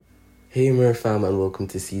Hey Mir fam, and welcome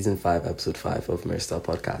to season 5, episode 5 of MiraStar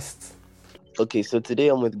Podcasts. Okay, so today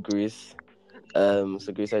I'm with Grace. So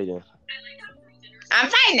Grace, how you doing? I'm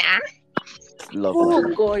fine now.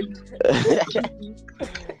 Lovely. God.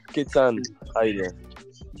 Kitan, how you doing?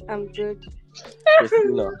 I'm good.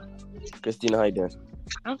 Christina, how you doing?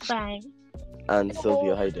 I'm fine. And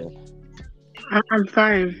Silvia, how you doing? I'm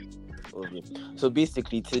fine. Okay. So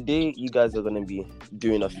basically, today you guys are gonna be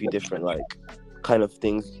doing a few different kind of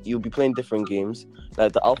things. You'll be playing different games,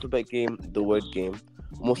 like the alphabet game, the word game,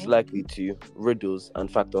 most likely to riddles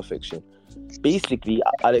and fact or fiction. Basically,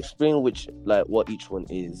 I'll explain what each one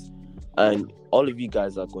is, and all of you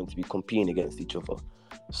guys are going to be competing against each other.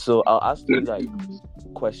 So I'll ask you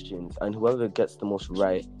questions, and whoever gets the most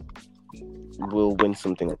right will win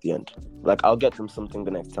something at the end. I'll get them something the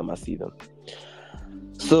next time I see them.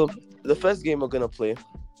 So the first game we're gonna play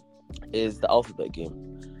is the alphabet game.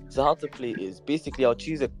 So how to play is basically I'll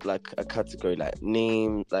choose a category like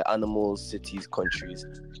name, like animals, cities, countries,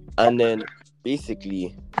 and then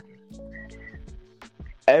basically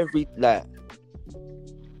for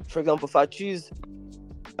example, if I choose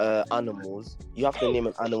animals, you have to name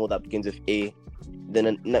an animal that begins with A, then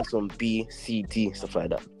the next one B, C, D, stuff like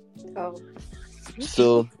that. Oh.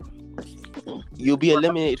 So you'll be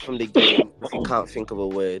eliminated from the game if you can't think of a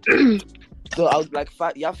word. So I was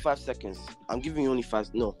you have 5 seconds. I'm giving you only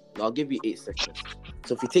 5. No, I'll give you 8 seconds.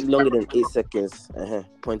 So if you take longer than 8 seconds,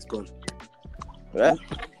 points gone. Right?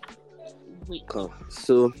 Wait. Cool.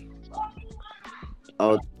 So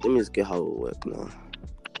let me just get how it will work now.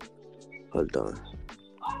 Hold on.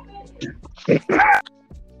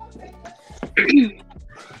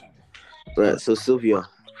 Right, so Silvia,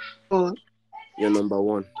 you're number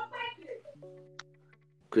 1.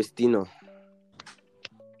 Christina.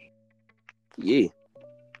 Yeah.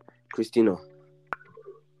 Christina.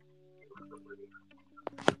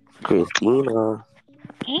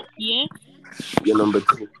 Yeah. You're number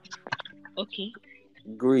 2. Okay.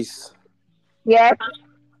 Greece. Yes.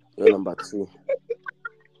 You're number 2.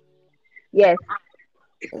 Yes.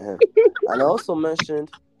 And I also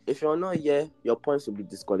mentioned, if you're not here, your points will be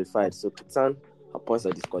disqualified. So Kitan, her points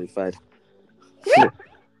are disqualified.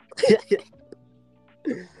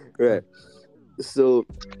 Right. So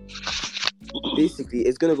basically,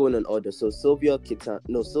 it's gonna go in an order. So Silvia,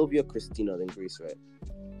 Christina, then Grace, right?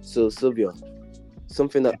 So Silvia,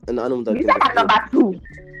 an animal that That's number 2.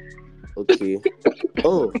 Okay.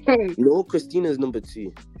 Oh no, Christina is number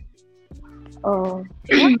 2. Oh.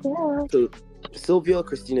 So Silvia,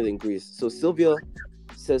 Christina, then Grace. So Silvia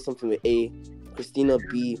says something with A, Christina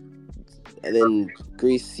B, and then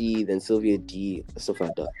Grace C, then Silvia D, stuff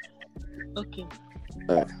like that. Okay.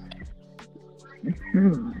 Alright.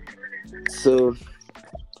 So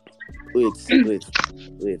wait.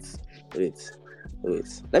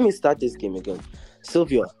 Let me start this game again.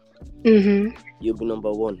 Silvia, you'll be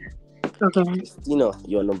number 1. Okay. Christina,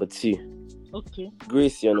 you're number 2. Okay.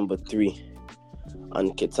 Grace, you're number 3.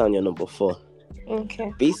 And Kitan, you're number 4.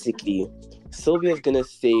 Okay. Basically, Sylvia's gonna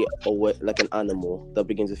say a word like an animal that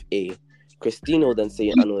begins with A. Christina will then say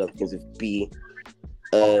an animal that begins with B.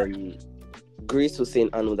 Grace will say an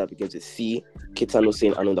animal that begins with C. Kitan will say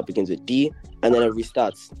an animal that begins with D. And then it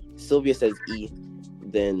restarts. Sylvia says E.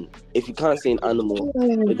 Then, if you can't say an animal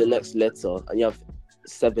with the next letter and you have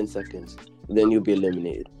 7 seconds, then you'll be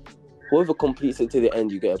eliminated. Whoever completes it to the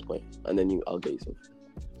end, you get a point. And then I'll get you some.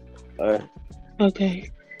 Alright. Okay.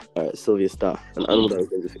 Alright, Sylvia, start. An animal that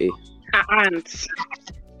begins with A. Ant.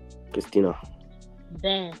 Christina.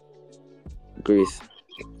 Bear. Grace.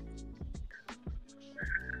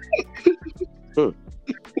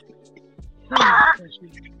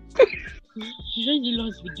 She said you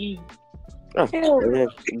lost the game.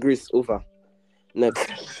 Grace, over. Next.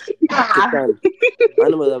 Kitan.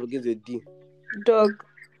 Animal that begins with D. Dog.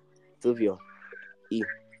 Sylvia. E.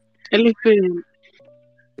 Elephant.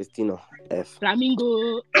 Christina. F.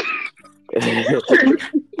 Flamingo.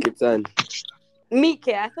 Kitan. Mike,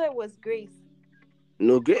 I thought it was Grace.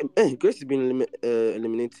 No, Grace has been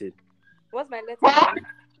eliminated. What's my letter?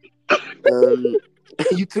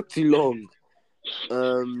 You took too long.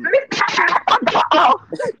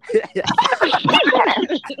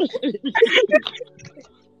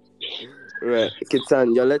 Right,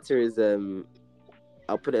 Kitan, your letter is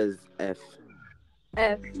I'll put it as F.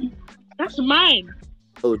 F. That's mine.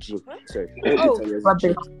 Oh, G. Sorry. Oh,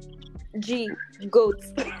 Kitan, G. Goat.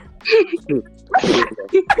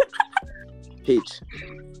 H.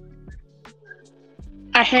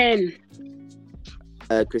 A hen.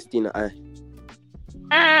 Christina, I.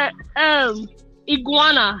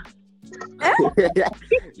 Iguana. Yeah.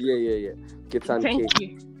 Kitan, Thank K. you.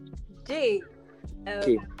 J.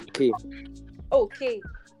 K. K. Okay.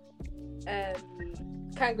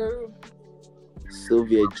 Kangaroo.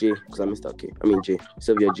 Silvia J. Because I missed out K. I mean J.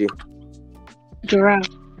 Silvia J. Giraffe.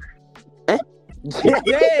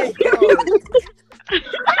 J.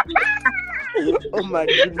 Oh my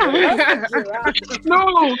goodness. Giraffe.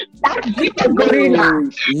 No. No,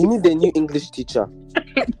 you need a new English teacher.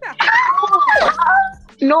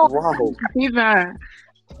 No. Wow. Beaver.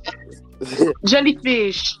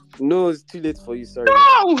 Jellyfish. No, it's too late for you. Sorry.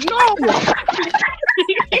 No.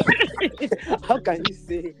 How can you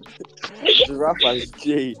say giraffe as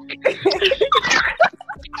J?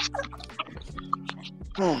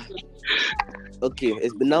 Okay,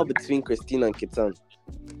 it's now between Christina and Kitan.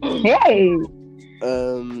 Hey.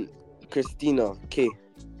 Christina K.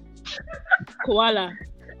 Koala.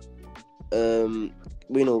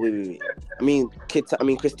 Wait. I mean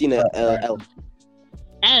Christina L.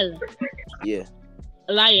 L. Yeah.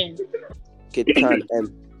 Lion. Kitan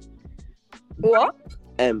M. What?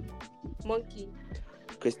 M. Monkey.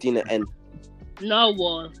 Christina N.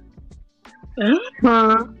 Narwhal.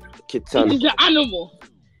 Kitan. It is an animal.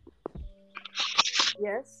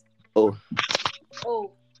 Yes. Oh.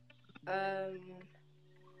 Oh.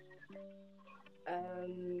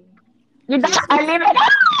 You don't believe it?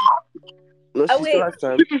 No, she wait. still has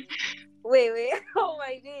time. Wait. Oh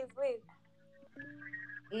my days. Wait.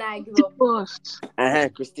 Nah, I give up. First.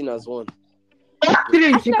 Christina's won.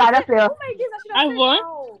 She cannot play. Oh my days, I should have I said won?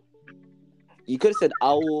 no. You could have said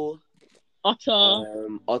owl, Otter.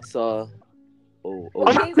 otter. Oh.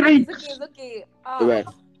 Okay, it's okay. Right.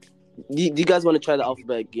 Do you guys want to try the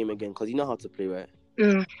alphabet game again? Because you know how to play, right?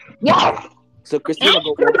 Yes. So Christina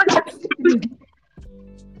got 1 point.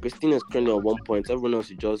 Christina's currently on 1 point. Everyone else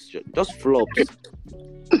is just flops.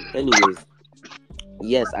 Anyways.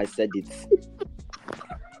 Yes, I said it.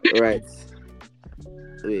 Right.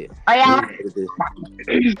 Wait. Oh, yeah.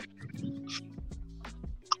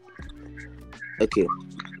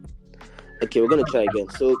 Okay, we're gonna try again.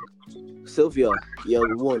 So Sylvia,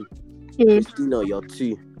 you're 1. Christina, you're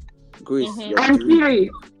 2. Grace, you're 3.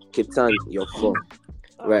 Kitan, you're 4.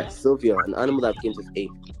 Right, Sylvia, an animal that begins with A.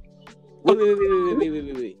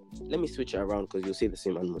 Wait. Let me switch it around because you'll say the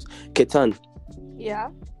same animals. Kitan, Yeah.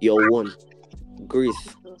 you're 1.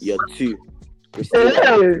 Grace, you're 2.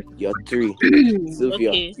 Christina, you're 3. Sylvia,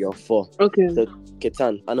 Okay. you're 4. Okay. So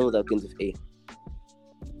Kitan, animal that begins with A.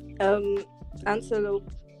 Antelope.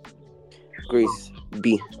 Grace,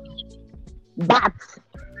 B. Bat.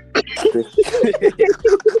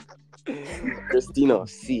 Christina,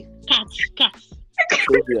 C. Cat.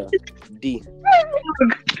 Sylvia, D.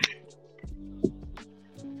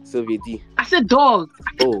 Sylvia, D. I said dog.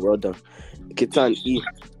 Oh, well done. Kitan, E.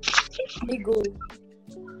 Eagle.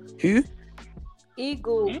 Who?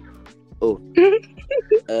 Eagle. Oh.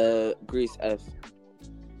 Grace, F.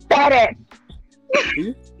 Parrot.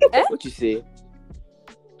 Who? Eh? What you say?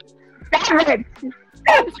 Parrot.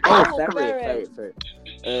 Oh, Ferret. Ferret.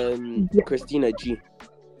 Christina, G.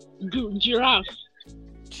 Giraffe.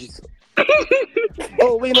 Jeez.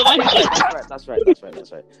 Oh wait, no, that's right. I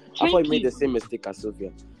thought you made the same mistake as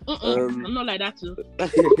Sylvia. I'm not like that too.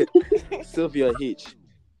 Sylvia, H.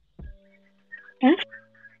 Huh?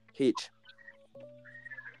 H.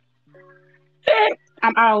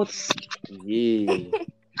 I'm out. Yeah.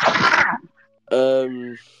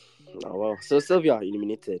 Oh wow. So Sylvia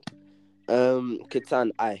eliminated.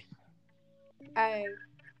 Kitan, I.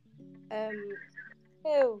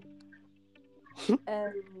 Ew.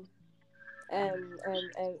 I'm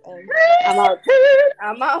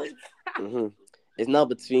out. Mm-hmm. It's now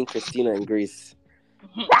between Christina and Grace.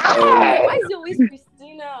 Why is it always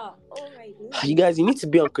Christina? Oh my god. You guys, you need to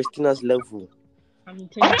be on Christina's level. I'm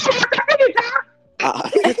telling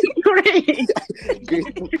Grace,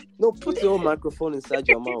 no, put your own microphone inside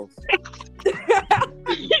your mouth.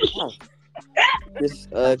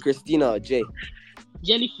 Christina, J.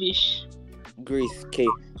 Jellyfish. Grace, K.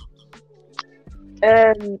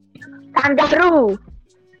 Kangaroo.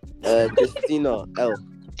 Christina, L.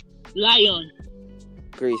 Lion.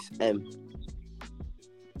 Grace, M.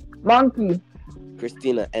 Monkey.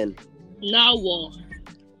 Christina, N. Narwhal.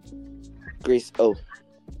 Grace, O.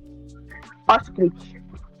 Ostrich.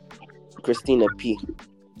 Christina, P.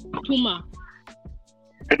 Puma.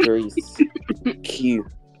 Grace, Q.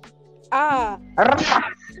 Rat.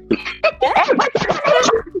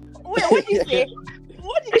 Wait, what did you say?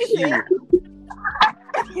 What did you say?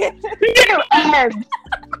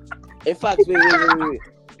 In fact, wait.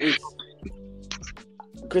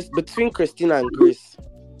 Between Christina and Grace,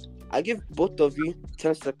 I give both of you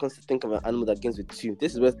 10 seconds to think of an animal that begins with 2.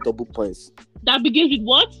 This is worth double points. That begins with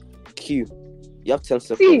what? Q. You have 10 C.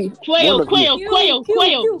 seconds. Quail, One of quail, you. quail,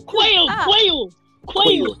 quail, Q. quail, Ah. quail,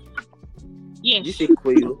 quail. Quail. Yes. Did you say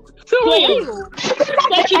quail? Quail.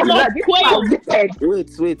 Search it up. This Quail. man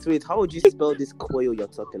wicked. Wait. How would you spell this quail you're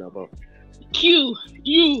talking about?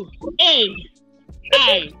 Quail.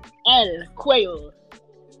 Quail.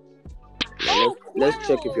 Yeah, let's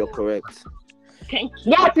check if you're correct. Thank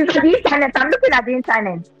you. Yes, it's the internet. I'm looking at the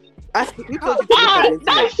internet. We told you to look at the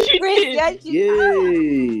That's internet. Grace, cheating.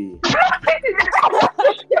 Yay!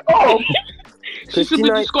 Oh, She should be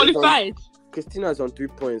disqualified. Christina is on 3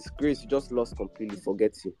 points. Grace, you just lost completely.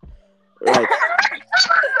 Forget you. Right.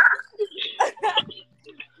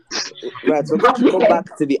 Right, so we're going to come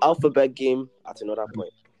back to the alphabet game at another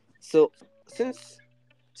point. So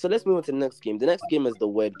let's move on to the next game. The next game is the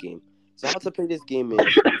word game. So how to play this game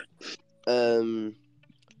is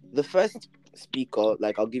the first speaker,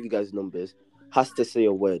 like I'll give you guys numbers, has to say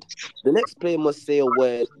a word. The next player must say a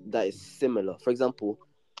word that is similar. For example,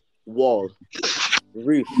 wall,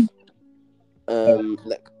 roof,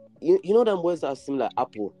 like you know them words that are similar,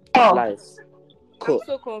 apple, slice, I'm cut.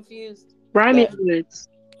 so confused. Rhyming Yeah. words.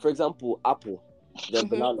 For example, apple, then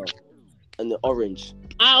banana, and then orange,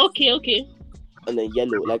 Okay. and then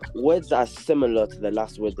yellow. Like words that are similar to the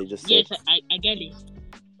last word they just said. Yes, I get it.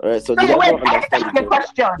 Alright, so no, do you wait, guys I understand asked the it?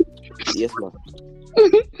 question. Yes, ma'am.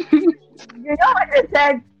 You know what they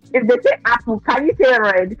said? If they say apple, can you say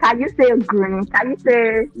red? Can you say green? Can you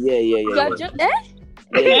say... Yeah. You're just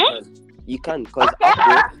Yeah, you can,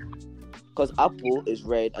 because apple is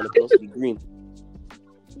red and it can also be green.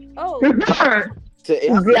 Oh, So it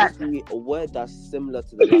has to be a word that's similar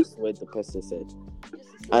to the last word the person said. this is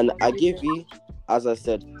so And I confusing. give you, as I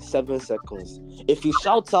said, 7 seconds. If you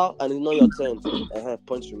shout out and it's not your turn,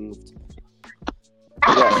 punch removed.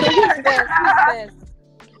 So Yeah. who's first?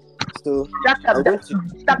 So Stop I'm going to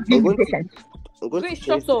being I'm going to- patient. I'm going Grace, to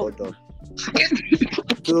change shut the up. order.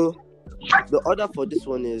 So the order for this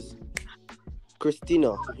one is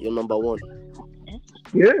Christina, you're number 1.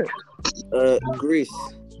 Yeah. Grace,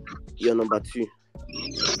 you're number 2.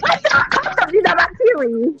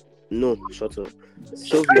 No, shut up.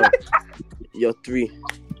 Sylvia, you're 3.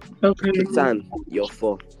 Okay. Kitan, you're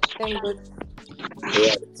 4. Thank God.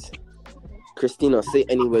 Right. Christina, say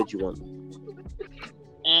any word you want.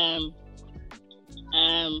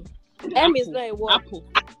 M is not a word. Apple.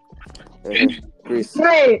 Grace,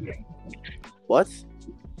 Green. what?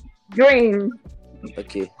 Green.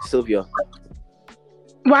 Okay, Sylvia,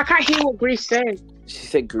 Well, I can't hear what Grace said. she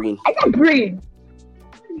said green. I said green.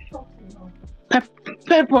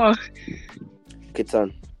 Pepper.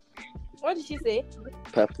 Kitan, What did she say?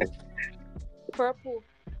 purple. Purple.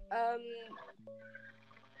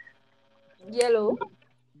 Yellow.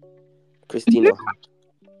 Christina,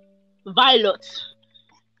 Violet.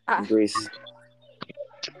 Grace.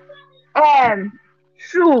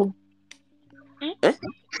 Shoe.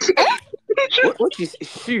 What is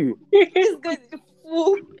shoe? This guy is a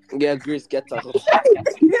fool. Yeah, Grace, get out.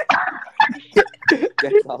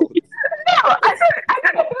 Get out. No, I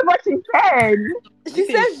don't know what she said. She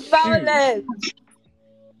says violet.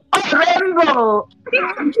 Rainbow.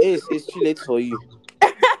 It's too late for you.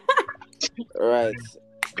 Right.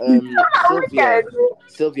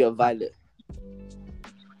 Sylvia, Violet.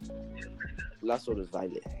 Last one is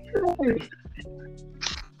Violet.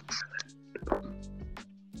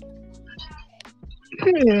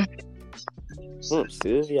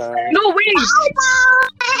 Sylvia. No, wait.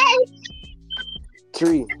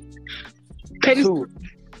 3, Pencil. 2.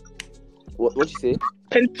 What'd you say?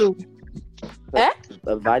 Pencil.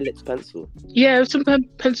 A violet pencil. Yeah, sometimes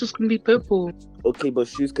pencils can be purple. Okay, but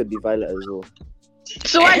shoes could be violet as well.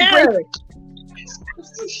 So I did.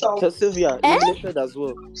 So Sylvia, you lifted as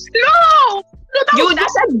well. No! You that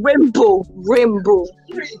said rainbow.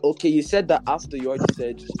 Okay, you said that after you already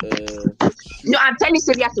said No, I'm telling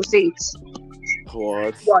Silvia to say it.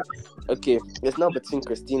 what? What? Okay, it's now between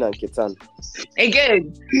Christina and Kitan.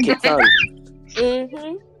 Again. Kitan,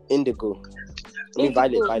 Mm-hmm. indigo. I mean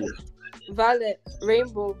violet. Violet.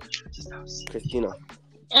 Rainbow. Christina.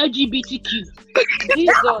 LGBTQ.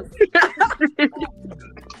 Jesus.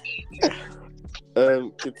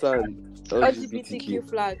 Kitan. LGBTQ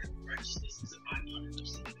flag.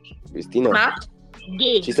 Christina. Huh?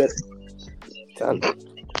 Gay. She said Kitan.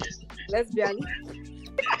 Lesbian.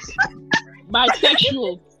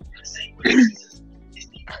 Bisexual.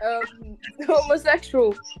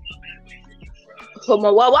 Homosexual.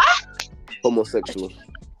 What? Homosexual.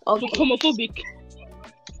 Okay. Homophobic.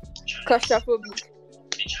 Claustrophobic.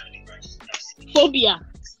 Phobia.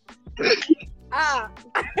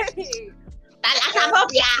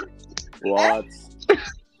 What?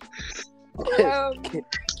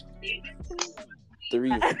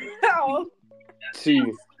 3, Oh,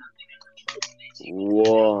 2,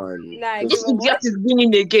 1. nah, This give up. idiot is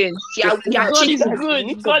winning again. Yeah, Christina, God is you good.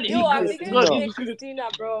 need to God is beat Yo, I'm good. beginning God to Christina. is hate Christina,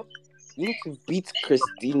 bro. You need to beat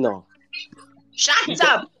Christina. shut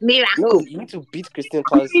up, Miracle. No, you need to beat Christina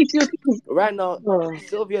because right now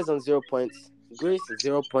Sylvia's on 0 points. Grace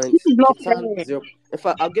 0 points. This is not Kitan fair. 0. In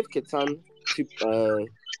fact, I'll give Kitan 2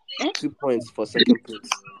 points for second place.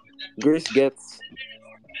 Grace gets.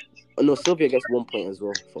 Oh, no, Sylvia gets 1 point as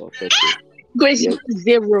well for third place. Grace Yeah.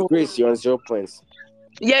 0. Grace, you're on 0 points.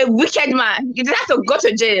 Yeah, wicked man. You didn't have to go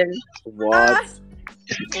to jail. What?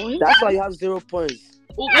 That's why you have 0 points.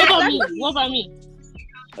 What about me? What about me?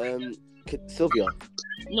 Sylvia,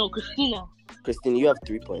 No, Christina. Christine, you have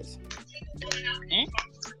 3 points.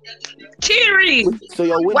 Kiri. So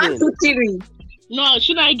you're 1, winning. 2, 3. No,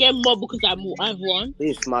 should I get more because I've won?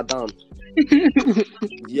 Yes, madam.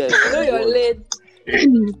 Yes. No, you're late.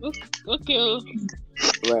 Okay.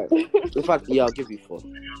 Right. In fact, yeah, I'll give you 4.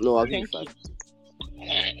 No, I'll give you 5.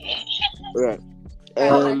 Right.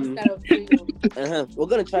 We're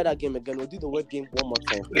gonna try that game again. We'll do the word game one more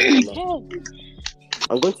time.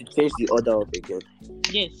 I'm going to change the order up again.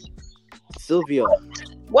 Yes. Sylvia.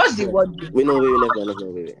 What's the word? Wait, never.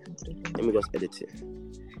 Wait. Let me just edit it.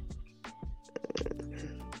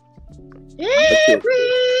 Okay.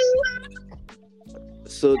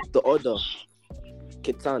 So the order: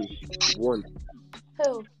 Kitan 1,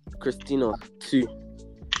 Oh. Christina 2,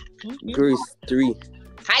 Grace 3,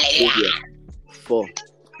 Hallelujah. Sylvia 4.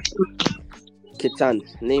 Kitan,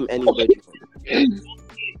 name anybody.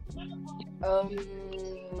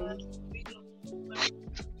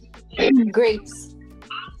 Grapes.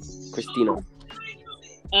 Christina,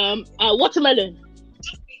 Watermelon.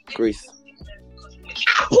 Grace,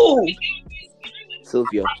 Apple.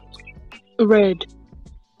 Sylvia, Red.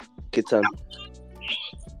 Kitan,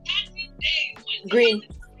 Green.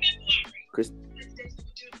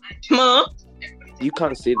 Ma. You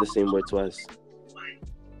can't say the same word twice.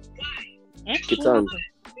 Kitan,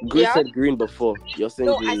 Grace Yeah? said green before. You're saying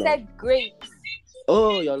No, green I now. said grapes.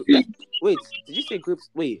 Oh, wait. Did you say grapes?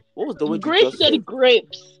 Wait, what was the word you Grace just said said?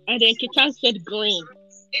 grapes, and then Kitan said green.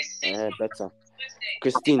 Better.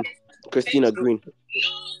 Christina, green.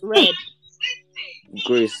 Red.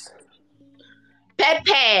 Grace.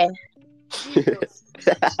 Pepper.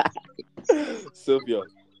 Sylvia.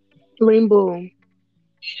 Rainbow.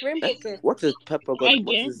 Rainbow cake. What is pepper got?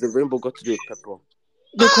 What is the rainbow got to do with pepper?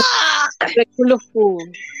 The colorful.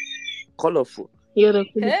 Colorful. Yeah, the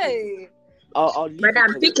colorful. Hey. I'll leave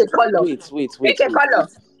Madam, it pick a color. Wait. Pick a color.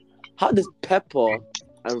 How does pepper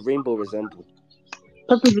and rainbow resemble?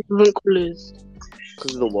 Pepper is different colors.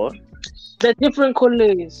 Because of the what? They're different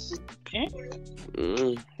colors.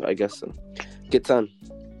 I guess so. Kitan.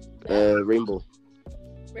 Rainbow.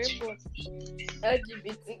 Rainbow.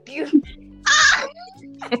 LGBTQ.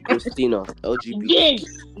 Christina.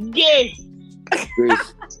 LGBT. Gay.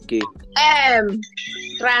 Grace. Gay.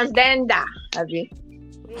 Transgender. Have you?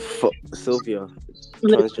 Sylvia.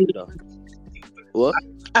 Transgender. What?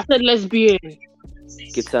 I said lesbian.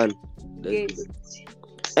 Kitan. Gay.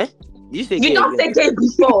 You say You gay don't again? say gay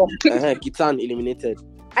before. Kitan eliminated.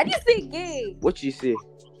 I didn't say gay. What did you say?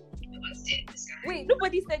 Wait,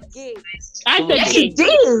 nobody said gay. I Someone said Yes, gay. you did.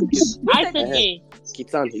 I said gay.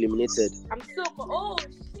 Kitan eliminated. I'm so. Oh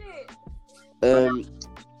shit.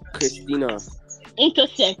 Christina.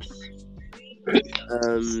 Intersex.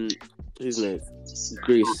 Who's next?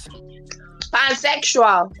 Grace.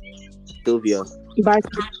 Pansexual. Sylvia.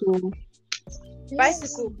 Bisexual.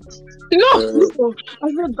 Bicycle. No, I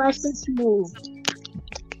said bisexual.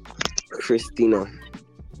 Christina.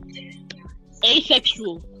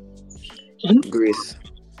 Asexual. Grace.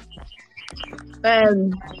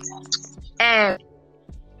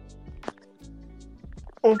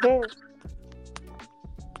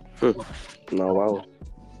 No, wow.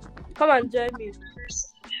 Come on, join me.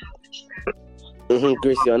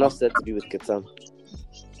 Grace, you are now set to be with Kitan.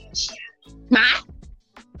 Ma?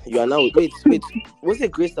 You are now. Wait. Was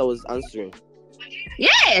it Grace that was answering?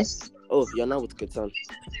 Yes. Oh, you're now with Kitan.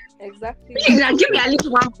 Exactly. Please, now give me at least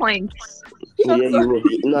 1 point. Yeah, you will.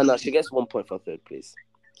 No, she gets 1 point for third place.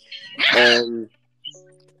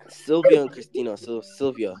 Sylvia and Christina. So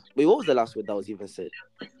Sylvia. Wait, what was the last word that was even said?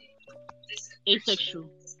 Asexual.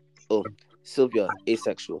 Oh, Sylvia,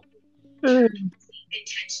 asexual.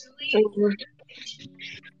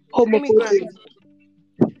 Homophobic.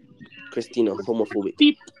 Christina, homophobic.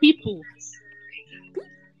 People.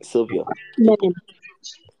 Sylvia. Men.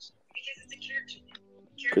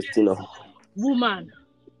 Christina. Woman.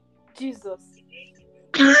 Jesus.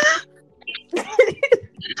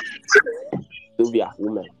 Sylvia,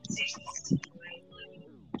 woman.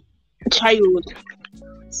 Child.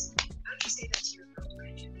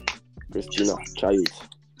 Christina, child.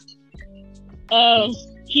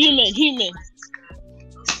 Human.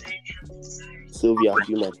 Silvia,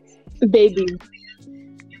 human. Baby.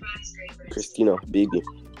 Christina, baby.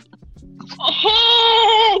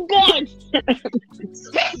 Oh God!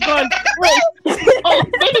 God, wait. Oh,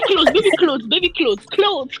 baby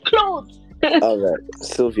clothes. Alright,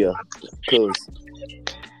 Silvia, close.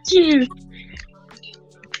 Shoes.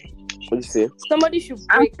 What do you say? Somebody should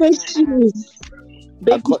I'm break. shoes.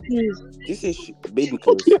 Baby can't- shoes. Did you say baby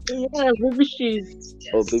clothes? Yeah, baby shoes.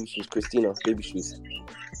 Oh, baby shoes. Christina, baby shoes.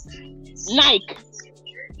 Nike.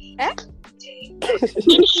 Eh?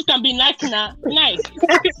 Baby shoes can be Nike now. Nike.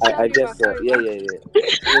 I guess so. Yeah.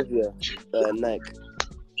 Silvia, Nike.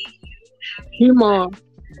 Humor.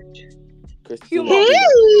 Christina,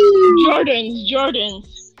 Jordans.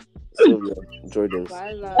 Silvia, Jordans.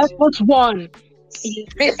 Voila. Air Force One.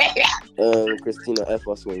 Christina, Air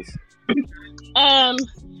Force Ones.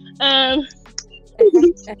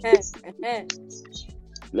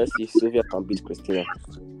 Let's see if Silvia can beat Christina.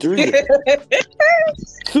 3,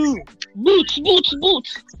 2. Boots.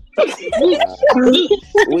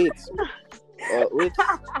 Wait. Wait.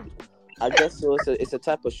 I guess so. It's a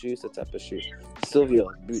type of shoe. Silvia,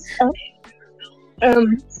 boots.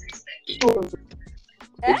 Heels.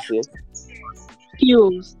 What do you say?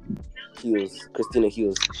 Heels. Heels. Christina,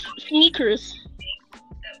 heels. Sneakers.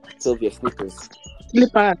 Sylvia, sneakers.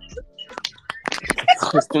 Slippers.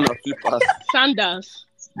 Christina, flippers. Sandals.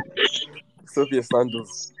 Sylvia,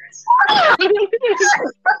 sandals.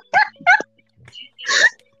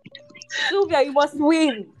 Silvia, you must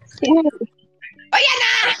win.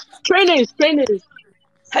 Trainers.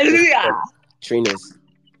 Hallelujah. Trainers.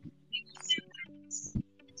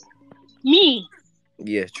 Me.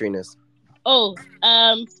 Yeah, trainers. Oh,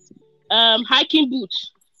 hiking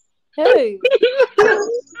boots. Hey.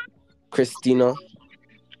 Christina.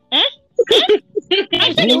 I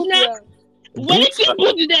said it's not. Wellington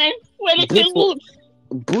boots then. Wellington boots.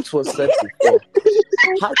 Boots was said before.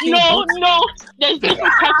 Hiking boots No. There's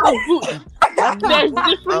different types of boots.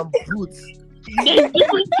 boots. There's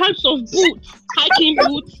different types of boots. Hiking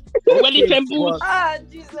boots. Wellington boots. Ah,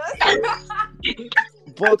 Jesus.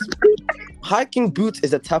 But hiking boots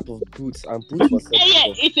is a type of boots, and boots was said Yeah,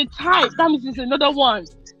 before. it's a type. That means it's another one.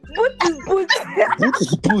 Boot is boot. Boots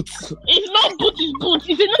is boots. It's not boots, it's boots.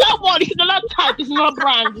 It's another one. It's another type. It's another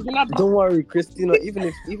brand. It's another brand. Don't worry, Christina. Even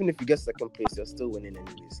if you get second place, you're still winning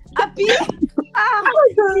anyways. Happy. Ah,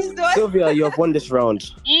 Jesus. Sylvia, you have won this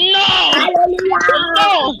round. No.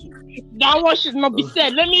 That one should not be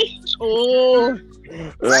said. Let me. Oh.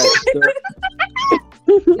 Right.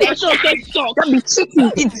 That's what that sucks.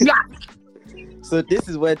 So this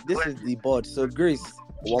is the board. So Grace,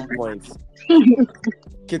 1 point.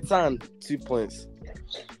 Kitan, 2 points.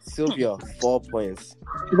 Sylvia, 4 points.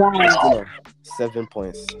 Christina, 7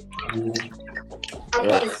 points.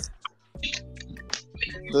 Right.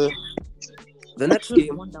 The next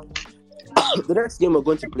game, the next game we're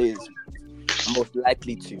going to play is most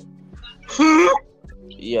likely to.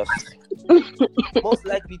 Yes. Most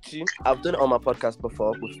likely to. I've done it on my podcast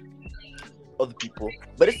before with other people,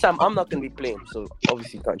 but this time I'm not going to be playing, so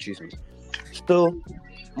obviously you can't choose me. So,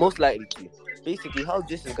 most likely to. Basically, how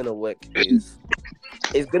this is going to work is,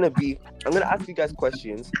 I'm going to ask you guys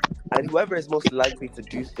questions, and whoever is most likely to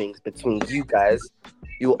do things between you guys,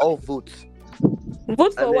 you will all vote.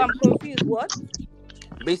 Vote for And what? I'm confused. What?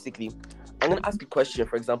 Basically, I'm going to ask a question,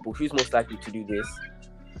 for example, who's most likely to do this?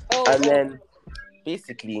 Oh, And then,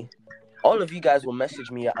 basically, all of you guys will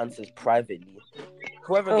message me your answers privately.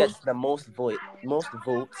 Whoever gets the most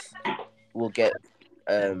votes will get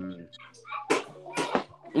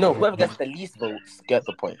whoever gets the least votes get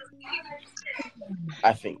the point.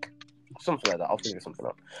 I think. Something like that. I'll figure something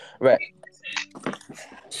out. Right.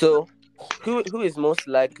 So who is most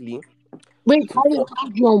likely Wait, how do you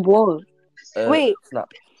have you on board? Wait. Snap.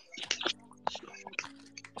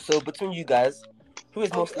 So between you guys, who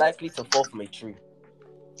is most likely to fall from a tree?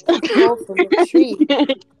 Fall from a tree.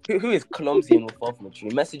 Who is clumsy and will fall from a tree?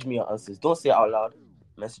 Message me your answers. Don't say it out loud.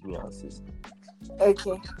 Message me your answers.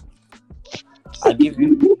 Okay. I'll give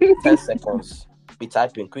you 10 seconds. Be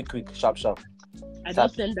typing. Quick, sharp. I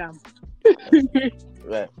don't send them.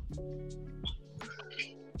 Right.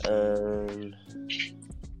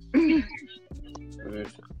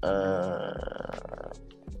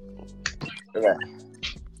 Right.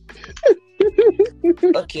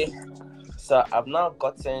 Okay. So I've now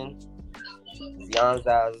gotten the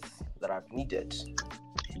answers that I've needed.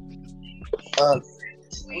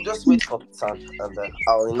 We'll just wait for Kitan and then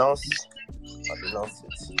I'll announce it.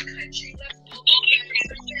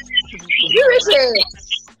 Who is it?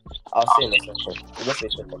 I'll say in a second. Let's say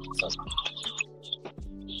second.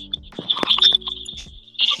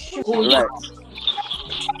 Right.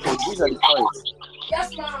 So these are the points. Yes,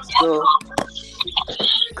 ma'am. So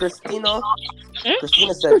Christina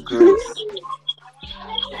said Grace.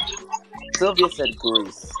 Sylvia said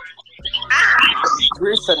Grace.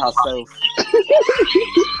 Grace said herself.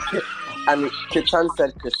 And Kitan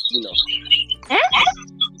said Christina.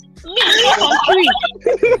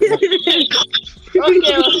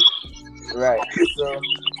 Okay. Right. So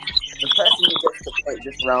the person who gets the point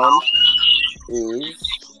this round is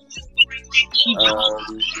who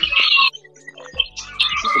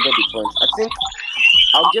should get the point? I think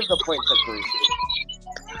I'll give the point to Grace.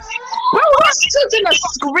 Bro, what's children are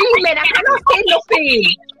screaming? I cannot say nothing.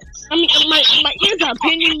 I mean, my ears are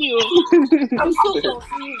paining me. I'm so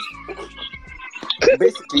confused.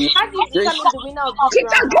 Basically, How do you Grace, determine the winner of this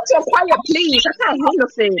Kitan, round? get your quiet, please. I can't hear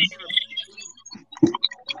nothing.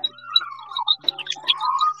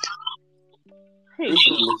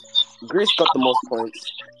 basically, Grace got the most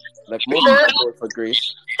points. Like most people vote for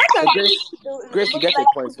Grace. So Grace, you get your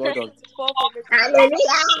points. Well done. Hallelujah.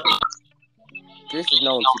 Grace is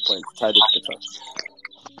now on 2 points. Tied with Kitan.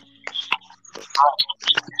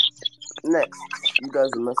 Next, you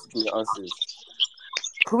guys will message me your answers.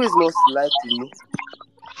 Who is most likely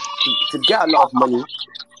to get a lot of money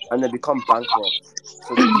and then become bankrupt?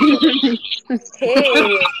 So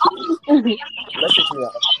Hey. message me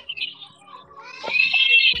out.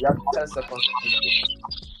 You have 10 seconds.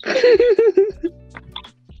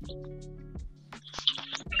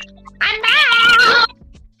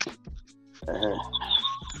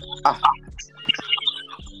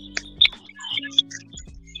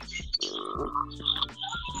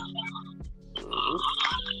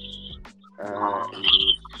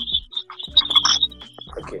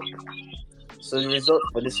 Okay. So the result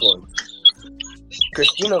for this one: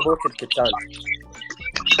 Christina voted Kitan.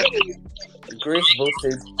 Grace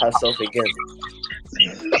voted herself again.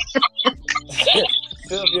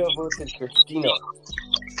 Silvia voted Christina.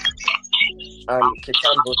 And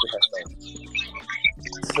Kitan voted herself.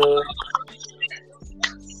 So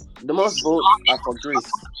the most votes are for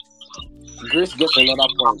Grace. Grace gets another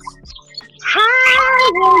point.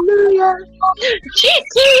 Hallelujah.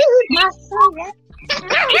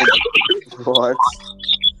 What?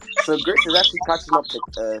 So Grace is actually catching up to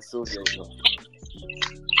Sylvia as well.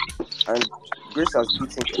 And Grace has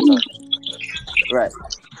beaten Kitan. Right.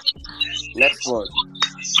 Next one.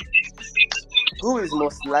 Who is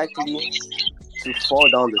most likely to fall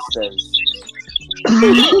down the stairs?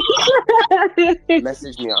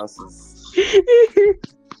 Message me answers.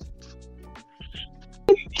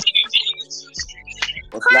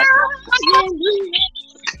 What's that?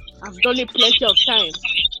 I've done it plenty of times.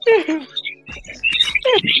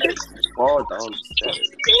 Fall down the stairs.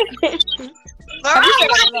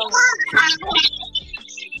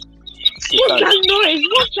 What's that noise?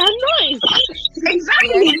 What's that noise?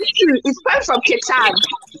 Exactly. It's fine from Kitan.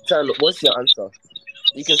 Kitan, what's your answer?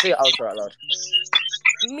 You can say your answer out loud.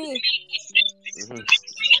 Me. Mm-hmm.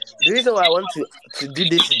 The reason why I want to do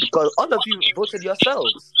this is because all of you voted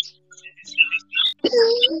yourselves.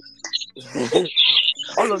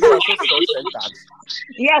 All of you are so self-centered.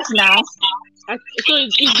 Yes, now. So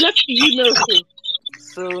it's left to you, Miracle.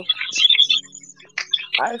 So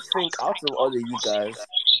I think out of all of you guys,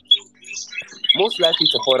 most likely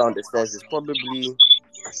to fall down the stairs is probably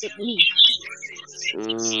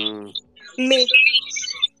Me.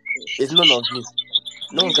 it's none of you.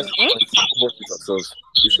 No one gets points. Vote with themselves.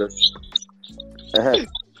 You sure?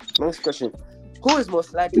 Next question. Who is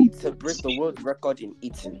most likely to break the world record in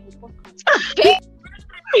eating?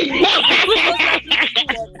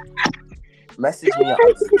 Message me your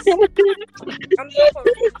answers. I'm so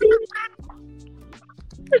confused.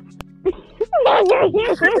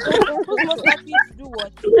 Who's most likely to do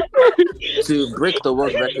what? To break the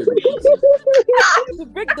world record in eating. To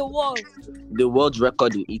break the wall. The world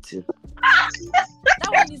record in eating.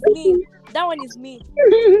 That one is me. That one is me.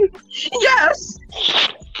 Yes.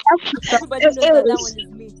 Everybody knows that one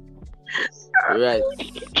is me. Right.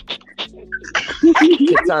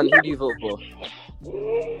 Kitan, who do you vote for?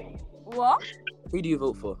 What? Who do you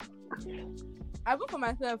vote for? I vote for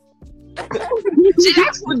myself. She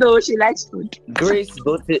likes food though. She likes food. Grace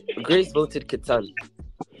voted Kitan.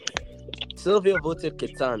 Sylvia voted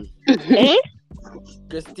Kitan.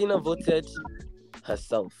 Christina voted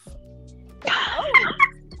herself.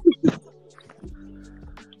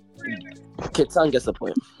 Kitan gets a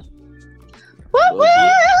point.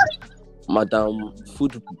 Madam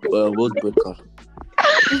Food World Breaker.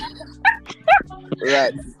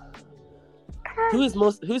 Right. Who's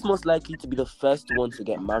most likely to be the first one to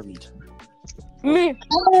get married? Me.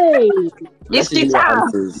 Hey, Let's it's see your Kitan.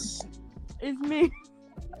 answers. It's me.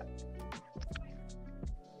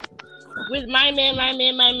 With my man.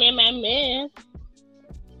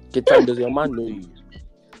 Kitan, does your man know you?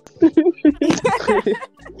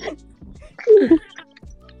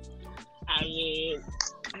 I mean,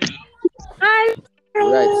 Right.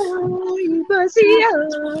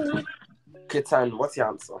 Kitan, what's your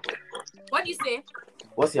answer? What do you say?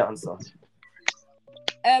 What's your answer?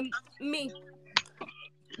 Me.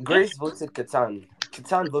 Grace voted Kitan.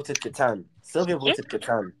 Kitan voted Kitan. Sylvia voted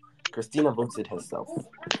Kitan. Christina voted herself.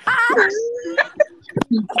 I'm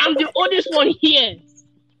the oldest one here.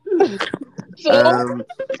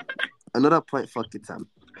 Another point for Kitan.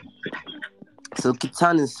 So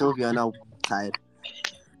Kitan and Sylvia are now tied.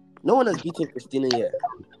 No one has beaten Christina yet.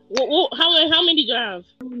 How many did you have?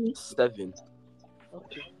 7.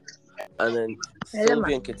 Okay. And then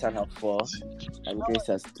Sylvia and Kitan have 4. And Grace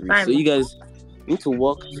has 3. Fine. So you guys need to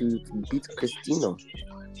work to beat Christina.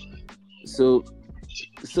 So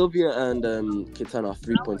Sylvia and Kitan are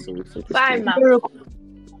 3 points away from Christina. Fine, man.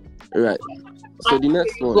 Right. So the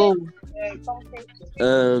next one.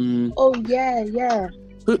 Oh yeah.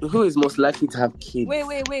 Who is most likely to have kids? Wait.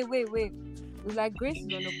 It's like Grace is on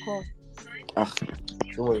the call.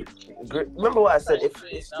 Don't worry. Remember what I said? If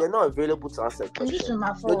they're not available to answer I'm just questions, on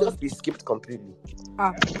my they'll phone. just be skipped completely.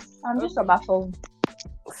 I'm just on my phone.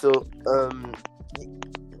 So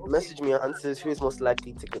message me your answers. Who is most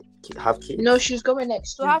likely to have kids? No, she's going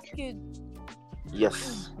next. So have kids.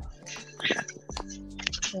 Yes.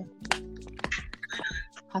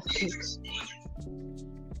 Have kids.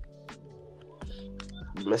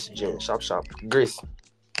 Messaging sharp. Grace.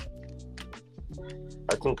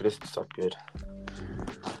 I think Grace is so good.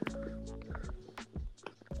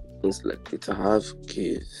 Most likely to have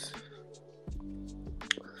kids.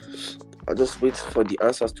 I'll just wait for the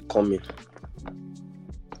answers to come in.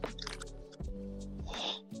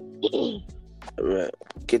 Right.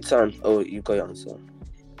 Kitan. Oh, you got your answer.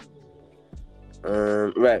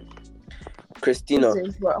 Right. Christina.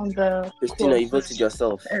 We're on the Christina, you voted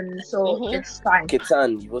yourself. so it's fine.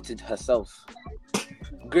 Kitan, you voted herself.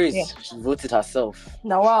 Grace, she voted herself.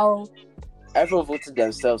 Now, wow. Everyone voted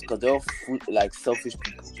themselves because they're all selfish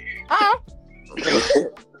people.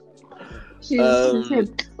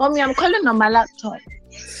 Mommy, I'm calling on my laptop.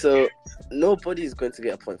 So nobody is going to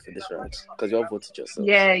get a point for this round because you all voted yourself.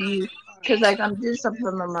 Yeah, you. Because I'm doing something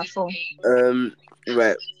on my phone.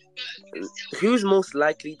 Right. Who's most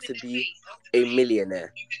likely to be a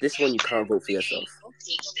millionaire? This one you can't vote for yourself.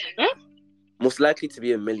 Most likely to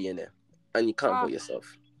be a millionaire, and you can't vote yourself.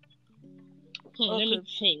 Let me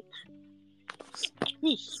think.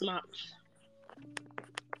 Who's smart?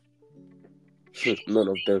 None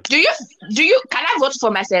of them. Do you? Can I vote for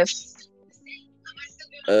myself?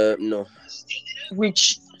 No.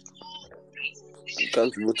 Which? You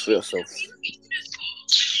can't vote for yourself.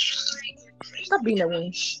 Stop being a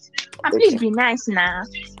witch. And please be nice now.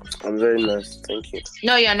 I'm very nice, thank you.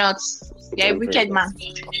 No, you're not. You're a I'm wicked very man.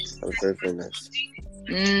 nice. I'm very, very nice.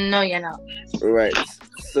 No, you're not. Right.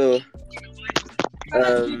 So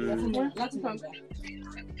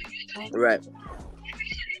right.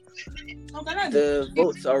 The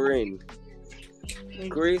votes are in.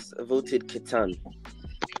 Grace voted Kitan.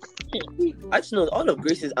 Actually, no, all of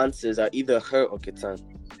Grace's answers are either her or Kitan.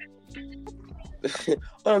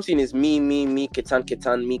 All I'm seeing is me,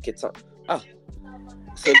 Kitan, me, Kitan.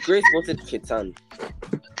 So Grace voted Kitan.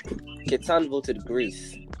 Kitan voted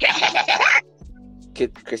Grace.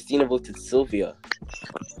 Christina voted Sylvia.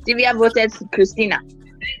 Sylvia voted Christina.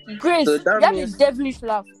 Grace, So that is devilish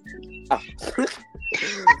laugh. So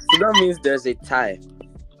that means there's a tie.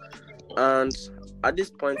 And at this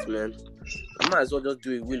point, man, I might as well just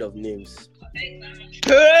do a wheel of names.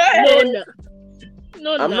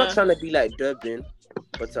 No. I'm not trying to be like Durbin,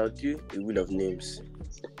 but I'll do a wheel of names.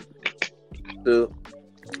 So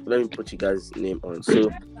let me put you guys' name on. So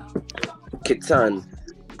Kitan,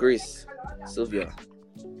 Grace, Sylvia,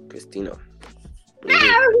 Christina.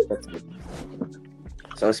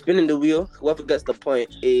 So I'm spinning the wheel. Whoever gets the point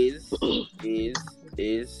is Grace.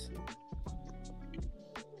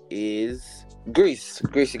 Grace,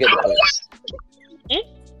 you get the point.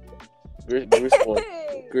 Grace won.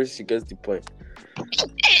 Grace, she gets the point.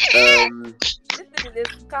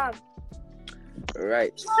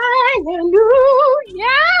 Right.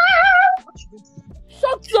 Hallelujah.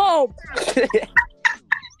 Shut up.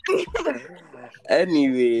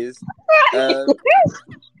 Anyways,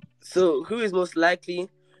 so who is most likely?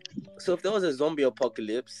 So if there was a zombie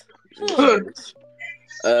apocalypse,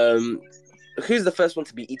 who's the first one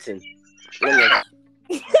to be eaten? Let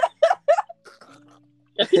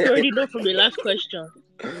I think you already know from the last question.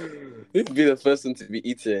 me be the first one to be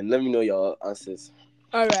eaten. Let me know your answers.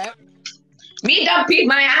 All right. Me don't pick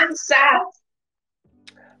my answer.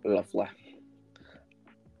 Lovely.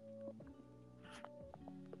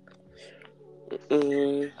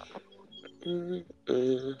 Mm, mm,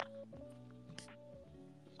 mm.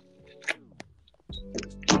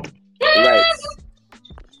 Right.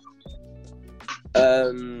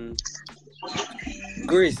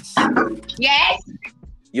 Grace, Yes.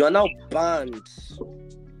 you are now banned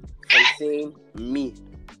from saying me.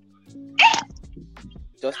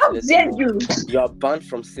 Just to How let dare know, you? you are banned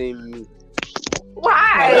from saying me. All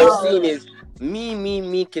Why? I'm saying is me,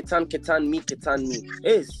 Kitan, me, Kitan, me.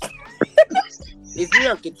 Is me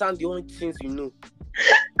and Kitan the only things you know?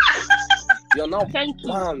 You're now Thank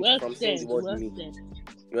you. banned Well from saying said. the word Well me. said.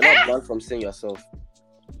 You're not banned from saying yourself.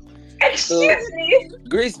 Excuse me.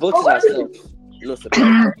 Grace voted herself. No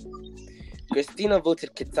surprise. Christina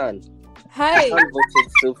voted Kitan. Hi. Kitan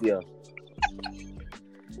voted Silvia.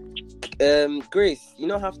 Grace, you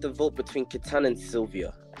don't have to vote between Kitan and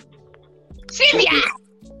Silvia. Sylvia.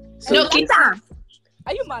 So No, Kitan.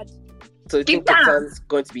 Are you mad? So you think Kitan. Kitan's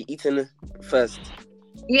going to be eaten first?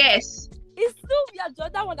 Yes. It's Sylvia, the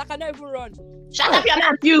other one that cannot even run. Shut up your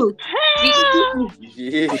mouth, you.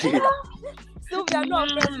 Yeah. Sylvia, no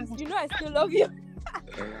offense. You know I still love you.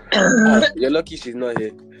 You're lucky she's not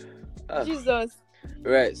here. Jesus.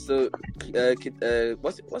 Right, so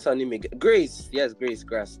what's her name again? Grace. Yes, Grace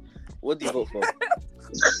Grass. What do you vote for? I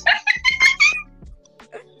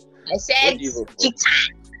What said do you vote for? Kitan.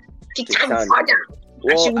 Kitan Kitan. father.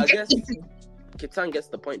 Well, I guess Kitan gets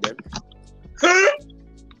the point then.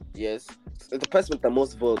 Yes. It's the person with the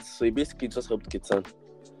most votes, so he basically just helped Kitan.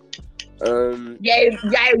 You're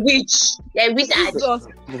a witch. You're a wizard. Jesus.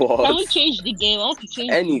 What? Can we change the game? I want to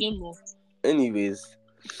change the game more. Anyways,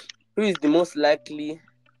 who is the most likely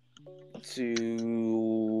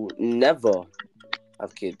to never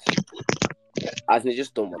have kids? As in,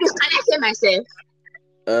 just don't want. Can I say myself?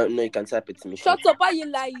 No, you can type it to me. Shut up, why you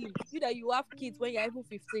lying? You that you have kids when you're even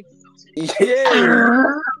 15. Yeah.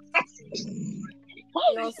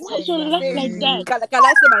 Why is your laugh like that? Can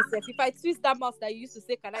I say myself? If I twist that mouth that you used to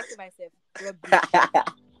say, can I say myself? Rubbish.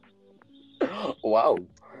 Wow.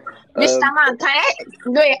 Mr. Man, can I?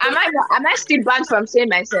 No, am I still banned from saying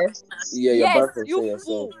myself? Yeah, you're Yes, banned from you saying yourself.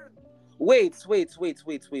 fool. Wait.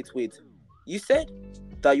 You said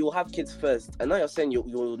that you'll have kids first, and now you're saying you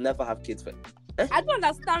will never have kids first. I don't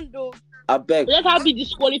understand though. I beg. Let her be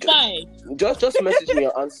disqualified. Just message me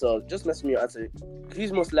your answer. Just message me your answer.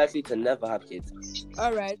 Who's most likely to never have kids?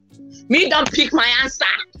 All right. Me don't pick my answer.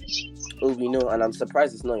 Oh, we know, and I'm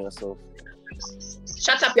surprised it's not yourself.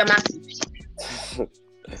 Shut up your mouth.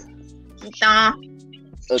 Kitan.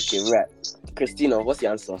 Okay, right. Christina, what's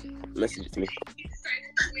your answer? Message it to me.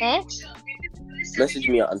 Huh? Message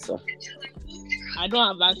me your answer. I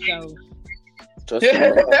don't have answer. Just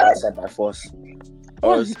remember answer by force.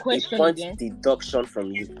 Or What's the a question point again? deduction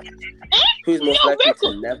from you. Who's most No, likely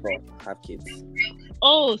Rachel. to never have kids?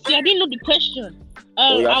 Oh, see, I didn't know the question.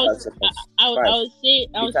 Oh, you I have to was, answer first. I Fine.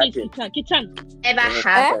 would say Kitan. Ever Uh-huh.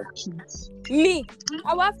 have? Me.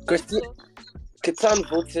 I have kids. Christi- So. Kitan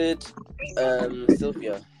voted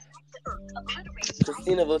Silvia.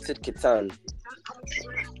 Christina voted Kitan.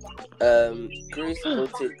 Grace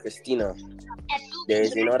voted Christina. There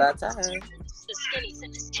is another tie.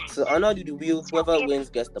 So I'll now do the wheel. Whoever wins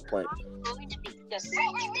gets the point.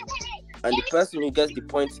 And the person who gets the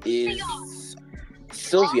point is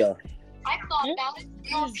Silvia.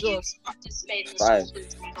 Jesus. 5.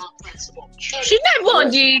 She's not even on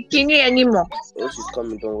the kidney anymore. Oh, she's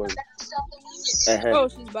coming, don't worry. Oh,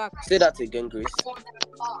 she's back. Say that again, Grace.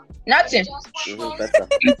 Nothing. Better.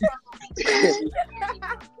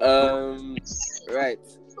 Right.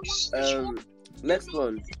 Next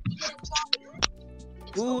one.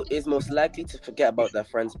 Who is most likely to forget about their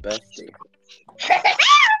friend's birthday?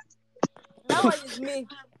 That one is me.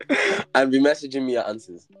 And be messaging me your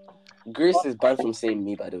answers. Grace is banned from saying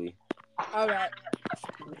me, by the way. All right.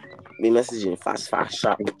 Be messaging fast,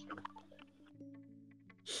 sharp.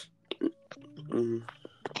 Mm.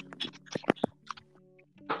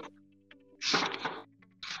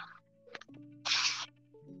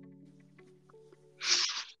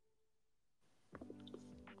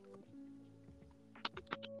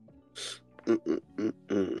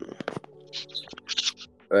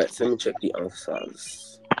 Right, so let me check the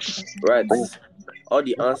answers. Right, all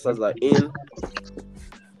the answers are in.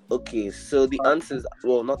 Okay, so the answers,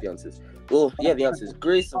 well, not the answers. Well, yeah, the answers.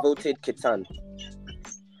 Grace voted Kitan.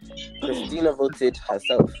 Christina voted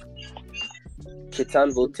herself.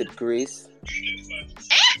 Kitan voted Grace.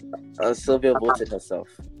 And Silvia voted herself.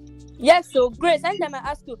 Yes, so Grace, anytime I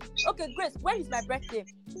ask you, okay, Grace, when is my birthday?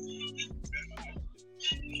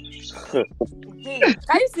 Can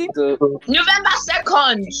you see? So, November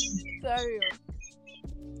 2nd. Sorry.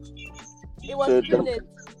 It was So too late.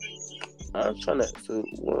 I'm trying to. So,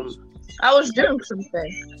 I was doing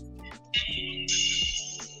something.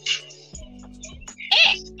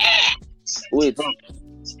 wait.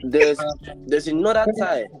 There's another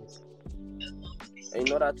tie.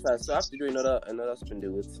 Another tie. So I have to do another spin the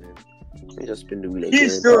wheel thing. Let me just spin the wheel again.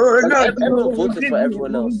 Everyone voted for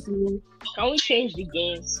everyone else. Can we change the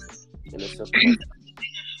game? In a second.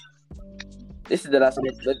 This is the last one.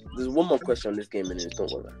 There's one more question on this game, and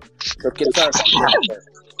don't worry. So Kitan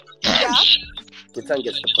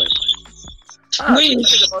gets the point.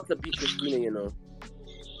 This is about to beat Christina, you know.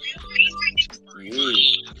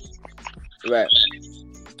 Yeah. Right.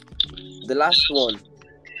 The last one.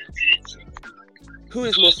 Who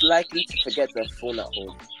is most likely to forget their phone at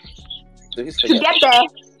home? So who's forget their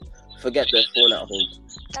phone at home?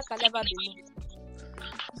 That can never be me.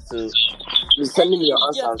 So you're sending me your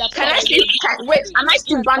answer. Can I still wait? Am I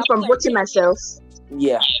still banned from voting myself?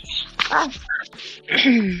 Yeah.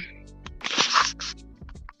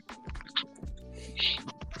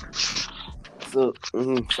 So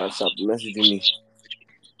stop messaging me.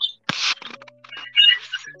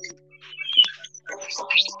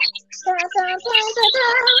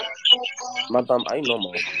 Madam, I know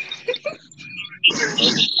man.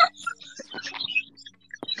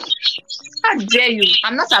 How dare you?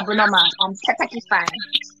 I'm not abnormal. I'm perfectly fine.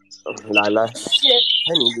 Lala.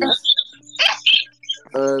 Anyways.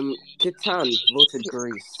 Kitan voted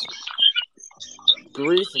Grace.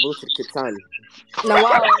 Grace voted Kitan. No,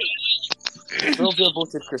 wow. Silvia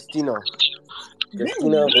voted Christina.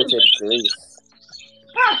 Christina voted Grace.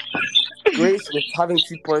 Grace, with having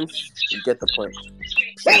 2 points, you get the point.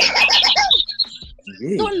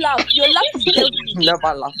 Yeah. Don't laugh. Your laugh is deadly.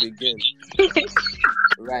 Never laugh again.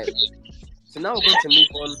 Right. So now we're going to move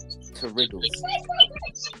on to riddles.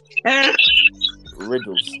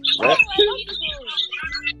 Riddles. Right?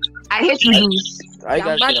 I hate riddles. Are you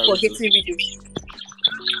guys mad doing for riddles? hating riddles.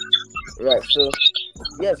 Right, so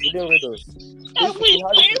yes, we're doing riddles. Basically,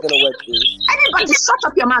 how this is gonna work is Everybody shut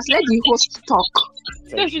up your mouth. Let the host talk.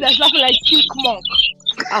 That's laughing like King Monk.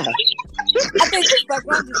 I think this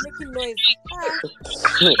background is making noise.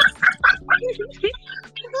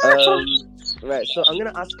 Right, so I'm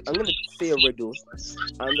gonna say a riddle,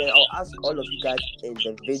 and then I'll ask all of you guys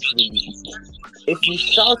individually. If you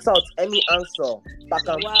shout out any answer back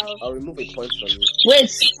up, I'll remove a point from you.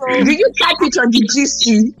 Wait, do you type it on the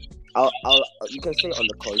GC? You can say it on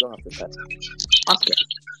the call, you don't have to type. Okay.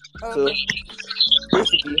 So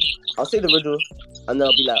basically, I'll say the riddle, and then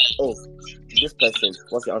I'll be like, oh, this person,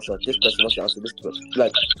 what's the answer? This person, what's the answer? This person,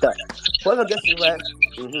 like that. Whoever gets it right,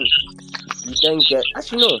 you then get.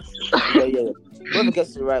 Actually, no. Yeah. Whoever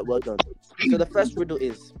gets it right, well done. So the first riddle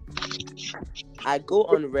is: I go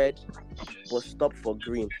on red, but stop for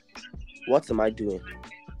green. What am I doing?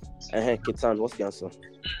 Kitan, what's the answer?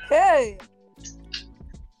 Hey.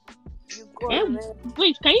 You go on red.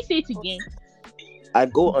 Wait, can you say it again? I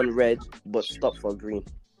go on red, but stop for green.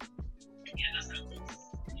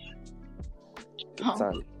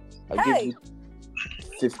 Kitan, I'll give you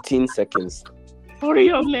 15 seconds. Hurry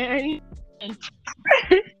up, man.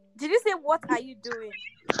 Did you say what are you doing?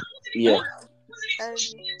 Yeah. Are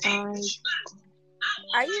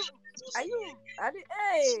you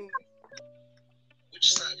hey.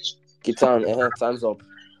 Kitan, time's up.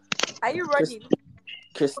 Are you running?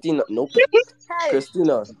 Christina, nope. Hey.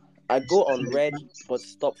 Christina, I go on red but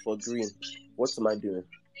stop for green. What am I doing?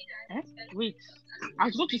 Wait, I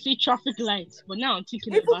was going to say traffic lights, but now I'm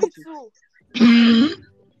thinking People about it. too.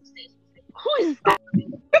 Who is that?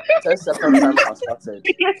 10 second time has started.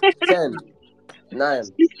 10, 9,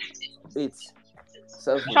 8,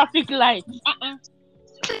 7. Traffic lights.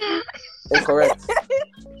 Incorrect.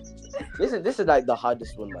 This is like the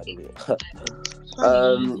hardest one, by the way.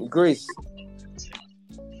 Grace.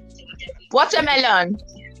 Watermelon.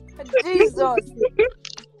 Jesus.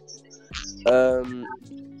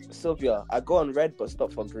 Silvia, I go on red but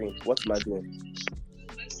stop for green. What am I doing?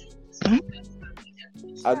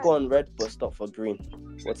 I go on red but stop for green.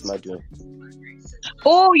 What am I doing?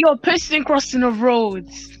 Oh, you're a person crossing the road.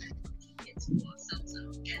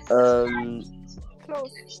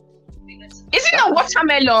 Close. Isn't a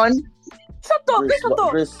watermelon? Shut up, shut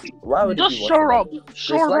up. Grace, why would it Just be shut watermelon? up. Grace,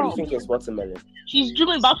 Shut why do you up. think it's watermelon? She's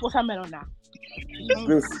dreaming about watermelon now.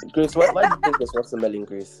 Grace, why do you think it's watermelon,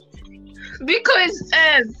 Grace? Because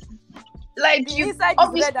Like The you, inside is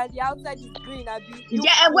obviously, red and the outside is green, Abby.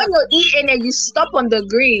 yeah. And when you're eating it, you stop on the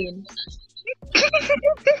green.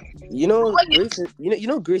 You know, What you- Grace. You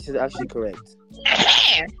know, Grace is actually correct.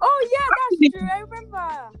 Oh yeah, that's true. I remember.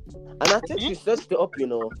 And I think she searched it up. You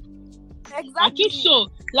know. Exactly. I think so.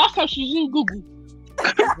 Last time she was in Google.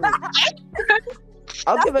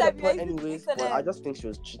 I'll That's give her the like point maybe anyways, internet. but I just think she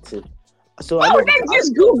was cheating. So I know Oh, who to let's ask. use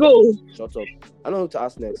Google. Shut up. I know who to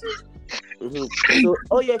ask next. So,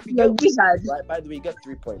 oh yeah, if you You're get wizard. right, by the way, you get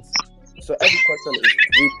 3 points. So every question is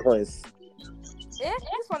 3 points.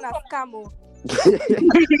 This one has camel.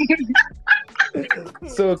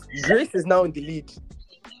 So Grace is now in the lead.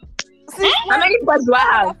 How many points do I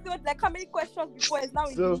have? Like how many questions before is now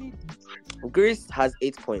in So- the lead? Grace has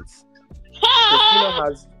 8 points. Christina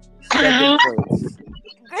has 7 points.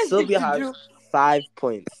 Grace Sylvia did has juju. 5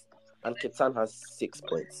 points. And Kitan has 6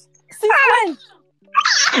 points. 6 points.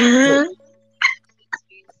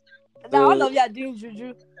 Now all of you are doing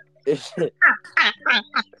juju. So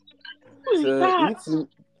you need to,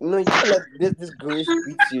 you can't let this Grace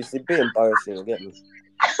beat you. It's a bit embarrassing, you get me?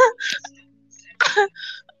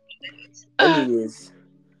 Anyways,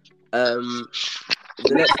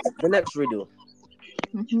 the next riddle.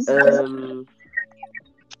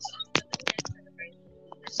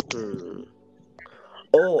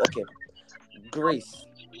 Oh, okay. Grace.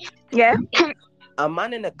 Yeah. A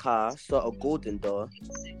man in a car saw a golden door,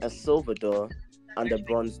 a silver door, and a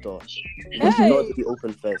bronze door. Which Hey. door did he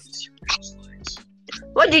open first?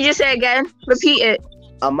 What did you say again? Repeat it.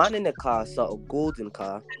 A man in a car saw a golden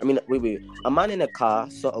car. Wait. A man in a car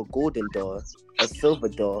saw a golden door, a silver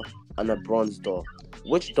door, and a bronze door.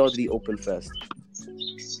 Which door did he open first?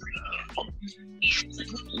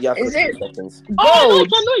 You have Is 15 it- seconds. Oh,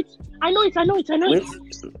 Gold. I know it. Wait, I know it.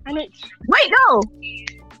 Wait, no.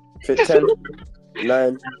 10,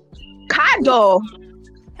 9. Car door.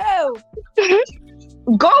 Hell,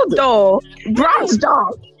 Gold door. Bronze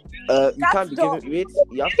door. You That's can't be door. giving. Wait,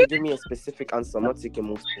 you have to give me a specific answer. I'm not taking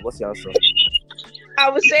multiple. What's your answer? I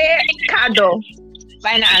would say car door.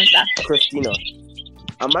 Final answer. Christina.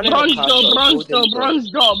 A man in Bronze a car door, saw a bronze door, golden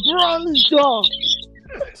bronze door, bronze door.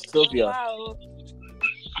 Sylvia. wow.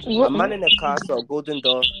 A man in a car saw a golden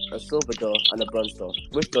door, a silver door, and a bronze door.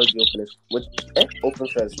 Which door did you open it? Open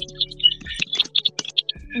first.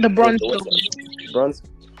 The bronze Wait, door. what's your answer? Bronze.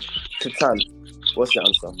 Kitan. What's your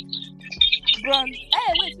answer? Bronze.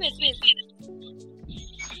 Hey, wait.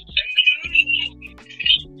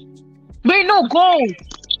 Wait, no, gold.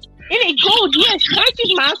 In a gold, yes. Can I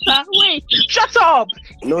choose my answer? Wait, shut up.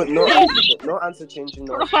 No answer changing.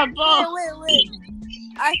 No. Professor. Wait.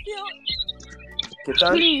 I feel.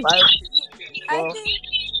 Kitan. Please. 5, I 4, think.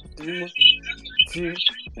 3, 2,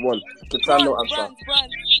 1. Kitan, no answer.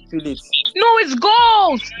 Bronze. Too late. No, it's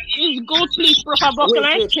gold. It's gold, please, Professor. Can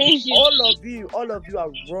I change it? All of you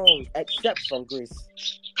are wrong except from Grace.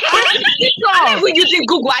 Why are we using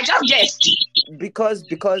Google? I just guessed. Because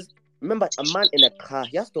remember, a man in a car,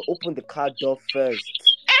 he has to open the car door first.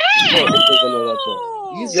 Before he opens another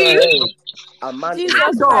door. Use your head. A man in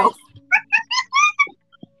Jesus a car. Christ.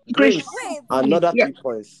 Grace, Wait, another Yeah. 3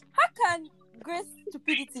 points. how can Grace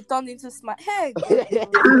stupidity turn into smart? Hey. Hey,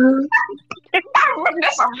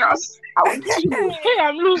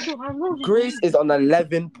 I'm losing. Grace is on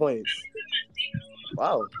 11 points.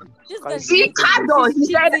 Wow. This Can guy- you See, car door. He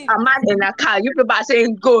said a man in a car. You people are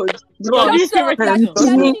saying gold. Your least favorite answer.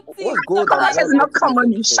 What's gold? That is not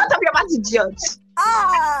common. Shut up, you're about to judge.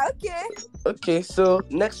 Okay. Okay, so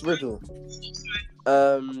next riddle.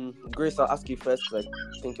 Grace, I'll ask you first because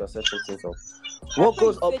I think you're setting things up. What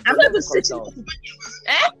goes up I'm but not never even comes sitting. down?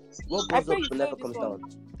 Eh? What I goes thought up you but never said comes this down?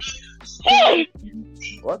 Hey,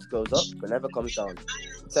 What goes up but never comes down?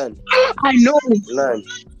 10, I know. 9,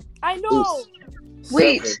 I know.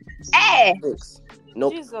 Wait. 7, Eh. 6.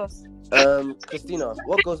 Nope. Jesus. Christina,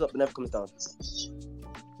 what goes up but never comes down?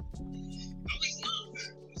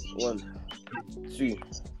 1, 2,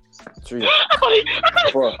 3,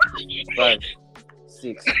 4, 5,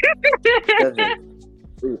 6, 7,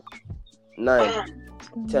 8, 9,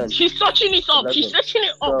 10, she's searching it up. She's searching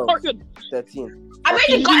it up. 12, 13. I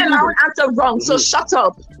already got my own answer wrong, so shut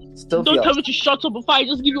up. Sylvia. Don't tell me to shut up before I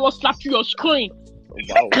just give you a slap to your screen.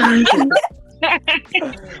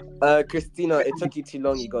 Wow. Christina, it took you too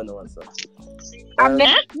long. You got no answer.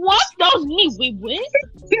 What? That was me. Wait.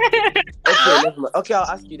 Okay, never mind. Okay, I'll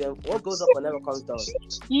ask you then. What goes up and never comes down?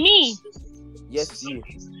 Me. Yes, you.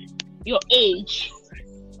 Your age.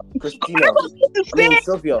 Christina.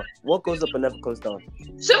 Sylvia. What goes up and never comes down?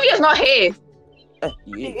 Sylvia's not here.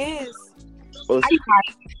 You It is. is. Oh,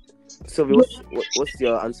 Sylvia, what's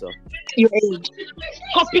your answer? Your age.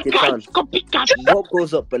 Copycat. Kitan. Copycat. What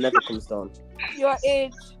goes up but never comes down? Your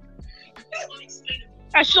age.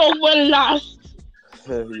 I saw one last.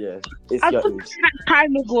 Yeah, it's I your took age. that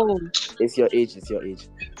time ago. It's your age. It's your age.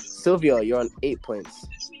 Sylvia, you're on 8 points.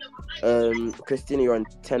 Christina, you're on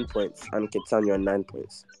 10 points, and Kitan, you're on 9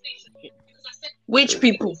 points. Which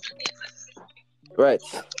people? Right.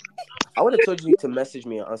 I would have told you to message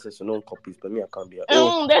me your answers so no one copies, but me, I can't be.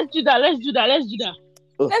 Let's do that. Let's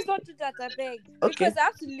not do that, I beg. Okay. Because I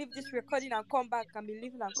have to leave this recording and come back and be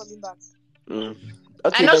leaving and coming back.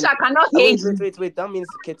 Okay. I know, then- sir, I cannot hear you. Wait. That means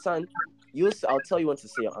Kitan, I'll tell you when to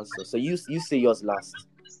say your answer. So you say yours last.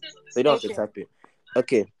 So you don't have to Okay. type it.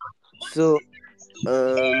 Okay. So,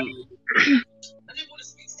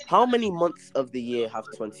 how many months of the year have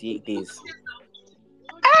 28 days?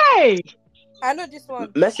 Hey, I know this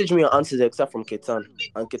one. Message me your answers except from Kitan.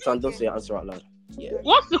 And Kitan, don't Okay. say your answer out loud. Yeah.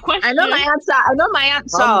 what's the question? I know my answer.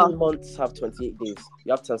 How many months have 28 days?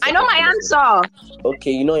 You have 10 seconds. I know my to message. answer.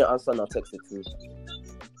 Okay, you know your answer now. Text it to me.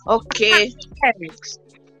 Okay.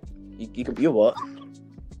 You can be what?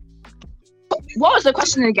 What was the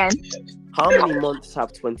question again? How many months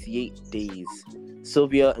have 28 days?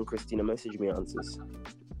 Silvia and Christina, message me your answers.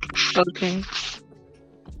 Okay.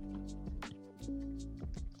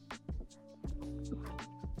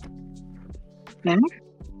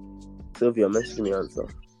 Silvia, message me your answer.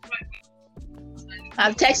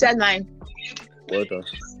 I've texted mine, Well done.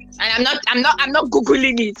 and I'm not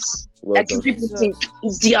googling it. Well Like done. you people think,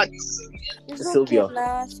 idiots. It's Sylvia. okay,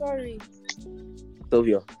 nah, sorry.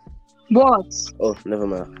 Sylvia. What? Oh, never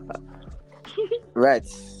mind. Right.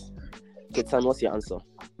 Kitan, what's your answer?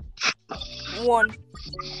 1.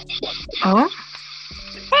 Huh?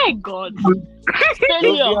 Hey God.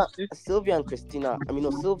 Failure. Sylvia and Christina.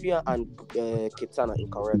 Sylvia and Kitan are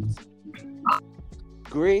incorrect.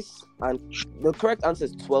 Grace and the correct answer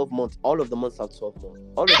is 12 months. All of the months have 12 months.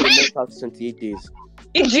 All of the months have 28 days.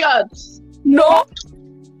 Idiots. No.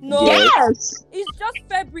 Yes. It's just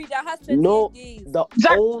February that has 28 No, days.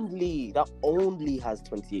 that only has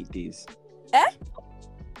 28 days.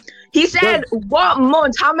 He said, what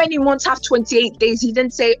month? How many months have 28 days? He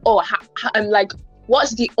didn't say,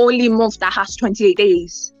 what's the only month that has 28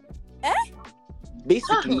 days?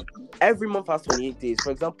 Basically, every month has 28 days.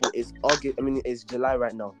 For example, it's August. It's July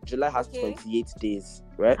right now. July has Okay. 28 days,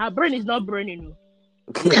 right? Her brain is not burning.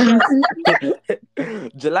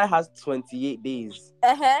 July has 28 days,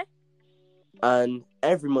 and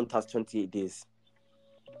every month has 28 days.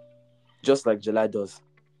 Just like July does.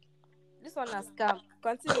 This one is scam.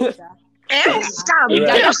 Continue, sir. Scam. Yeah.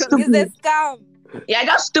 You're just It's a stupid. scam. You're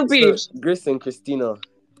just stupid. So, Grace and Christina,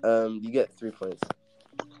 you get 3 points.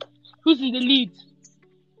 Who's in the lead?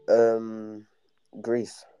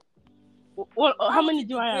 Grace. What? How many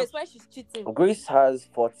do I have? Grace, when she's cheating. Grace has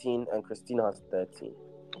 14 and Christina has 13.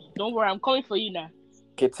 Don't worry, I'm coming for you now.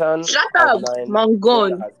 Kitan Shut has up, 9. Mongol.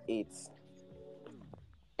 Sylvia has 8.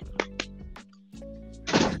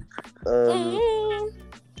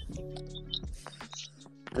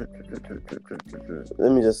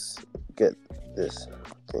 Let me just get this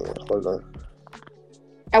thing. Hold on.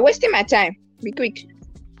 I'm wasting my time. Be quick.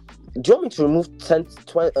 Do you want me to remove 10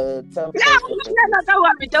 points? No, don't worry.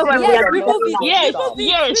 Yes, Remove remove it. Yes, Remove it.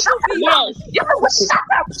 yes, Remove it. yes.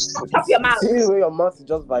 Shut up your mouth. See the way your mouth is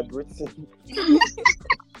just vibrating.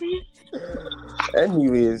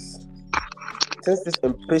 Anyways, since this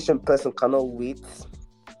impatient person cannot wait,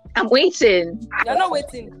 I'm waiting. You're not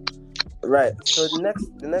waiting. right? So the next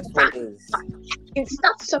one is It's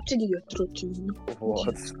not something in your throat.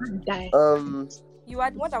 what? Die. You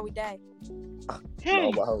are the one that will die.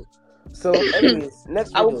 Hey, Wow. So, anyways,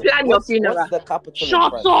 next I will video. plan your funeral. What's the capital shut in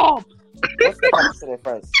France? up. What's the capital in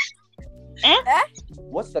France?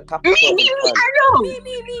 What's the capital in France? I know.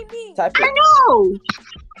 Me. Type I it. know.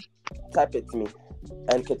 Type it to me.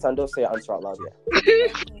 And Kitando, say your answer out loud here.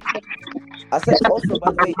 I said also,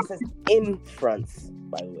 by the way, it says in France,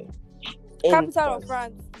 by the way. In Capital of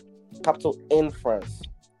France. Capital in France.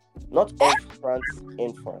 Not of France,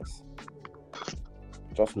 in France.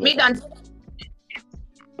 Just know Me that. done.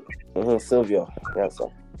 Sylvia, the answer.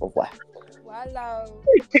 Of what? Wow.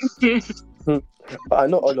 I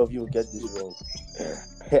know all of you will get this wrong.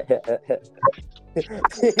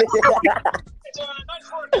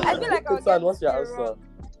 I feel like I'll Kitan, get what's your this answer? wrong.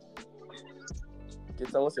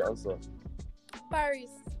 Kitan, what's your answer? Paris.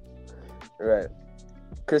 Right.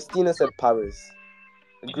 Christina said Paris.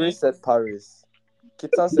 Grace said Paris.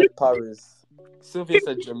 Kitan said Paris. Sylvia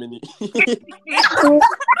said Germany.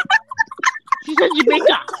 She said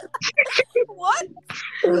Jamaica. What?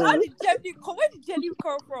 How did Jenny come? Where did Jenny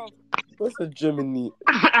come from? What's a Germany?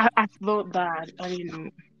 I felt bad. I didn't know.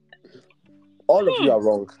 All of you are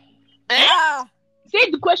wrong. Ah, say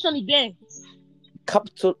the question again.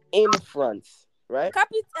 Capital in France, right?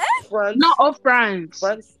 France. Not of France.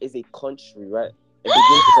 France is a country, right? It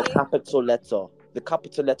begins with a capital letter. The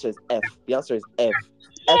capital letter is F. The answer is F. F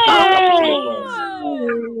is the capital of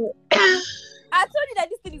France. I told you that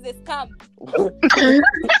this thing is a scam.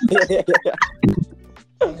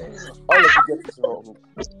 All of you get this wrong.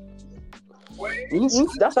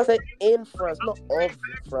 That's why I said in France, not of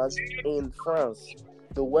France. In France,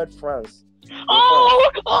 the word France.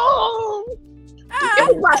 Oh.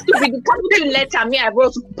 It was to be the capital letter. Me, I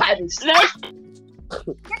wrote Paris.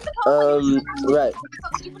 Right.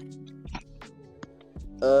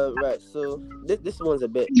 Right. So this one's a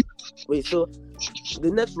bit. Wait. So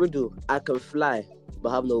the next riddle: I can fly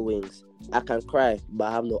but have no wings. I can cry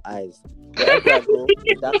but have no eyes. Wherever I go,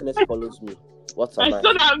 the darkness follows me. What's am I? I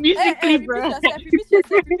saw that musically, bro.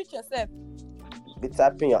 Repeat yourself. Be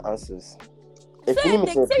typing your answers. If Say you need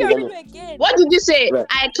me to say your repeat riddle them, again. What did you say? Right.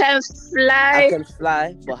 I can fly. I can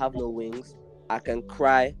fly but have no wings. I can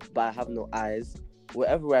cry but I have no eyes.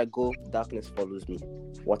 Wherever I go, darkness follows me.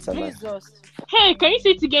 What am Jesus. Hey, can you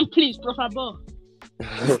say it again, please, Professor?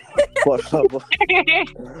 I? Por favor.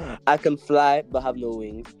 I can fly but have no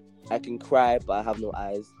wings. I can cry but I have no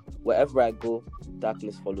eyes. Wherever I go,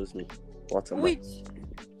 darkness follows me. What am Which?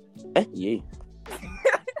 I? Yeah.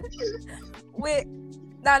 Wait.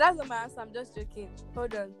 Nah, that's not my answer. I'm just joking.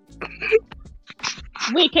 Hold on.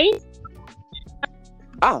 Wait, can you?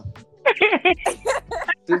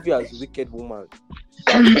 Silvia's wicked woman.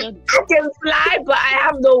 I can fly, but I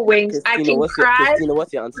have no wings. I can cry, Christina,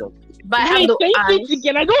 what's your answer? but I have Wait, no can you say eyes. it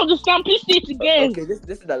again? I don't understand. Please say it again. Okay, this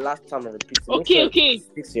is the last time I repeat it. Make Okay, sure okay. it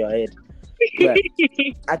sticks to your head. Right.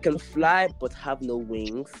 I can fly but have no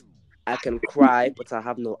wings. I can cry but I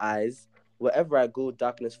have no eyes. Wherever I go,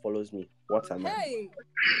 darkness follows me. What am I? Hey.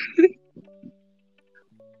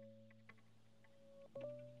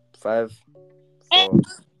 5, 4,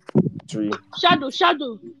 3. Shadow.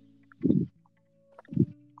 Who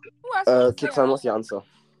asked you to say Kitan, what's your answer?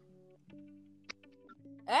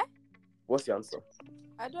 Eh? What's your answer?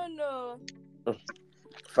 I don't know.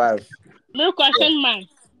 5, No question, man.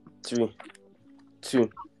 3, 2,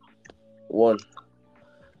 1.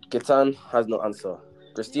 Kitan has no answer.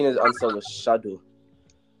 Christina's answer was shadow.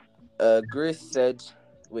 Grace said,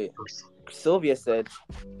 wait. Silvia said,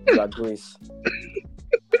 you are Grace.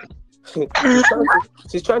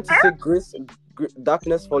 She's trying to say Grace.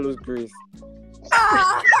 Darkness follows Grace.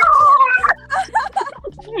 Wow.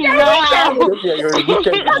 Silvia, you're a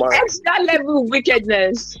wicked man. Extra level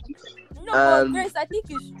wickedness. No, but Grace, I think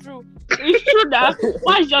it's true. It's true that.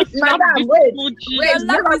 Why just Madam, wait.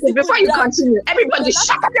 Wait, before you continue, everybody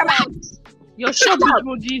shut up your mouth. You're shut up,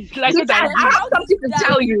 emojis. Like Kitan, that. I have something to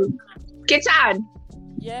tell you. Kitan,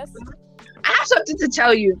 Yes. I have something to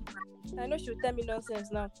tell you. I know she'll tell me nonsense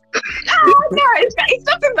now. No, it's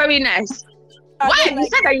something very nice. I Why? don't You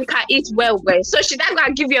like said that you can eat well. So should I go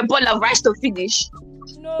and give you a bowl of rice to finish?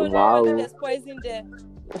 No, Wow. there's poison there.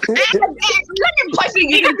 Let me poison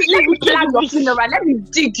you. Let me plan your funeral. Let me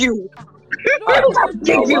dig you. Let me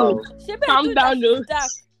dig you. Wow. She better Calm do down, that.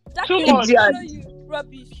 though. Dark Too will much. show you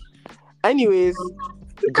rubbish. Anyways,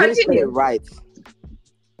 Grace got Continue. it right.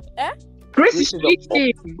 Grace is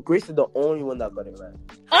Grace is the only one that got it right.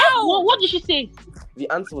 What did she say? The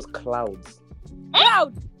answer was clouds.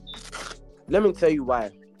 Loud. Let me tell you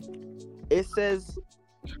why. It says,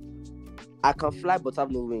 I can fly but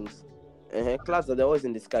have no wings. Clouds are always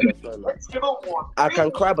in the sky. I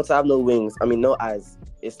can cry but I have no wings. I mean, no eyes.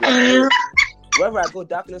 It's like, wherever I go,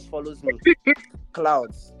 darkness follows me.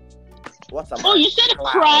 Clouds. What am I? Oh, you said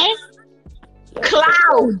cry?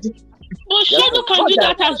 cloud. But Shadow can do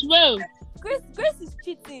that as well. Grace is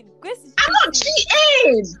cheating. I'm not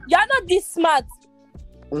cheating. You're not this smart.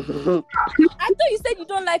 I thought you said you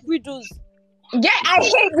don't like riddles. Yeah, I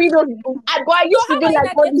hate riddles. I used to do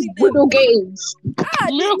like all these riddle games.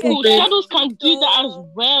 Miracle, Shadows can do that as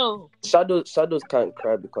well. Shadows can't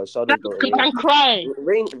cry because shadows don't. They can cry.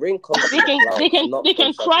 Rain comes. They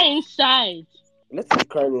can cry inside. Let's be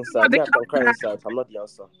crying inside. Yeah, I can cry inside. I'm not the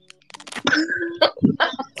answer.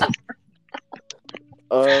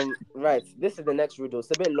 Right. This is the next riddle. It's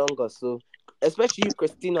a bit longer, so especially you,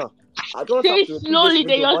 Christina. I don't Say have to slowly.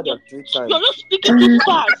 You're not not speaking too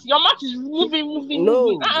fast. Your mouth is moving. No.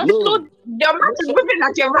 Your mouth is moving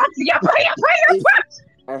like your rat.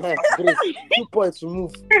 Grace, 2 points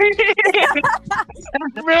remove.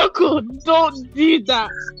 Miracle, don't do that.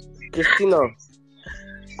 Christina,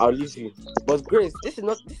 I'll leave you. But Grace, this is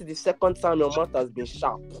the second time your mouth has been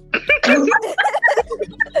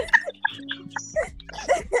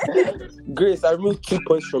Grace, I removed 2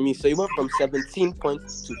 points from you, so you went from 17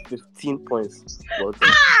 points to 15 points. Well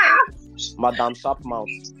done. Madam Sharp Mouth.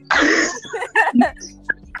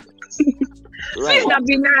 Please not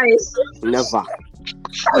be nice. Never.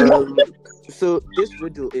 So this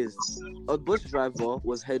riddle is: a bus driver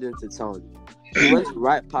was heading to town. He went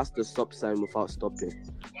right past the stop sign without stopping.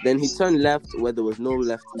 Then he turned left where there was no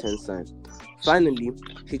left turn sign. Finally,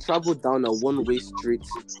 he traveled down a one-way street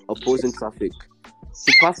opposing traffic.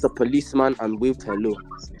 He passed a policeman and waved hello.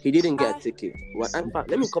 He didn't get a ticket. Well, in fact,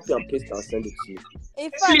 let me copy and paste and send it to you.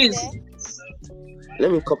 Please. Let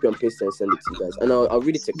me copy and paste and send it to you guys. And I'll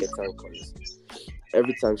read it to Kitan because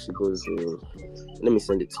every time she goes, let me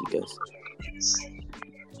send it to you guys.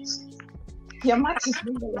 Your match is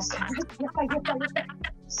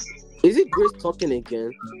Is it Grace talking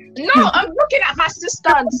again? No, I'm looking at my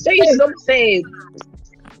assistant. Say something.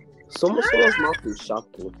 Someone's mouth is sharp.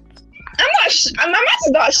 Though. My mouth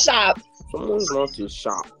is not sharp. Someone's mouth is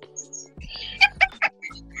sharp.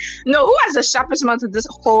 No, who has the sharpest mouth of this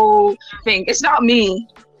whole thing? It's not me.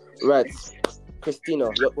 Right. Christina,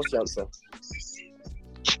 what's your answer?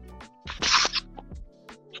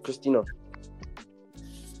 Christina.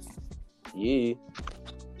 Yeah.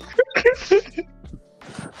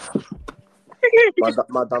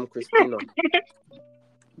 Madam Christina.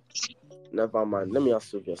 Never mind. Let me ask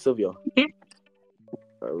Sylvia. Sylvia.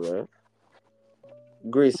 Alright.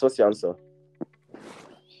 Grace, what's your answer?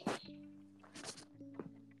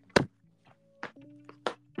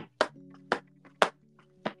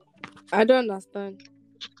 I don't understand.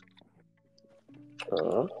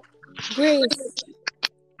 Grace.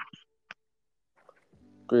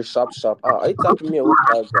 Grace, sharp. Are you tapping me a whole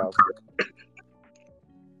paragraph?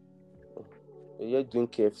 You're doing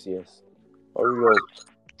KFCS. Hurry up.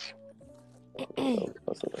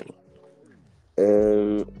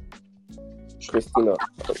 Christina.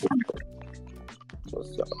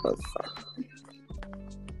 What's your answer?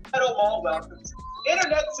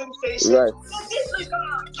 Internet sensation. Right.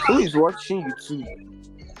 Who is watching YouTube?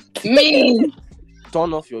 Me.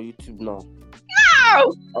 Turn off your YouTube now.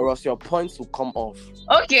 No. Or else your points will come off.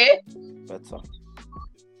 Okay. Better.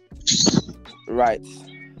 Right.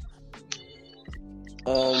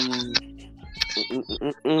 So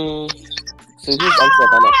who's answer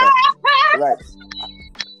Right.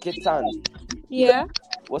 Kitan. Yeah.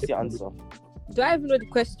 What's your answer? Do I even know the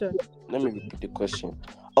question? Let me repeat the question.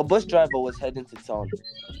 A bus driver was heading to town.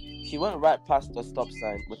 He went right past the stop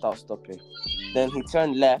sign without stopping. Then he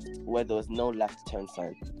turned left where there was no left turn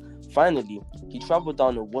sign. Finally, he traveled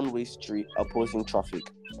down a one-way street opposing traffic.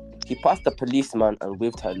 He passed a policeman and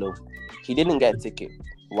waved hello. He didn't get a ticket.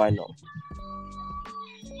 Why not?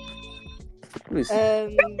 Please.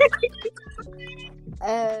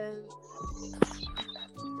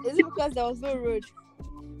 Is it because there was no road?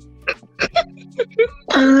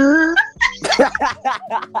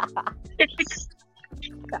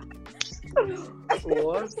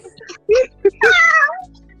 What?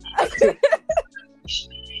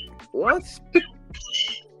 What?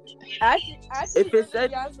 If it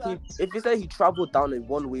said he traveled down a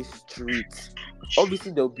one-way street,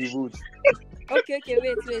 obviously there'll be roads. Okay,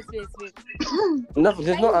 wait. No,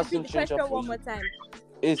 there's no answer Repeat the question one more time.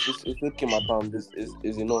 It's okay, madam. This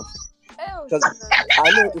is enough. Because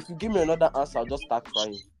I know if you give me another answer, I'll just start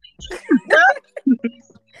crying.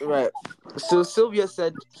 Right. So Sylvia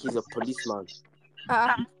said he's a policeman.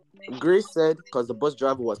 Grace said because the bus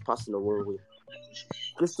driver was passing a one-way.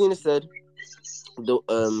 Christina said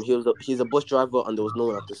he's a bus driver and there was no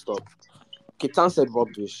one at the stop. Kitan said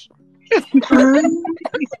rubbish.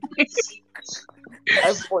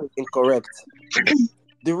 Everyone is incorrect.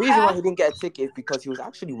 The reason why he didn't get a ticket is because he was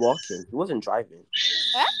actually walking. He wasn't driving.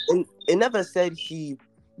 And it never said he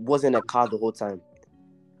was in a car the whole time.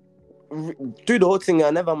 Through the whole thing,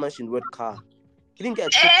 I never mentioned the word car. He didn't get a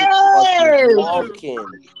ticket because he was walking.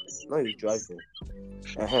 No, he was driving.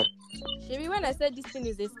 Maybe when I said this thing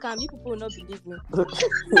is a scam, you people will not believe me.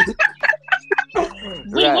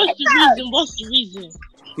 Wait, what's the reason?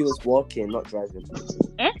 He was walking, not driving.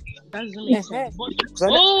 That doesn't make sense.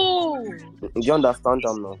 Do you understand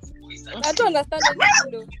them now? I don't understand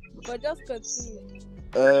anything though, but just continue.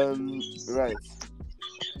 Right.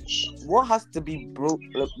 What has to be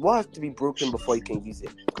broken before you can use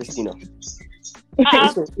it, Christina?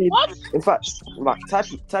 What? In fact,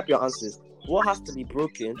 type your answers. What has to be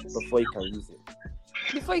broken before you can use it?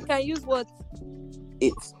 Before you can use what?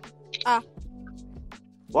 It. Ah.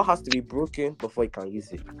 What has to be broken before you can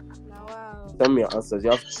use it? Now, wow. Tell me your answers.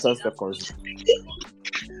 You have 10 seconds.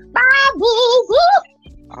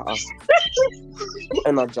 Who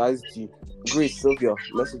energized you? Grace, Sylvia,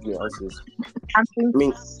 message me answers. I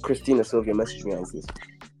mean, Christina, Sylvia, message me answers.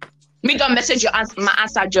 Me don't message your my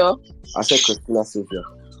answer, Joe. I said Christina, Sylvia.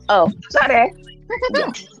 Oh, sorry.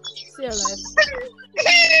 Yeah. See your life.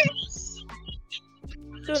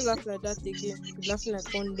 Don't laugh like that again. You're laughing like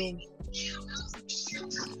condom.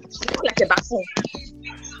 Like a bathroom.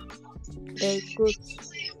 Good.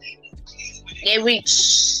 Yeah,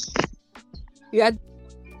 rich. You had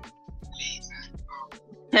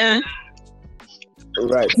Huh?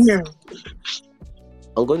 Right.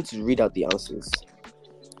 I'm going to read out the answers.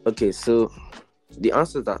 Okay, so the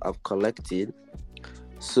answers that I've collected.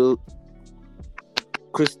 So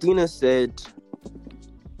Christina said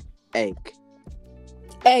egg.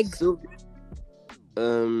 So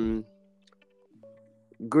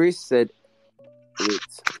Grace said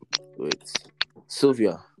wait.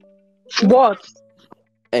 Sylvia. What?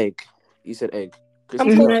 Egg. You said egg. I'm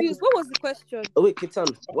Christina. confused. What was the question? Oh wait, Kitan.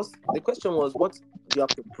 The question was what do you have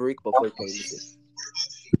to break before you can use it?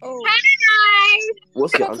 Oh,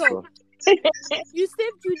 What's your Shut answer? up. You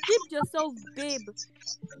dipped yourself, babe.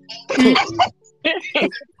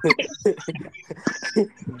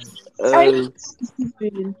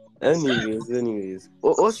 Anyways.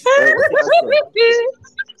 What's your answer?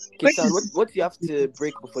 Kitan, what do you have to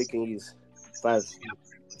break before you can use? 5,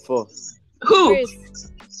 4. Who? Grace.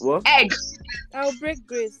 What? Egg. I'll break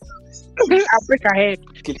Grace. I'll break her head.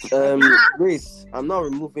 Grace, I'm not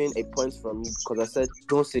removing a point from you because I said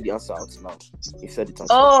don't say the answer out loud. You said it out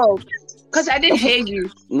loud. Oh, because I didn't hear you.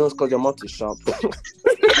 No, it's because your mouth is sharp. Thank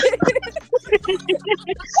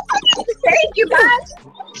you, guys.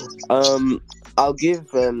 I'll give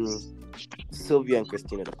Silvia and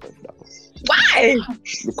Christina the point for that one. Why?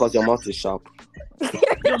 Because your mouth is sharp.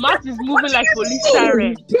 Your mouth is moving like police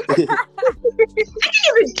siren. I didn't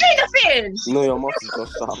even do nothing. No, your mouth is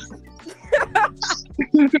just sharp.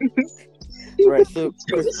 Right, so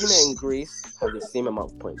Christina and Grace have the same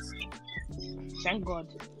amount of points. Thank God.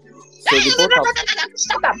 So they both have.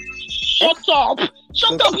 Shut up. Shut up.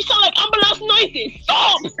 Shut up. You sound like ambulance noises.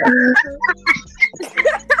 Stop.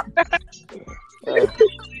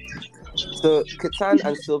 So Kitan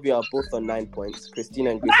and Sylvia are both on 9 points. Christina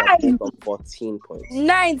and Grace are both on 14 points.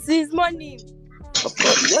 9 is money. Of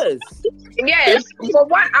course, yes. Yes, for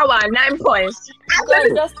 1 hour, 9 points. God,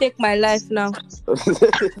 just take my life now.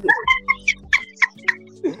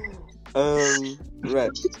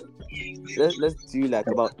 Right. Let's do like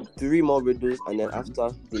about 3 more riddles and then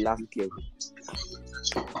after the last game.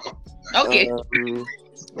 Okay.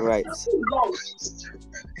 Right.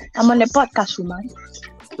 I'm on the podcast, woman.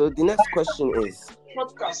 So the next question is: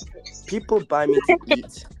 people buy me to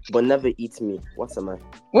eat, but never eat me. What am I?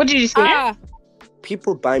 What did you say?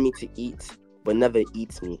 People buy me to eat, but never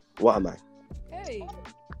eat me. What am I? Hey.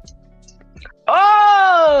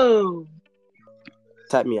 Oh!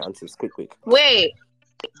 Type me your answers, quick. Wait.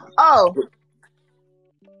 Oh.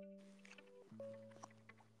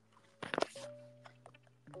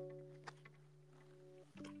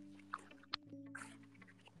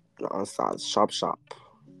 The answer is sharp.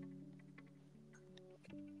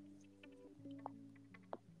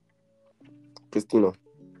 Christina.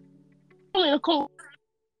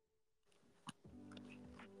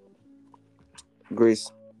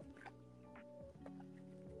 Grace.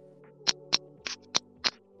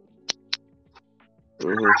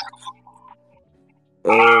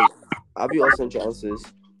 Have you all sent your answers?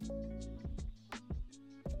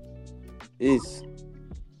 Is.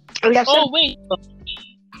 Oh, wait.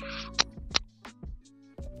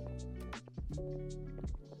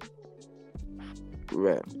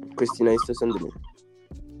 Right. Christina is still sending me.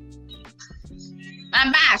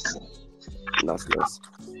 I'm back. That's nice.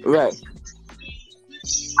 Right.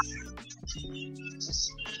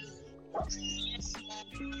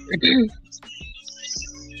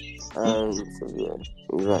 So yeah.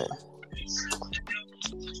 Right.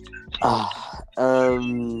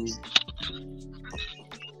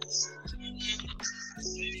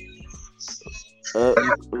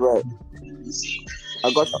 Right. I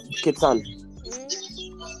got Kitan.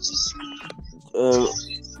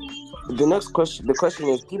 The question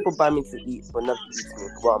is: people buy me to eat, but never eat me.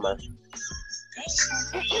 What am I?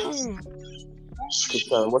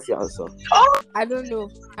 Kitan, what's your answer? I don't know.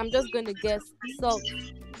 I'm just gonna guess. Salt.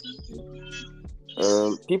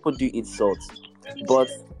 People do eat salt, but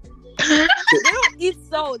they don't eat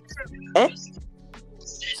salt.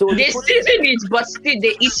 So they season it, but still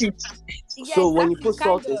they eat it. Yeah, So when you exactly, put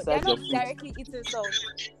salt kinda. They're inside your not food, directly eating salt.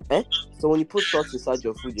 so when you put salt inside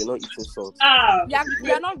your food, you're not eating salt.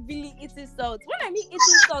 You're not really eating salt. When I mean eating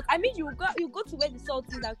salt, I mean you go to where the salt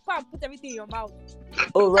is and go and put everything in your mouth.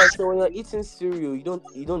 Oh right. So when you're eating cereal, you don't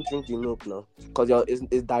drink the milk now, because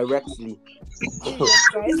it's directly. Jesus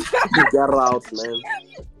Christ. Get out, man.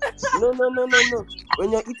 No.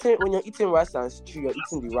 When you're eating rice and stew, you're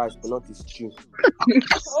eating the rice, but not the stew.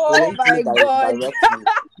 Oh You're my eating it God. directly.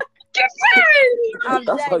 I'm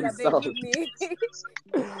That's how dying, it I beg sounds. me.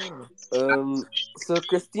 So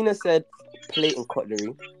Christina said plate and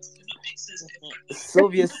cutlery.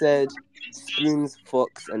 Sylvia said spoons,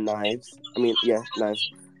 forks, and knives. Knives.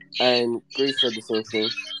 And Grace said the same thing.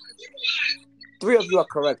 3 of you are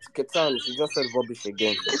correct. Kitan, she just said rubbish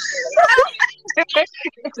again.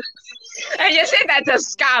 And you say that's a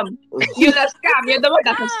scam. You're the scam. You're the one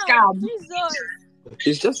that's a scam. Jesus.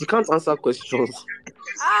 It's just you can't answer questions.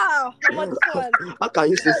 Ah, how much one? How can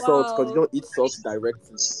you say salt because you Wow. don't eat salt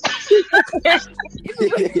directly?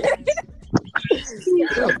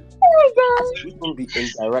 You can be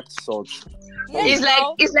indirect salt. Yes,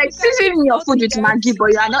 It's like seasoning your food with Maggi,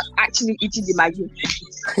 but you are not actually eating the Maggi.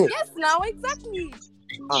 Yes, now exactly.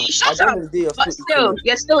 Shut at the end up. of the day, But still,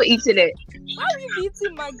 you're still eating it. Why are you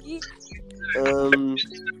eating Maggi?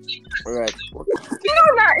 Right. You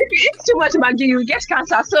know that if you eat too much Maggi, you get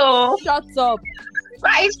cancer. So Shut up.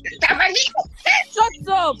 right, Maggi. Shut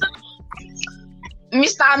up.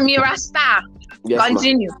 Mr. MiraStar, Yes,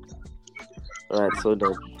 continue. Right, so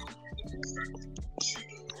done.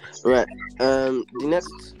 Right. The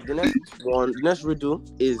next riddle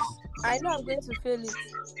is. I know I'm going to fail it.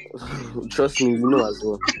 Trust me, you know as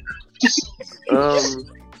well.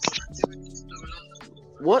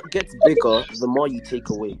 What gets bigger the more you take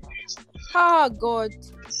away? Oh God.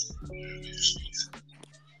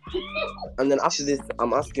 And then after this,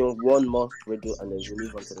 I'm asking one more riddle, and then we'll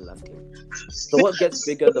move on to the last game. So, what gets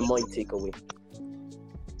bigger the more you take away?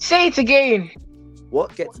 Say it again.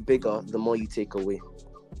 What gets bigger the more you take away?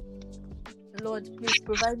 Lord, please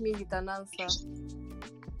provide me with an answer.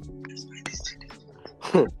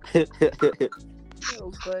 Oh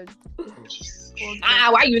God.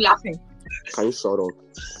 Why are you laughing? Can you shut up?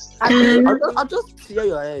 I I'll just clear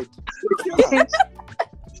your head.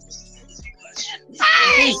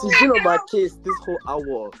 She's been on my case this whole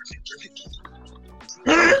hour.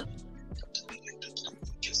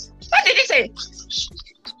 What did he say?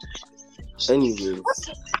 Anyways.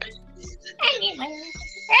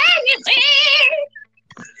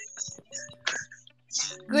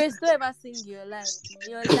 Grace, don't ever sing your life.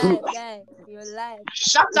 Your life, guy. Your life.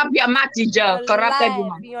 Shut up your mouth, teacher. Your Corrupted life.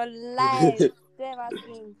 woman. Your life. Don't ever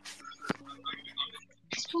sing.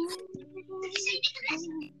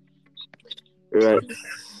 Right.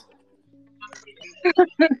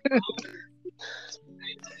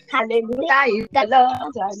 Hallelujah is the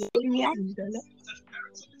Lord. Hallelujah is the Lord.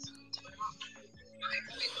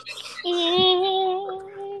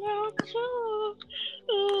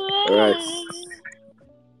 Right.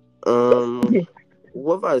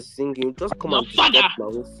 Whoever is singing, just come and disrupt my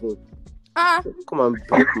whole phone. Come and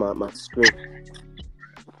break my screen.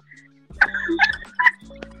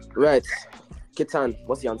 Right. Kitan,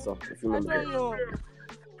 what's the answer? If you I remember. don't know.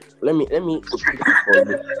 Let me repeat it for you.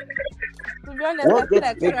 To be honest, What I feel gets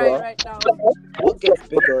like bigger? crying right now. What gets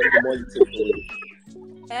bigger the more you take away?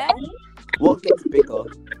 Eh? What gets bigger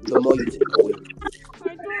the more you take away?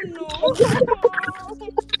 I don't know.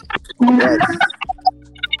 Right.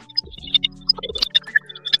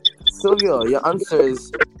 Silvia, your answer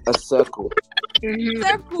is a circle.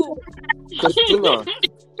 Circle. Christina,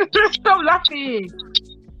 Stop laughing.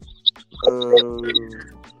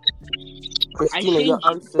 Christina, your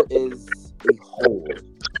answer is a hole.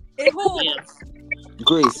 A hole.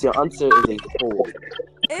 Grace, your answer is a hole.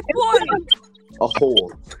 A point. A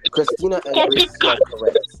hole. Christina and Grace are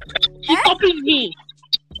correct. She copies me.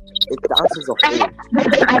 The answer is a hole.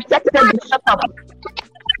 I texted you, shut up.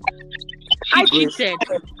 I Grace, cheated.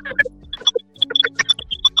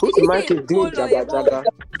 who's Michael doing jaga jaga?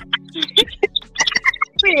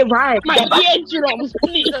 Pretty right. My dear drums,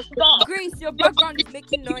 please stop. Grace, your background is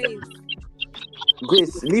making noise.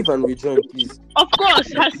 Grace, leave and rejoin, please. Of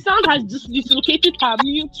course, her sound has just dislocated her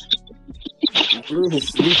mute.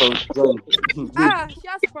 Grace, leave and rejoin. She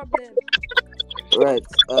has problem. Right.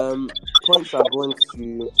 Points are going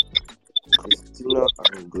to Christina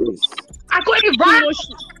and Grace. I got it back.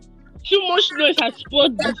 Too much noise has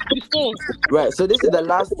spoiled the phone. Right. So this is the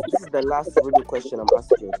last riddle question I'm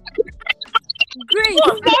asking. Grace,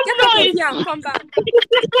 get out of here and come back.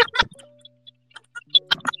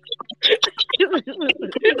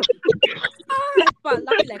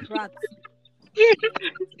 Laughing like rats.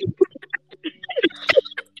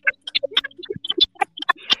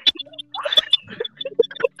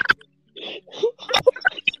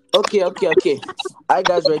 Okay. Are you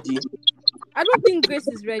guys ready? I don't think Grace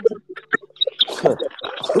is ready.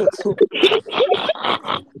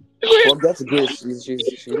 Forget Grace.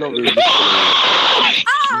 She's not really good.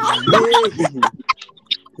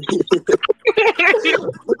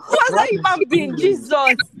 What's that human being? Jesus.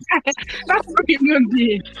 That's not a human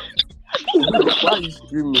being. Why are you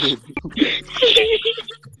screaming?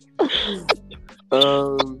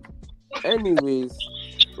 Anyways,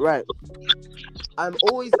 right. I'm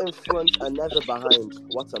always in front and never behind.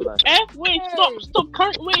 What am I? Wait, stop.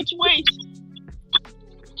 Wait.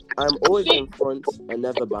 I'm always in front and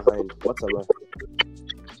never behind. What am I?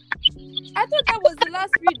 I thought that was the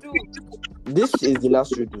last riddle. This is the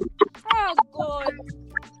last riddle. Oh God.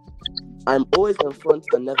 I'm always in front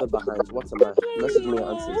and never behind. What am I? Message me your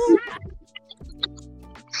answers.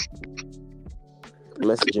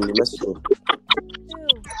 Message me.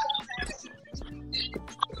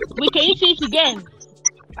 Wait, can you say it again?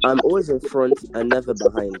 I'm always in front and never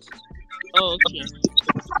behind. Oh, okay.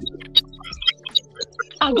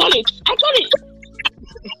 I got it.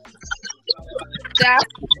 Sir.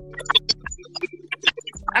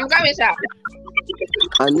 I'm coming, sir.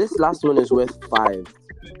 And this last one is worth 5.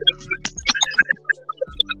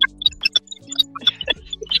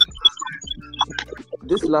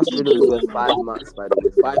 This last riddle is worth 5 marks, by the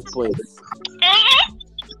way. 5 points.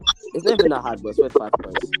 It's not even that hard, but it's worth 5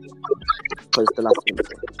 points. Because it's the last one.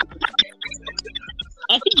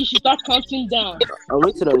 I think you should start counting down. I'm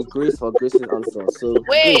waiting on Grace for Grace's answer. So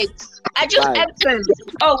Wait, Grace, I just 5, entered.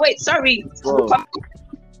 Oh, wait, sorry. 4,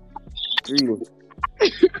 3,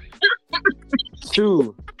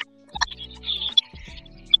 2.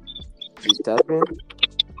 She's tapping.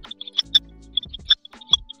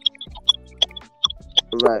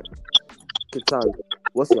 Right. Kitan,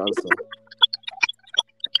 what's your answer?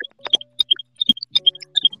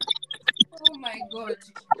 Oh my God.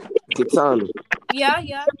 Kitan,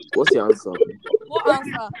 Yeah. what's your answer? What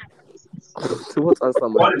answer? What answer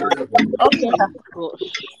am I? Okay.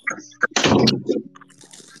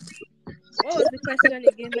 What was the question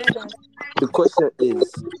again, madam? The question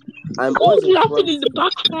is, I'm Oh, always in laughing front. in the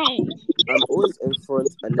background. I'm always in front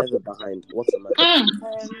and never behind. What am I?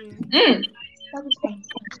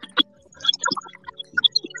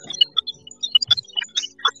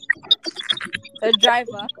 A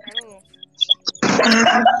driver.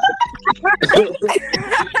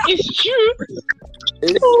 It's true.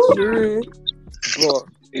 It's true, but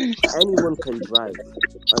anyone can drive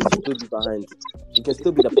and still be behind. You can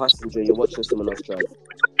still be the passenger. You're watching someone else drive.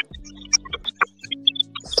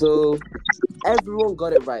 So everyone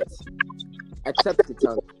got it right, except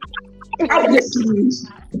Kitan.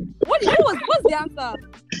 What's the answer?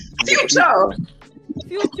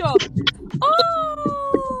 Future.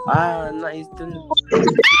 Oh. Nice.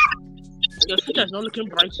 Your future is not looking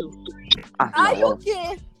bright too. Are you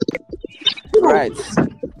okay? Right.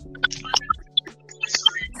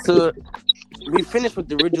 So we finished with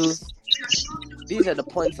the riddles. These are the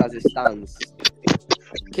points as it stands.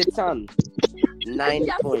 Kitan, 9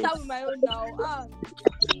 points. With my own now.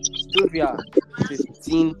 Silvia,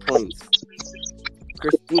 15 points.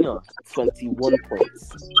 Christina, 21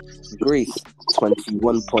 points. Grace,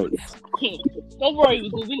 21 points. Don't worry, we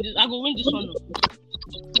go win this. I go win this one.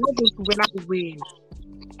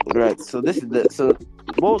 Right. So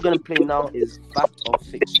what we're gonna play now is fact or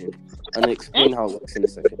fiction, and I'll explain how it works in a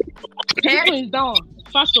second. Is down.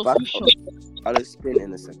 Fast or fusion. I'll explain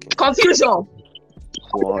in a second. Confusion.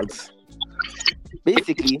 What?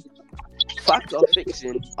 Basically, fact or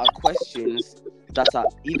fiction are questions that are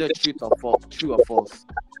either true or false.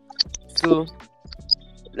 So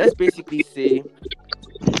let's basically say,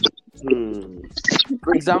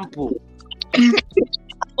 for example.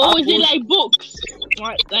 Oh, is it like books?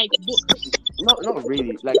 Right, like books. Not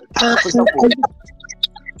really. Like, for example,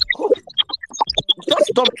 just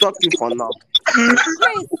stop talking for now.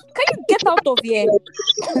 Grace, can you get out of here?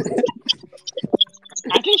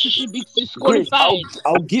 I think she should be Grace, disqualified.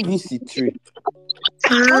 I'll give you C3.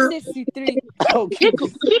 What's the C3? I'll give you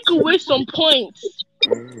Take away some points.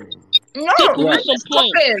 No. Take away some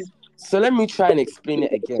points. So let me try and explain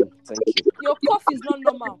it again. Thank you. Your cough is not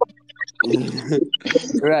normal.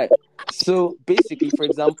 Right. So basically, for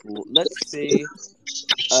example, let's say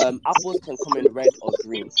apples can come in red or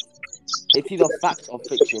green. It's either fact or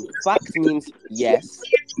fiction. Fact means yes.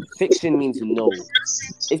 Fiction means no.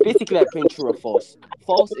 It's basically like playing true or false.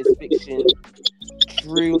 False is fiction.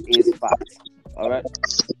 True is fact. Alright?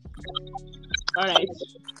 Alright.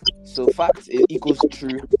 So fact equals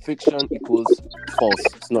true, fiction equals false.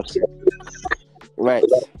 It's not true. Right.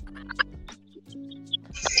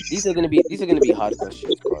 These are gonna be hard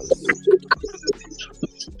questions, cause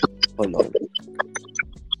hold on.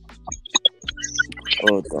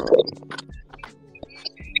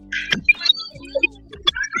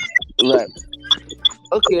 Right.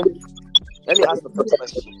 Okay. Let me ask the first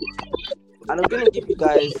question. And I'm gonna give you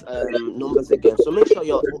guys numbers again. So make sure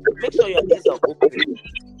your ears are open.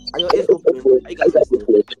 Are your ears open? Are you guys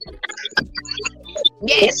listening?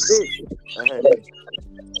 Yes. Uh-huh.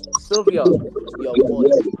 Silvia, you're 1.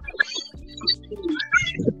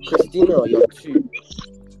 Christina, you're 2.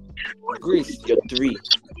 Grace, you're 3.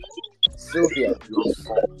 Sylvia, you're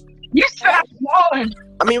 4. You said 1.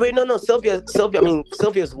 I mean, wait, no. Sylvia's 1,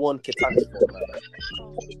 Kitan is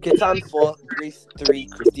 4. Kitan 4, Grace 3,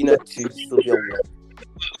 Christina 2, Sylvia 1.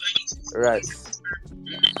 Right.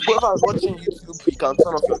 Whoever's watching YouTube, you can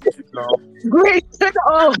turn off your YouTube now. Great, turn it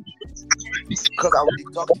off. Because I will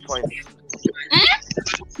deduct points.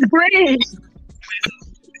 Great.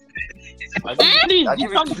 I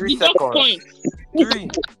give you 3 seconds. 3.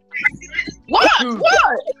 What? 2.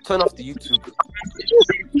 What? Turn off the YouTube.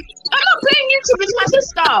 I'm not playing YouTube with my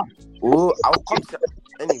sister. Oh, I'll come to...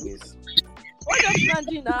 Anyways. What does man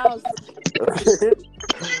do in the house?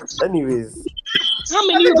 Anyways. How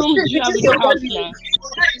many rooms do you have in your house now?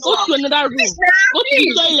 Go to another room. Go to the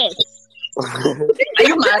toilet. Are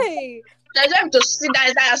you mad? Hey, Tell them to sit down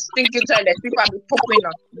inside a stinking toilet. People are be popping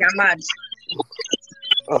up. You're mad.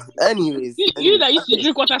 Anyways. You that used to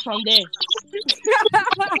drink water from there.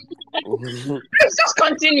 Let's just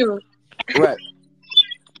continue. Right.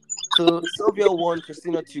 So Sylvia 1,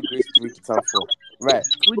 Christina 2, Grace 3, Kitan 4. Right.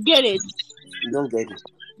 We get it. You don't get it.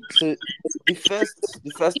 So the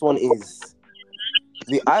first one is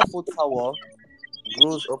the Eiffel Tower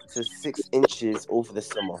grows up to 6 inches over the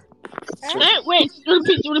summer. So, Wait,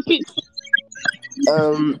 repeat.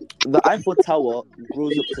 the Eiffel Tower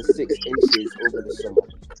grows up to 6 inches over the summer.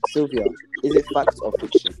 Sylvia, is it fact or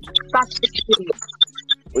fiction? That's fiction.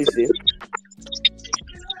 What do you say?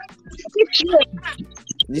 Fiction.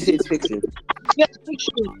 Did you say it's fiction? Yes,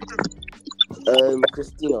 fiction.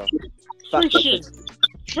 Christina, fact or Friction. fiction?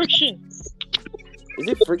 Friction. Is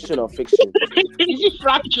it friction or fiction? Is it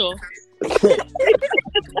fracture?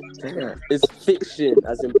 It's fiction,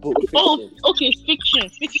 as in book. Fiction. Oh, okay, fiction.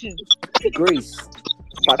 Grace,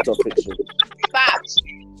 fact or fiction? Fact.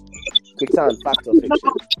 Kitan, fact or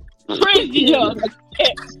fiction? Crazy, yeah.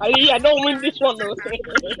 I don't win this one though.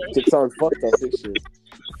 Kitan, fact or fiction?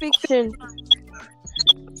 fiction.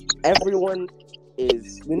 Everyone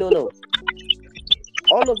is... No.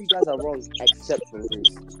 All of you guys are wrong except for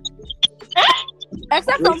Grace.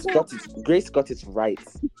 Except from who? Grace got it right.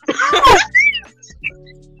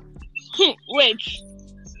 Wait.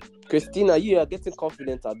 Christina, you are getting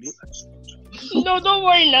confident, Abby. No, don't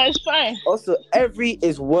worry now, it's fine. Also, every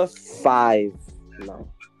is worth 5 now.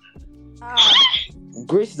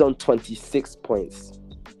 Grace is on 26 points.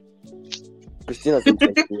 Christina's on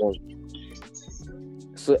 21.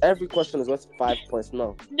 So every question is worth 5 points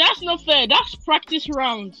now. That's not fair. That's practice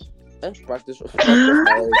round. And practice round.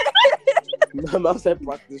 My mom said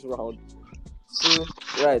practice round. So,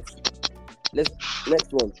 right.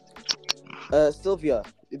 Next one. Sylvia,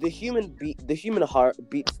 the human heart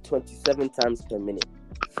beats 27 times per minute.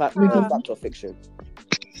 Fact or fiction?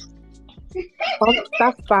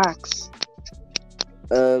 That's facts.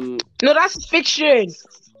 No, that's fiction.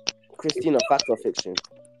 Christina, fact or fiction?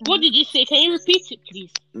 What did you say? Can you repeat it,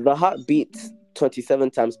 please? The heart beats 27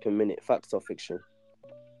 times per minute. Fact or fiction?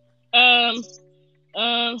 I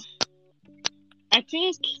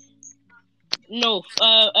think no.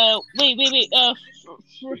 Wait.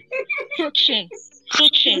 Fiction.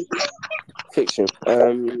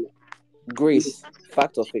 Grace,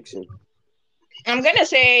 fact or fiction? I'm gonna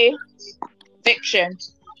say fiction.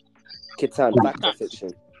 Kitan, fact or fiction?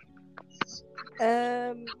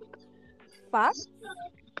 Fact.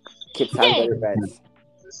 Kitan got it right.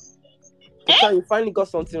 Kitan, you finally got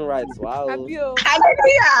something right. Wow. Hallelujah.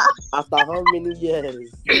 After how many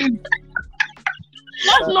years?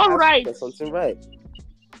 That's not right. Got something right.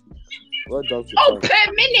 Well done, Kitan. Oh,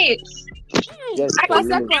 per minute. Yes, Per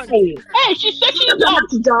minute. second. Hey, she's setting it up.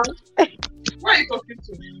 What are you talking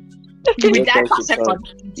to? We Well died done, per Kitan. second.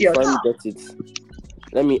 You finally got it.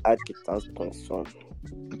 Let me add Kitan's points from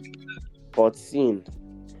 14.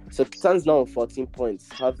 So Kitan's now on 14 points,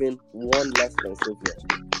 having 1 less than Sylvia.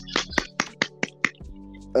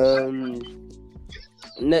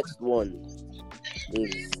 Next one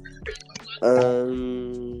is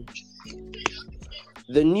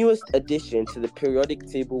the newest addition to the periodic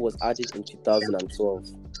table was added in 2012.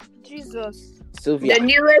 Jesus. Sylvia, The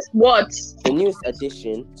newest what? the newest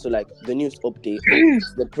addition, so like the newest update,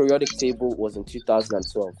 the periodic table was in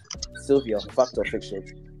 2012. Sylvia, fact or fiction?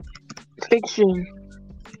 Fiction.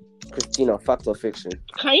 Christina, fact or fiction?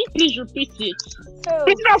 Can you please repeat it? Oh.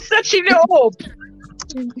 He's not searching it up.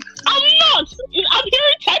 I'm not. I'm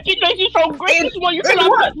hearing typing noises from Grace this one. You feel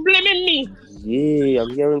like blaming me. Yeah, I'm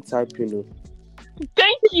hearing typing.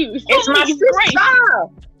 Thank you. It's my Something is sister. great.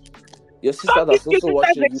 Your sister Stop that's it, also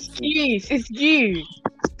watching it's YouTube. excuse. It's you.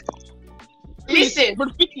 Listen.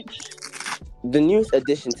 Repeat it. The newest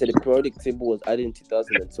addition to the periodic table was added in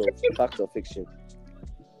 2012. Fact or fiction?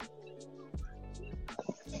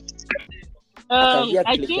 I can hear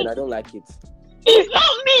I clicking. think I don't like it. it's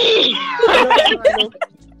not me.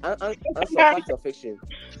 I know. Answer fact or fiction?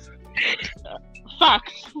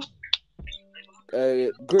 Facts.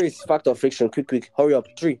 Grace, fact or fiction? Quick. Hurry up.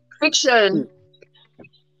 3. Fiction.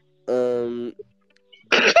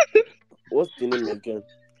 What's the name again?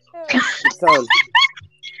 Kitan.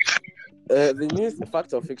 The news,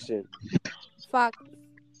 fact or fiction? Fact.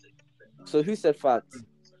 So who said fact?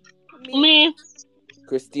 Me.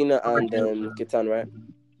 Christina and Kitan, right?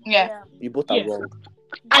 Yeah. You both are Yes. wrong.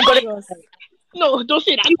 I got it. Jesus. No, don't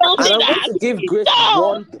say that. Don't And say I'm that. going to give Grace No.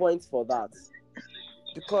 1 point for that.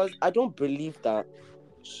 Because I don't believe that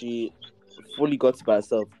she fully got it by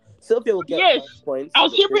herself. Sylvia will get Yes. 5 points. I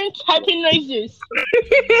was hearing typing noises.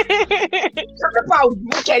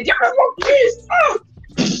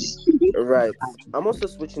 Right. I'm also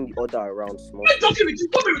switching the order around small. Talking with you.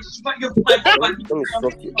 Come here with Let me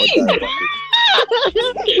swap the order around.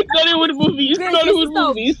 Hollywood movies. Grace, Hollywood stop.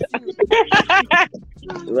 movies.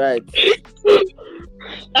 Right.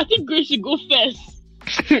 I think Grace should go first.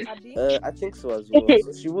 Abi? I think so as well.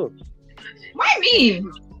 So she will. Why me?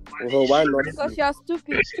 Well, why not? Because you are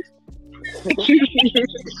stupid.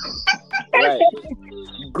 Right.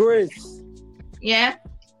 Grace, Yeah.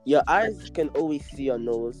 your eyes can always see your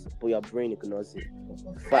nose, but your brain ignores it.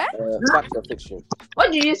 Fact or fiction?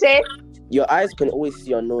 What did you say? Your eyes can always see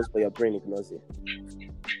your nose, but your brain ignores it.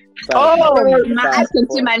 Oh, Five, my eyes can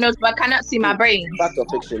see four, my nose, but I cannot see my brain. Fact or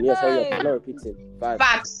fiction? Yes, hurry up. I'm not repeating. 5.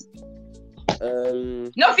 Facts.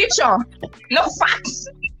 No fiction. No facts.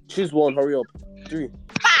 Choose one. Hurry up. 3.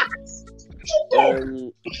 Facts.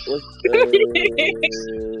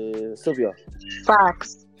 Sylvia,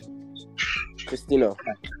 Facts. Christina,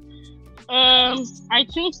 I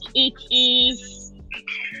think it is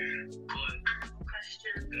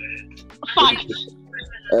facts.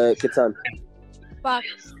 Kitan. Fact.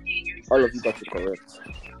 All of you got it correct.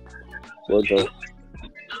 Well done.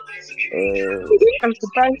 I'm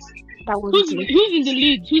surprised. Who's in the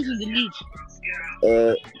lead? Who's in the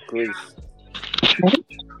lead? Grace.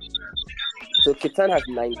 So Kitan has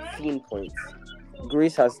 19 points.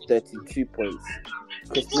 Grace has 32 points.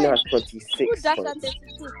 Christina has Who 26 dashed at points.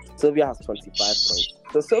 32? Sylvia has 25 points.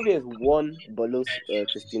 So Sylvia is 1 below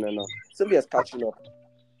Christina now. Sylvia's catching up.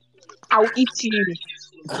 I'll eat you.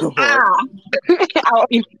 Ah. I'll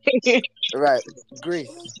eat you. Right,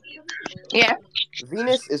 Grace. Yeah.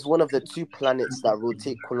 Venus is one of the 2 planets that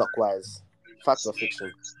rotate clockwise. Fact or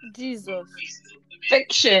fiction? Jesus.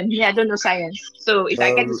 Fiction. Yeah, I don't know science. So if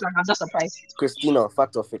I get this one, I'm not surprised. Christina,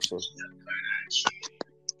 fact or fiction?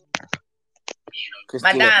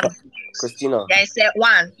 Christina, Madam. Christina. Yeah, I said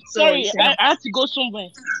 1. So Sorry, it's, I have to go somewhere.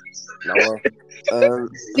 No.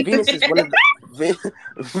 Venus is one of the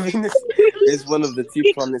Venus is one of the 2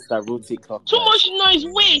 planets that rotate clockwise. Too much noise.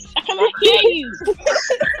 Wait, I cannot hear you.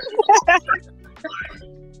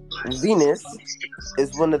 Venus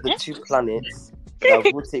is one of the 2 planets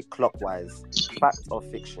that rotate clockwise. Fact or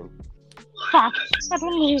fiction? Facts. I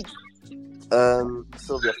don't know.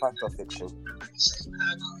 Sylvia, fact or fiction?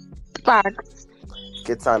 Facts.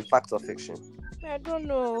 Kitan, fact or fiction? I don't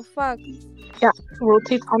know. Fact.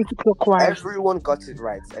 Rotate anti-clockwise. Everyone got it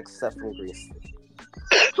right except for Grace.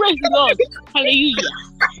 Praise the Lord. Hallelujah.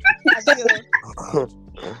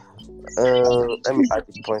 Let me add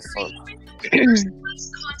the points on.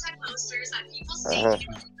 Right.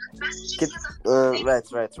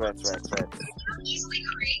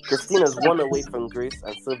 Christina's 1 away from Grace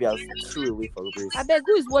and Sylvia's 2 away from Grace. I beg,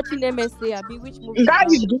 who is watching MSA? Abi, which movie? That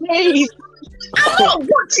is great. I'm not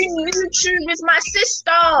watching YouTube. It's my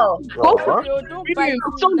sister. Aw. Yo, don't bite It's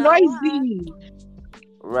me so now. noisy.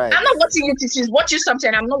 Right. I'm not watching YouTube. She's watching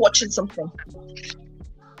something. I'm not watching something.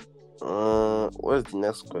 Where's the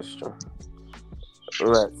next question?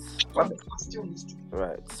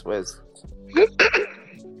 Right. Where's?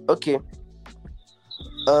 Okay.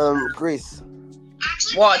 Grace.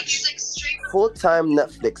 What? Full-time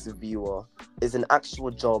Netflix viewer is an actual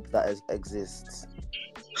job that exists.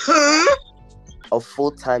 Huh? a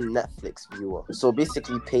full-time Netflix viewer. So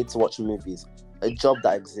basically paid to watch movies. A job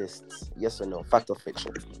that exists. Yes or no? Fact or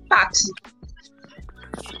fiction? Facts.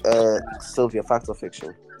 Silvia, fact or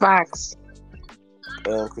fiction? Facts.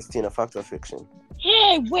 Christina, fact or fiction?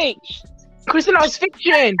 Hey, wait. Christina, it's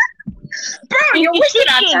fiction. Bro, you're It's wasting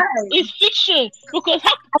our fiction. time. It's fiction because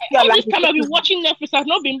all this time I've been watching Netflix, I've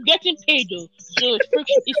not been getting paid though. So it's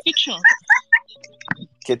fiction. It's fiction.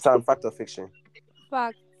 Kitan, fact or fiction?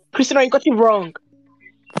 Fact. Christina, you got it wrong.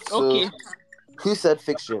 So, Okay. who said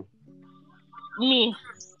fiction? Me.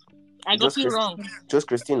 I got it wrong. Just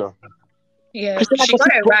Christina. Yeah, Christina, she got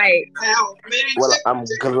it right. Well, I'm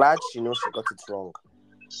glad she knows she got it wrong.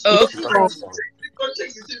 Oh. She got it wrong.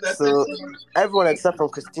 So, everyone except from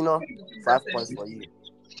Christina, 5 points for you.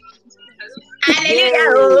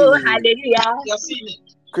 Hallelujah. Oh, hallelujah.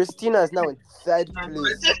 Christina is now in third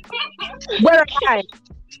place. Where am I?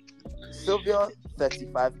 Sylvia,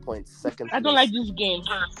 35 points. Second place. I don't like this game.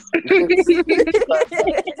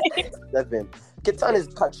 7. Kitan is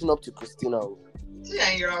catching up to Christina.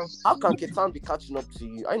 How can Kitan be catching up to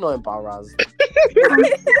you? I'm not embarrassed.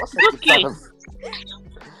 Okay.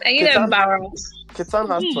 Are you embarrassed? Kitan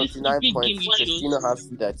has 29 Big points. game Christina has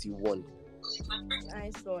 31.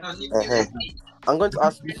 Nice one. I'm going to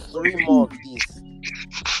ask you 3 more of these,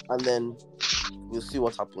 and then we'll see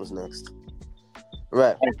what happens next.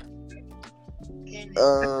 Right.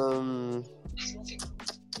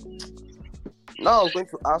 Now I'm going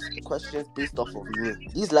to ask questions based off of me.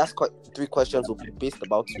 These last 3 questions will be based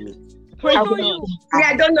about me. Praise the Lord. Yeah,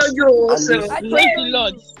 I don't know you. And So. Praise the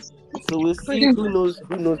Lord. So we'll see who knows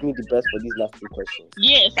me the best for these last 3 questions.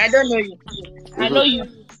 Yes. I don't know you. I know you.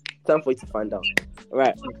 Time for you to find out.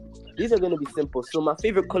 Right. These are going to be simple. So my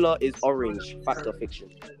favorite color is orange. Fact or fiction?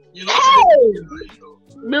 Hey!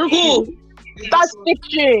 Miracle. That's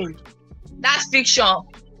fiction. That's fiction.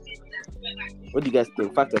 What do you guys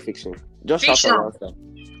think? Fact or fiction? Just Fiction. shout out answer.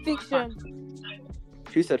 Fiction.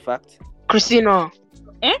 Who said fact? Christina.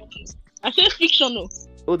 I said fictional.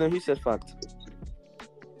 Hold on, who said fact?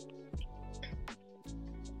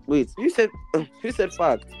 Wait, who said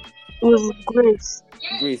fact? It was Grace.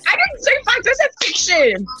 Grace. I didn't say fact, I said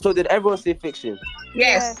fiction. So did everyone say fiction?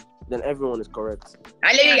 Yes. Then everyone is correct.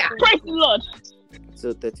 Hallelujah. Praise the Lord.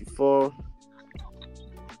 So 34,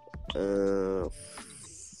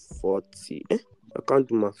 40. I can't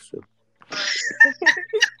do math. So.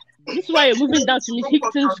 This is why you're moving down to Miss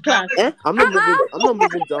Hickson's class. I'm not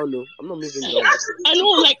moving down. No, I'm not moving down. I know,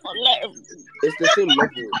 like It's the same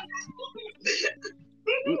level.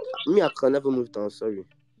 Me, I can never move down. Sorry,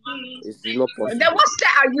 it's not possible. Then what set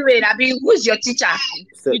are you in? I mean, who's your teacher?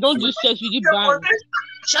 you don't do sex, you do ban.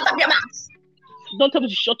 Shut up your mouth. Don't tell me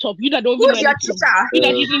to shut up. You that don't even Who's know your anything. teacher? You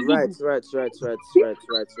that usually Right.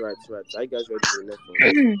 Are you guys ready for the next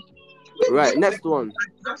one? Right, next one.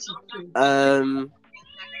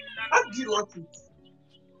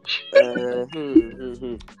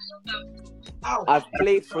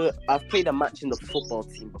 I've played a match in the football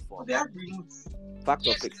team before. Fact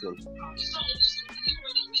or fiction?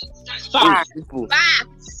 Fact. People.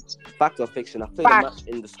 Facts. Fact or fiction? I've played a match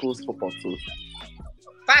in the school's football team.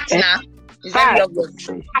 Facts now. Is Fact that or your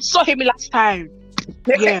fiction? I saw him last time.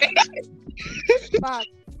 Yeah. Fact.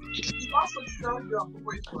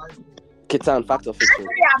 Kitan, fact or fiction?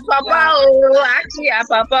 Actually,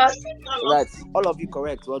 Papa. Right, all of you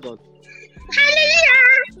correct. Well done.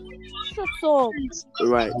 Hallelujah. Shut up.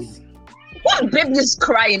 Right. What baby is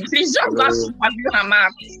crying? Please don't go superview her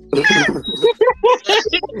mouth.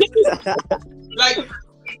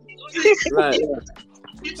 Right.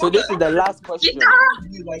 So this is the last question.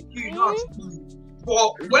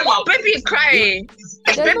 Baby is crying.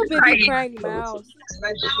 There's no Baby baby crying. crying in my house.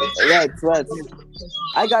 Right.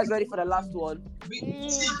 Are you guys ready for the last one?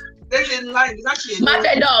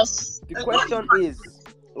 Marvelous. The question is,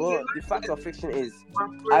 well, the fact or fiction is,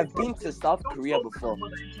 I've been to South Korea before.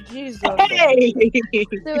 Jesus. Hey. So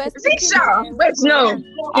we're speaking Fiction. in- Wait, no.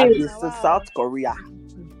 I've been to South Korea.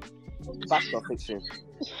 Fact or fiction?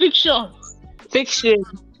 Fiction. Fiction.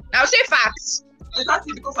 I'll say facts.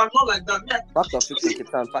 Exactly, because I'm not like that. Fact or fiction,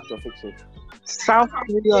 Kitan? Fact or fiction? South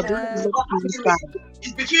Korea.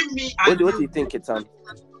 It's between me What and do you think, Kitan?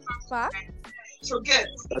 Fact. So get.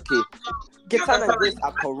 Okay. Kitan and Grace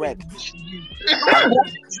are correct.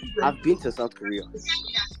 I've been to South Korea.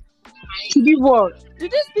 To be what?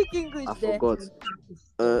 Did you speak English I there? forgot.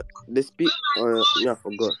 They speak. Yeah, I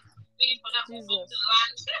forgot. Jesus.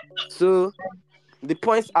 So the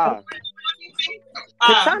points are: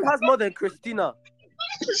 Kitan has more than Christina.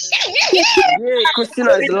 Yeah,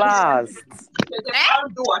 Christina is last.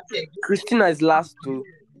 Christina is last too.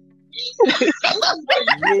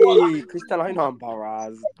 Yay, Christina, I know I'm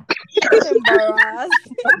embarrassed. Embarrassed.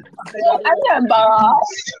 I'm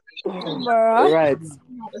embarrassed. Embarrassed. Right.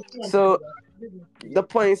 So the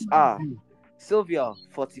points are Silvia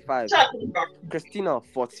 45, Christina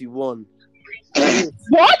 41,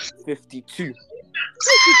 What? 52,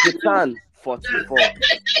 Kitan 44.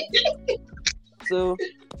 So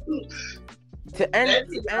to end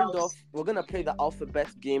off, we're gonna play the alphabet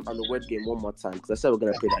game and the word game one more time because I said we're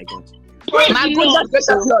gonna play that again. My goodness,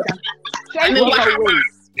 gracious Lord. Whoever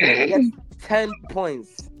wins gets 10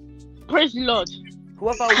 points. Praise the Lord.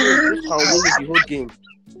 Whoever wins this can win the whole game.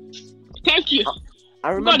 Thank you.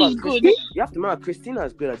 And remember, God is good. you have to remember Christina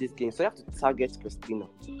is good at this game, so you have to target Christina.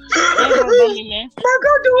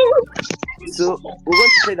 So we're going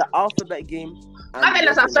to play the alphabet game.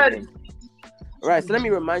 Right, so let me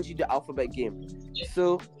remind you the alphabet game.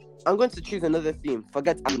 So I'm going to choose another theme.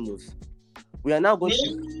 Forget animals. We are now going to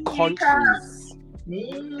choose countries.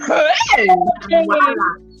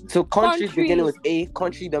 So countries beginning with A,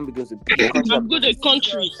 country then begins with B. I'm good at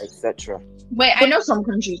countries. Etc. Wait, I know some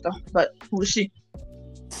countries though, but we'll see.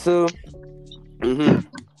 So,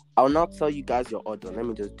 I'll now tell you guys your order. Let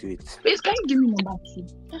me just do it. Please, can you give me number 2?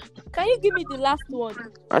 Can you give me the last one?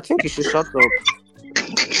 I think you should shut up.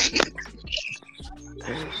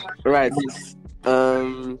 Right.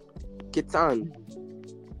 Kitan,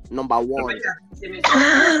 number 1. Give me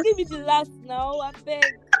the last now, I beg.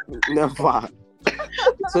 Never.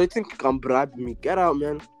 So you think you can bribe me? Get out,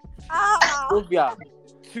 man. Silvia,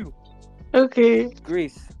 2. Okay.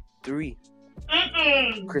 Grace, 3.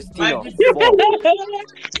 Christina, 4.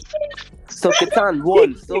 So Kitan,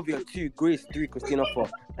 1. Silvia, 2. Grace, 3. Christina, 4.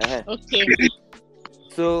 Okay.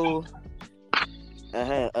 So,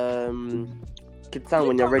 Kitan,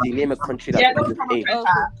 when you're ready, name a country that begins with A.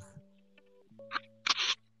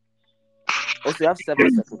 Also, you have 7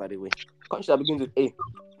 seconds, by the way. Country that begins with A.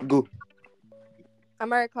 Go.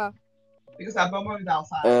 America. Because our mama is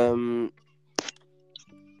outside.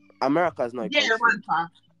 America is not a country.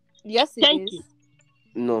 Yes, it Thank is. you.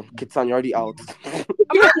 No, Kitan, you're already out. America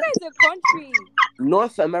is a country.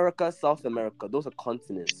 North America, South America, those are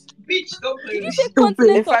continents. Bitch, don't play Did you with say me.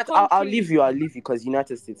 continent In fact, or country? I'll leave you because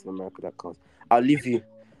United States of America that counts. I'll leave you. I'm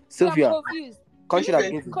Sylvia, confused. country that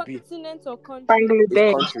begins with B. Continent or country? Which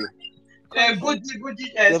Bangladesh. country? Goody,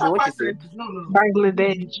 Sylvia, what you say? No.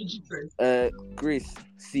 Bangladesh. Greece,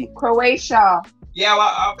 C. Croatia. Yeah,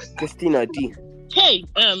 well, Christina, D. Hey,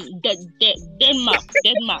 Denmark.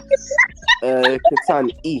 Kitan,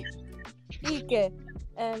 E. Ike.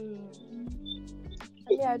 I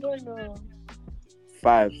don't know.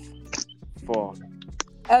 5, 4, 3.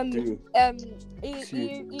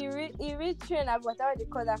 Eritrea, whatever they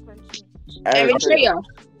call that country. Eritrea.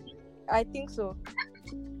 I think so.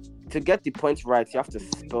 To get the points right, you have to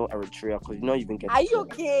spell Eritrea because you know you even get. Are you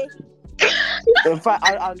okay? In fact,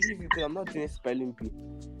 I'll leave you because I'm not doing spelling bee.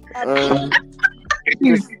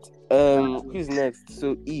 Who's next?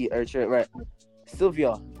 So E, Eritrea, right?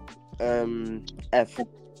 Sylvia, F.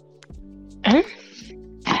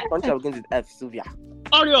 Country begins with F. Sylvia.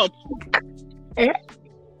 Hurry up.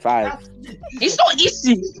 5, It's not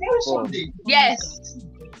easy. 4, Yes.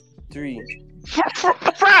 3.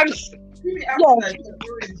 France.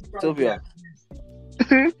 Sylvia.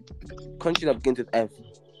 Country that begins with F.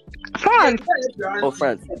 France. Oh,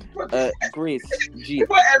 France. Grace, G.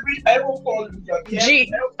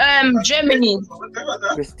 G. Germany.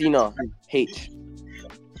 Christina, H.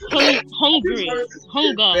 Hungary.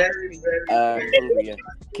 Hungary.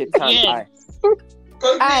 Kitan, Yeah.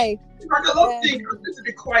 I. I don't think I'm going to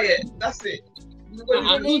be quiet. That's it.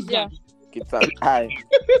 Indonesia. Kitan, I.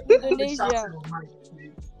 Indonesia.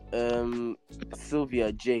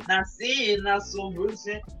 Sylvia, J. That's so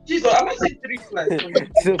bullshit. Jesus, I'm going to say 3 flights.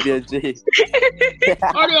 Sylvia, J.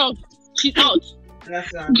 Hurry up. She's out.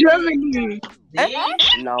 Germany.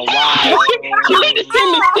 Now, wow. She made the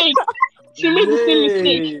same mistake.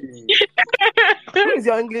 Who is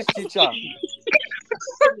your English teacher?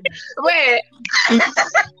 Wait.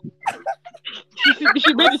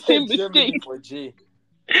 She made the same Germany mistake. for J.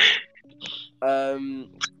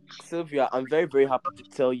 Sylvia, I'm very, very happy to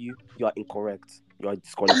tell you are incorrect. You are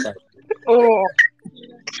disqualified. Oh.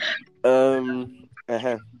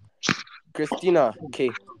 Christina, K.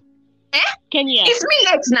 Kenya. It's me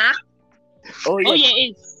next now. Oh, Oh, yeah. yeah,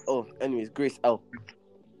 it's. Oh, anyways, Grace, L.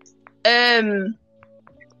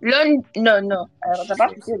 London. No. I was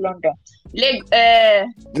about to say London. Lagos.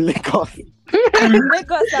 Lagos.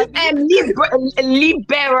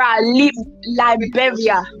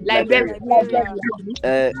 Liberia.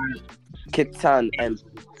 Kitan, M.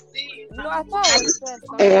 No, I thought it was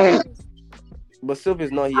first. But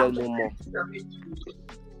Silvia's not here no more.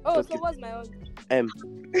 Oh, Okay. so what's my own? M.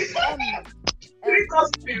 M.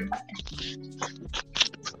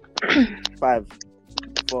 5,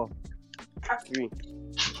 4, 3, 2,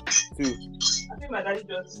 I think my daddy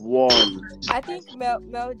just. 1. I think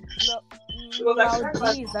Maldives. That's what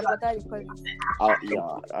I call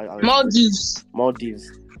it.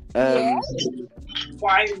 Maldives. Yeah.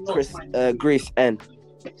 Why? Grace N.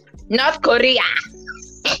 North Korea.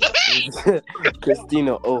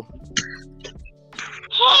 Christina O.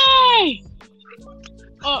 Hi.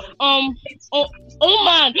 Oman.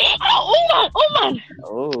 Oman.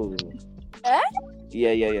 Oh. Eh?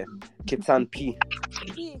 Yeah. Kitan P.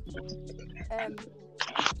 P.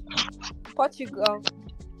 Portugal.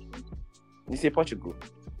 You say Portugal.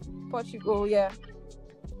 Portugal, yeah.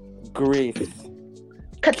 Grace.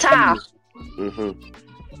 Qatar.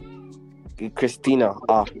 Christina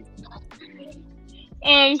R.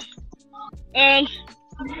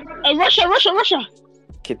 Russia.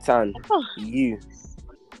 Kitan U.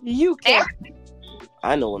 UK.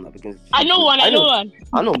 I know one that begins with I know one. I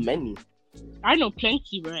know many. I know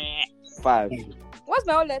plenty, bruh. 5. What's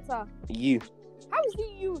my own letter? U. How is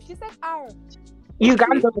it you? She said R.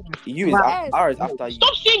 Uganda. U is Yes. R is after U.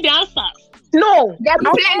 Stop saying the answers. No, there's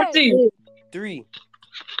It's plenty. 3.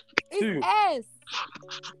 It's 2. S.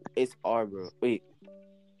 It's R, bro. Wait.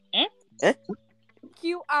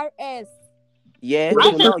 QRS. Yeah. I So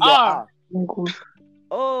said now you're R. R.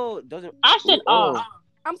 Oh, doesn't. I said Oh. R.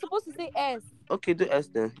 I'm supposed to say S. Okay, do S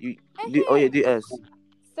then. You do. Oh yeah, do S.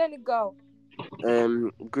 Senegal.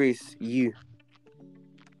 Grace U.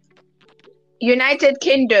 United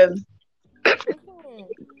Kingdom.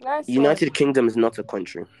 Nice United Kingdom is not a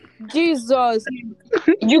country. one. Jesus.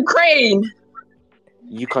 Ukraine.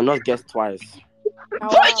 You cannot guess twice. Oh,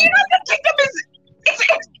 But United Kingdom is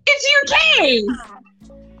it's UK.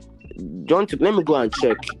 John, let me go and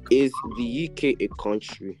check. Is the UK a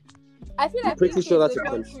country? I feel I'm like pretty UK sure is that's a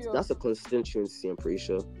country. that's a constituency. I'm pretty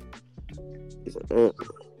sure.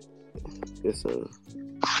 Yes, sir.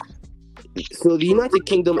 So the United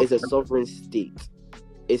Kingdom is a sovereign state.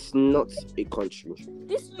 It's not a country.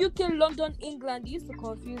 This UK, London, England used to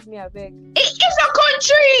confuse me, I beg. It is a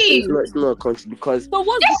country. It's not a country because So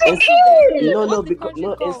what's Yes, the it country? is. no, What's the because country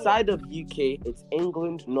no. called? Inside of UK, it's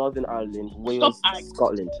England, Northern Ireland, Wales, Stop.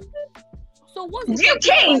 Scotland. So what's the UK,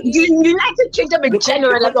 country? United Kingdom in The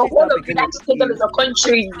general, country like the whole that of begin United with Kingdom U. is a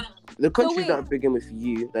country. The countries wait. that begin with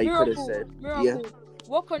U that you could have said. Miracle. Yeah,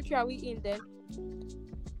 What country are we in then?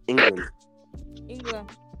 England. England.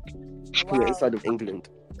 We're Wow. inside of England.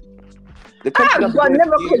 The country that But begin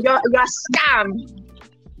never with could U. you're a scam.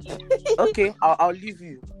 Okay, I'll leave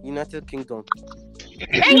you. United Kingdom.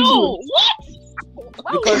 Thank you. No, what?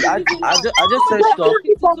 Why Because would I you do just that? searched up.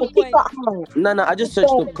 52 points. No, I just searched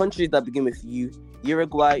up countries that begin with U: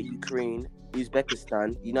 Uruguay, Ukraine,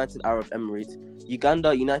 Uzbekistan, United Arab Emirates,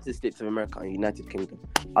 Uganda, United States of America, and United Kingdom.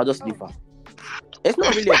 I'll just leave her. It's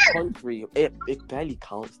not really a country. It barely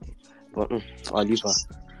counts, but I'll leave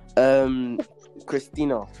her.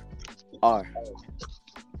 Christina R.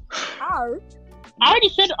 R? I already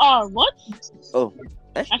said R. What? Oh,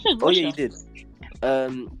 I said Russia. oh yeah, you did.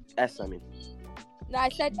 S. I mean. No, I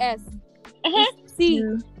said S. Uh-huh. It's C. It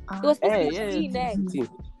was supposed to be Yeah. C next. T.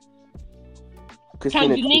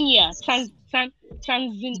 Christina. Tanzania.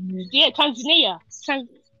 Tanzania. Tanzania.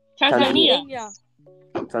 Tanzania.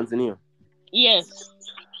 Tanzania. Yes.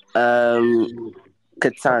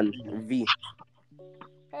 Kitan V.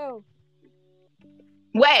 Oh.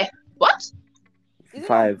 Where? What? Is it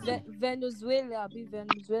 5. not Venezuela? Be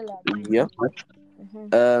Venezuela. Yeah.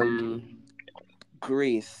 Mhm.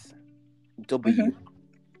 Grace W.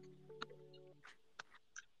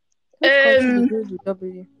 Which country begins with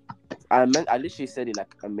W? I literally said it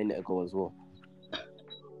like a minute ago as well.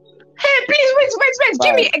 Hey, please, wait.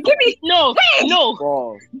 Give me. No. Wait. No.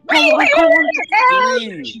 4, Wait.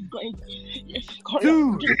 3, Yes.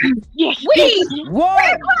 2, Yes. Wait.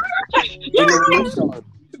 1. Elimination.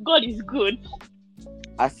 God is good.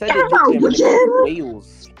 I said it literally a minute ago.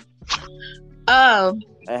 Wales. Oh.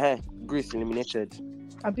 Greece eliminated. It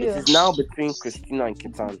Abia. is now between Christina and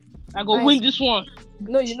Kitan. I go win this one.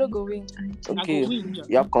 No, you're not going. Okay, I go win.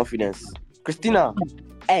 you have confidence. Christina,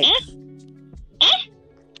 X.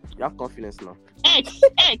 You have confidence now. X.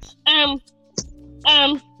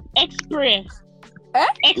 Express.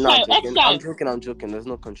 X No, I'm X. joking. There's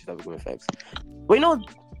no country that begin with X. Wait, no.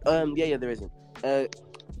 Yeah, there isn't.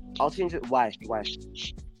 I'll change it. Why?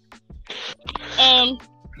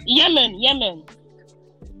 Yemen.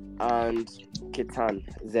 And Kitan,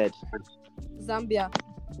 Z. Zambia.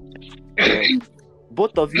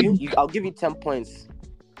 Both of you, I'll give you 10 points.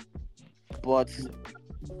 but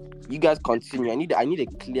you guys continue. I need a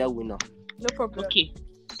clear winner. No problem. Okay.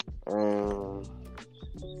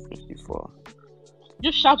 54.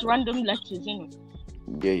 Just shout random letters, innit?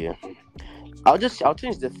 Yeah. I'll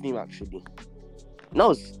change the theme actually.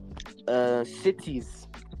 No, cities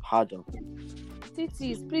harder.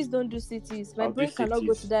 Cities, please don't do cities. My I'll do brain cannot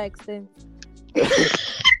go cities. to that extent.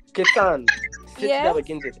 Kitan, city Yes? that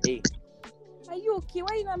begins with A. Are you okay? Why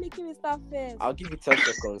are you not making me start first? I'll give you 10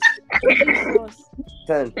 seconds. Jesus.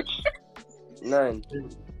 10, 9,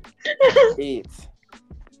 8,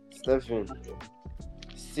 7,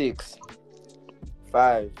 6,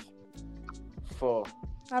 5, 4.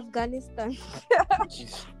 Afghanistan.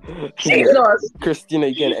 Jeez. Jesus. Christina,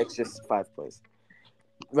 you get an extra 5 points.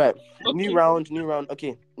 Right. Okay. New round.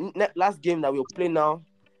 Okay. Last game that we'll play now.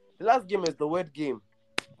 The last game is the word game.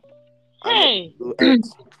 Hey.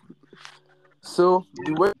 So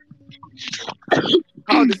the word,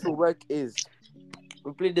 how this will work is,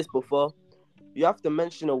 we played this before. You have to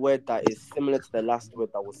mention a word that is similar to the last word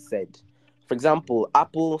that was said. For example,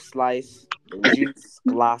 apple, slice, juice,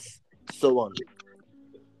 glass, so on.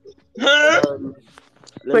 Let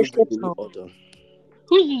me give you the order.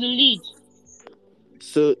 Who's in the lead?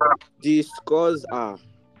 So the scores are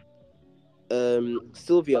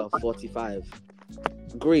Silvia 45,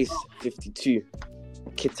 Grace 52,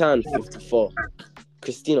 Kitan 54,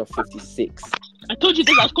 Christina 56. I told you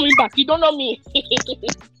this was coming back. You don't know me.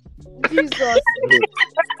 Jesus.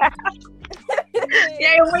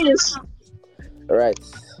 Yeah, it wins. All right.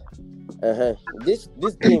 This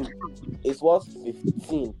game is worth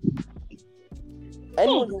 15.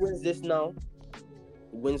 Anyone who wins this now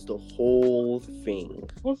wins the whole thing.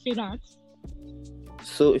 Don't say that.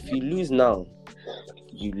 So if you lose now,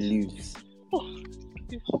 you lose.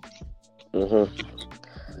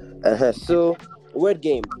 So word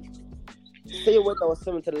game. Say a word that was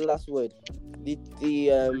similar to the last word. The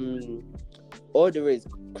order is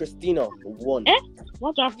Christina 1,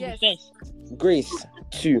 What do I have to Yes. do first? Grace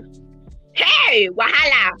 2, Hey,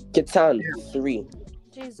 wahala. Kitan 3,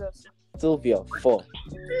 Jesus. Silvia 4.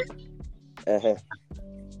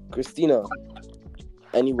 Christina,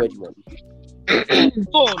 any word you want.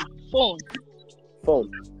 Phone.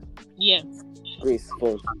 Phone. Yeah. Grace,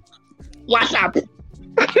 phone. WhatsApp.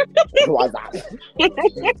 WhatsApp.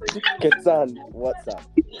 Kitan, WhatsApp.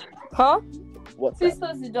 Huh? WhatsApp. Sister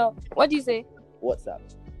Sido. What do you say? WhatsApp.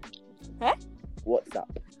 Huh? WhatsApp.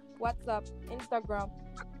 WhatsApp. Instagram.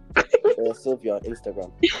 Silvia,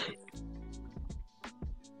 Instagram.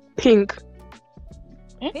 Pink.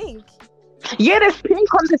 Pink. Yeah, there's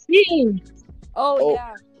pink on the scene. Oh, Oh.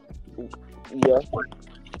 yeah. Yeah.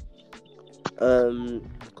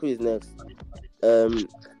 Who is next?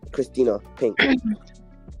 Christina, pink.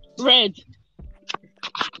 Red.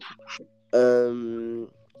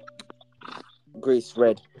 Grace,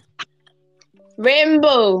 red.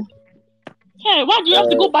 Rainbow. Hey, why do you have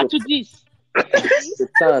to go back to this?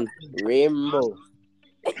 Kitan, rainbow.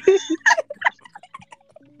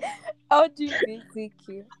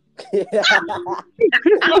 LGBTQ.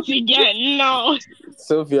 Not again. No.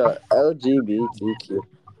 Sophia, LGBTQ.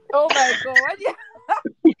 Oh my god. What do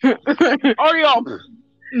you... Hurry up.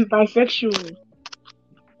 Bisexual.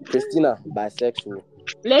 Christina, bisexual.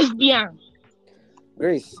 Lesbian.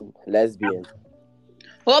 Grace, lesbian.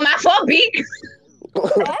 Homophobic.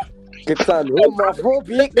 Kitan,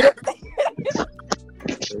 homophobic.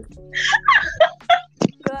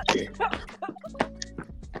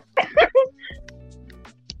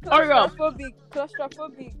 Hurry up.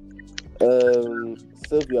 Claustrophobic.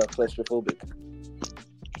 Sylvia, claustrophobic.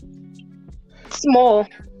 Small.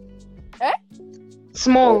 Eh?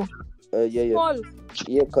 Small. Yeah. Small.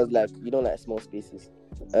 Yeah, because like you don't like small spaces.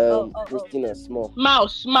 Christina, small.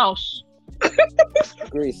 Mouse.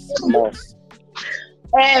 Grace, mouse.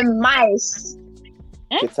 Mice.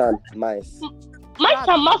 Kitan, mice. Mice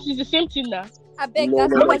and mouse is the same thing now. I beg No,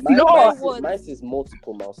 that's no, my mice, favorite word. mice is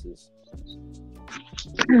multiple mouses.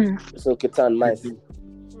 So Kitan, mice.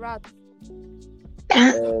 Rat.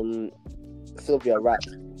 Sylvia, rat.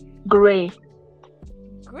 Gray.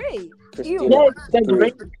 Great. Christina,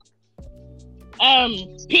 Gray.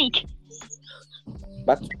 Pink.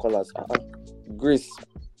 back to colors. Grace,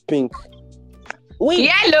 pink. Wait,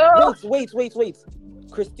 Yellow. wait.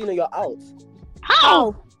 Christina, you're out.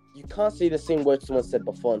 How? You can't say the same word someone said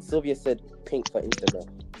before. And Sylvia said pink for Instagram.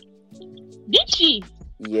 Did she?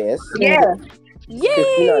 Yes. Yeah. Christina,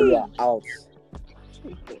 Yay! you're out.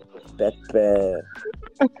 Pepe.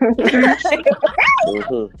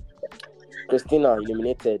 Christina,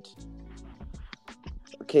 eliminated.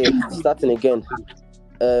 Okay, starting again.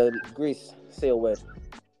 Grace, say a word.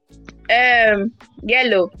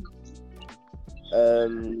 Yellow.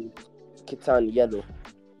 Kitan, yellow.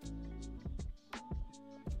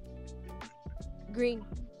 Green.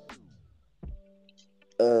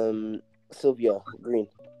 Silvia, green.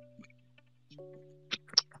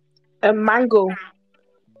 A mango.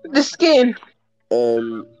 The skin.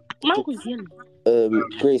 Mango is yellow.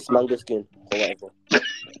 Grace, mango skin, or whatever.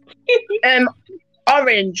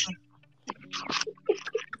 Orange. Do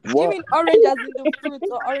you What? mean orange as in the fruit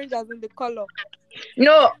or orange as in the color?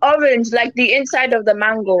 No, orange, like the inside of the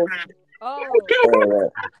mango. Oh,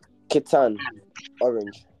 Kitan,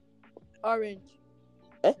 orange. orange.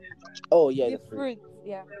 Oh yeah, The the fruit. fruit.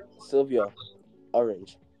 Yeah. Sylvia,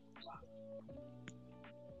 orange.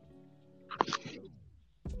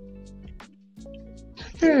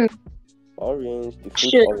 Orange, the fruit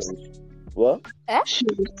Shit. orange. What?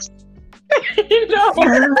 No.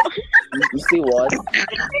 You see what?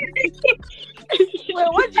 Wait,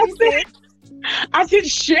 what did you say? I said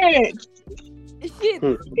shit. Shit.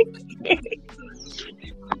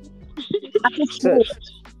 Shirt.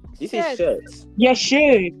 You say Shirt. shirts. Yeah,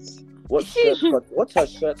 shit. What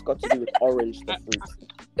has shirts got to do with orange, the fruit?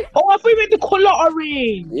 Oh, I thought you meant the color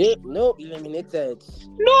orange. Yeah, no, eliminated.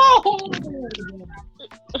 No.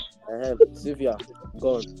 Sylvia,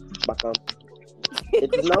 gone. Back on.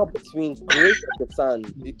 It is now between Grace and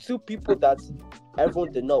Kitan, the two people that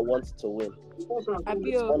everyone did not want to win.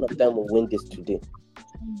 Abio. One of them will win this today.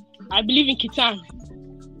 I believe in Kitan.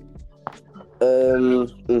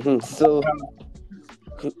 So,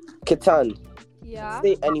 Kitan, Yeah.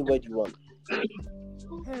 say any word you want.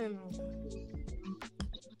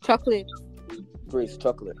 Chocolate. Grace,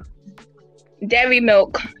 chocolate. Dairy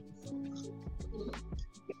milk.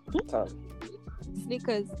 Kitan.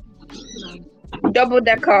 Snickers. Double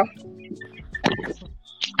decker.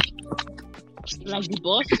 Like the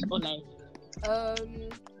boss or like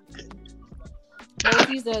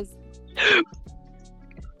Maltesers.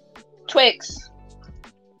 Twix.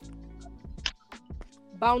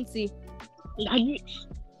 Bouncy. like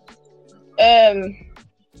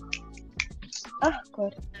Oh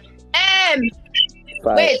God.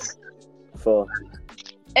 5, Wait. 4,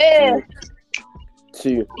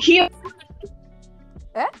 2. Here.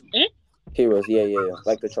 Heroes, yeah.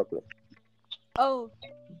 Like the chocolate. Oh,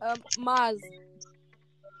 Mars.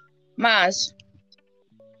 Mars.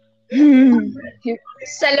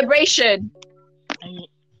 Celebration.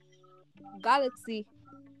 Galaxy.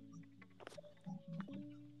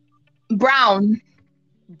 Brown.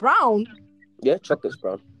 Brown. Yeah, chocolate's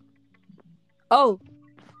brown. Oh,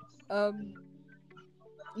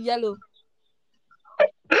 yellow.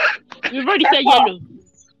 you've already said yellow.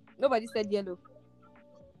 Nobody said yellow.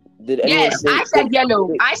 Did anyone Yes, say, I said yellow.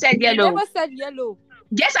 I said You yellow. never said yellow.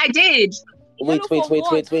 Yes, I did. Wait. Yellow for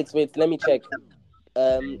what? Let me check.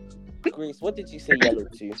 Grace, what did you say yellow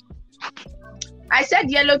to? I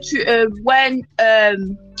said yellow to when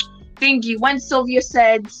thingy when Sylvia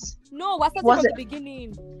said No, I said Was from it- the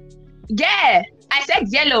beginning. yeah. I said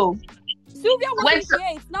yellow. Sylvia When wasn't so- here.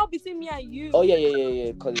 It's now between me and you. Oh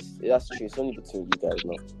yeah. Because that's true. It's only between you guys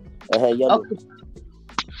now. Yellow. Okay.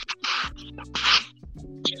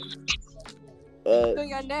 So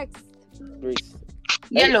you're next. Grace.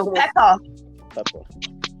 Yellow. so- Pepper. Pepper.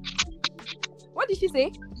 What did she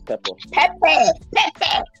say? Pepper. Pepper.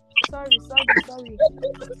 Pepper. Sorry.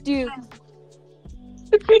 Dude.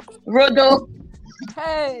 Rodo.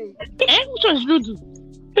 Hey. Which one's Ludo?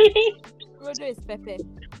 Rodo is Pepe.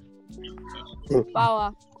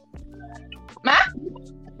 Power. Ma?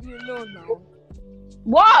 You know now.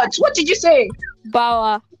 What? What did you say?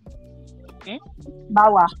 Bauer.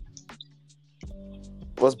 Bawa.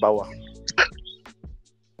 What's Bawa?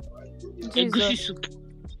 Egusi Jesus. soup.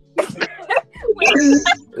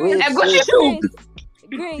 Egusi soup.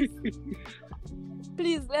 Grace.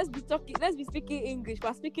 Please, let's be speaking English.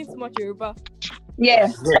 We're speaking too much Yoruba. Yeah.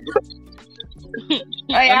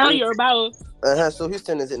 Oh I yeah. know you're about. So whose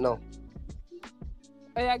turn is it now?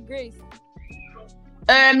 Oh yeah, Grace.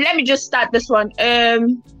 Let me just start this one.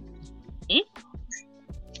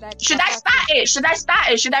 Like, Should I start it?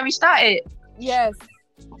 Should I restart it? Yes.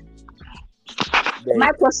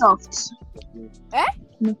 Microsoft.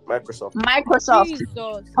 Microsoft. Jesus.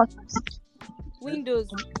 Windows.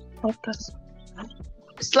 Podcast.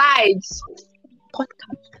 Slides.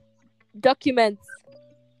 Podcast. Documents.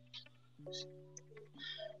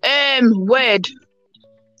 Word.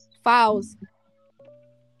 Files.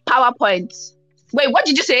 PowerPoint. Wait, what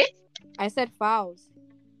did you say? I said files.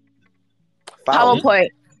 PowerPoint.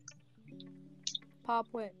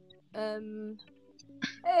 PowerPoint.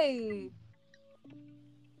 Hey.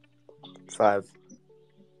 5,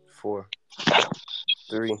 4,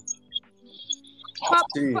 3,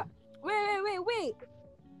 2. Wait.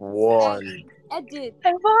 1. Edit.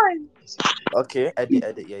 I'm fine. Okay,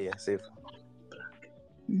 edit. Yeah, save.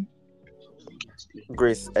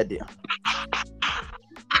 Grace, edit.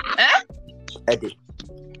 Edit.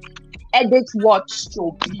 Edit what,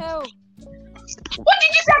 stupid? Hell, What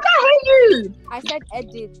did you say? I can't hear you. I said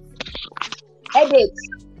edit. Edit.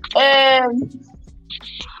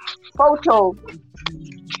 Photo.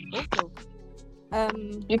 Photo.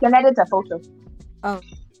 You can edit a photo. Yeah.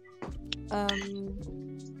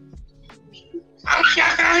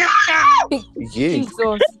 Jesus.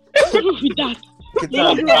 With that.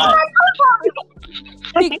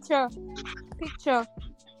 Picture.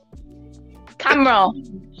 Camera.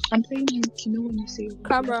 I'm saying you know when you say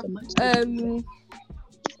Camera.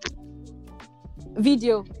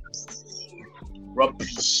 Video.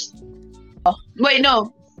 Rubbish. Wait,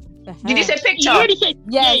 no. Did you say You picture? already said.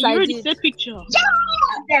 Yes, you I already did. said picture.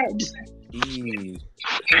 Dead.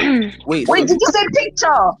 Wait, Wait, did you say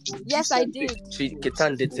picture? Yes, I did.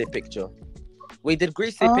 Kitan did say picture. Wait, did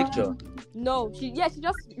Grace say picture? No, she just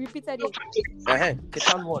repeated it.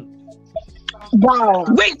 Kitan won. Wow.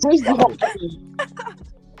 Wait,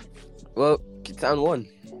 Well, Kitan won.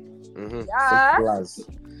 Yeah. Simple as.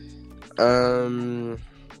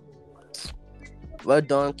 Well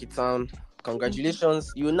done, Kitan.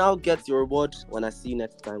 Congratulations. You will now get your reward when I see you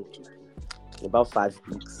next time. In about 5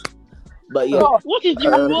 weeks. But yeah. What is the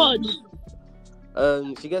reward?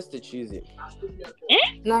 She gets to choose it.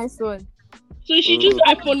 Nice one. So she choose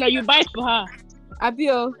iPhone now, you buy it for her.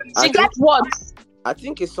 Abio. I she got what?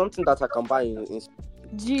 think it's something that I can buy in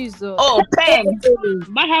Jesus. Oh, pen.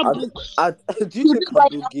 Buy her books. do you think I'm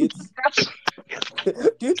Bill Gates?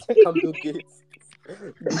 Do you think I'm Bill Gates?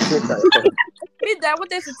 Me, I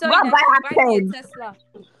wanted to tell Go you buy that a you buy me a pen. Tesla.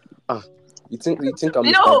 You think I'm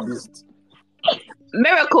No. established?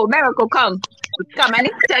 Miracle, come. Come, I need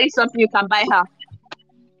to tell you something you can buy her.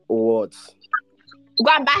 What?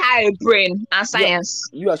 Go and buy her a brain and science.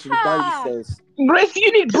 You actually buying this sense. Grace,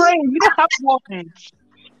 you need brain. You don't have one.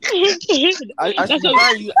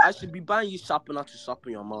 I should be buying you sharpener to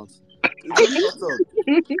sharpen your mouth. Shut up.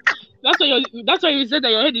 That's why you said that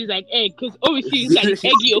your head is like egg, because obviously it's like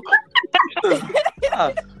egg yolk.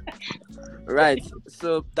 Right.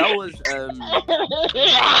 So that was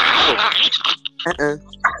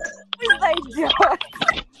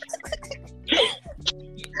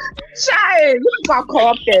Child, you got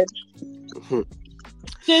corrupted.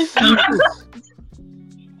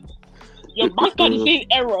 Your bank card is in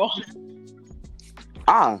error.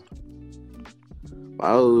 Wow.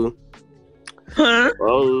 Wow.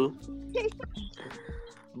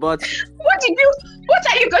 But What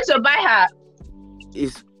are you going to buy her?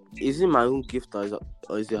 is it my own gift or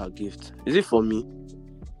is it her gift? Is it for me?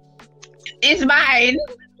 It's mine.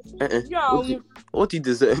 What do you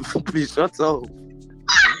deserve? Please shut up.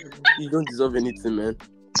 You don't deserve anything, man.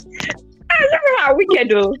 How wicked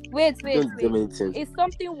though. Wait. You don't deserve anything. Is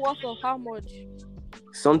something worth of how much?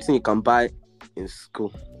 Something you can buy in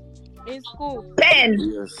school. In school. Pen.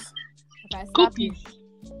 Yes. If I slap you.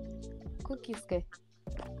 Cookies. Cookies, okay.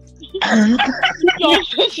 Your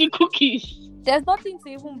fancy cookies. There's nothing to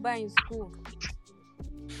even buy in school.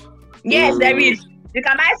 Yes, there is. You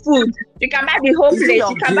can buy food. You can buy the whole Is it place. your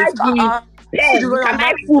You can buy gift? the pen. You can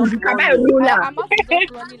buy food. You can buy a ruler. I'm not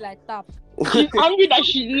just running like tap. She's angry that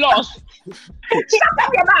she lost. Shut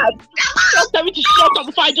up your mouth. Just tell me to shut up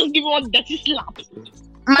before I just give you one dirty slap.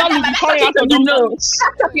 Madam, be calling out you your know.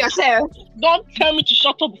 Shut up yourself. Don't tell me to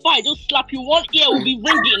shut up before I just slap you. One ear will be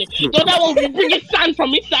ringing, the other one will be bringing sand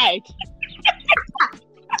from inside.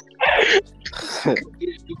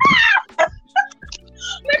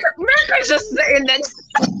 Miracle is just saying that.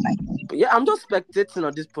 Yeah, I'm just spectating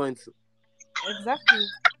at this point. Exactly.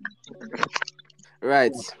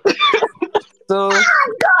 Right. So God.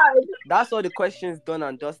 that's all the questions done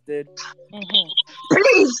and dusted.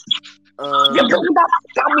 Please. You're doing that.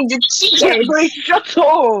 Tell me the chicken. Shut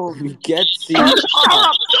up. We get to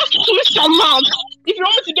Just twist your mouth. If you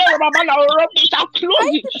want me to get rubber band, I'll rub it. I'll close Are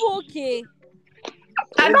it. you okay?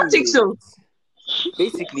 I don't think so.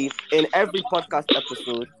 Basically, in every podcast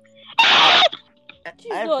episode,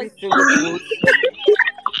 every Jesus. single quote,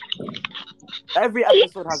 every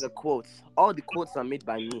episode has a quote. All the quotes are made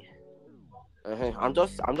by me. I'm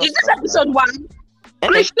just. Is this episode 1? Eh,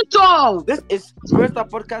 Crystal. This is MiraStar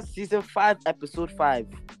Podcast Season 5, Episode 5.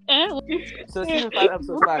 So Season 5,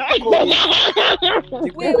 Episode 5.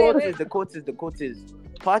 The quote is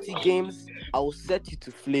party games, I will set you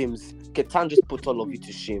to flames. Kitan just put all of you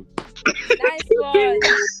to shame. Nice one.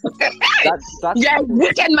 That's Yeah,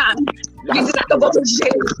 wicked man. You deserve to go to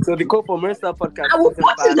jail. So the quote for MiraStar Podcast I will Season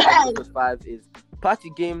put his 5, head. Episode 5 is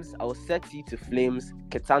Party games, I will set you to flames.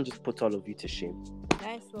 Kitan just put all of you to shame.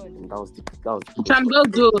 Nice one. And that was the Can go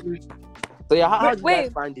do. So yeah, how did you guys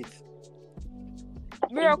Wait. find it?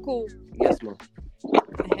 Miracle. Yes, ma'am.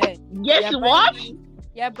 Hey. Guess what?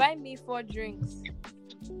 Yeah, buy me 4 drinks.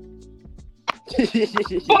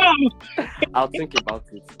 I'll think about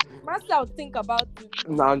it. Master, I'll think about it.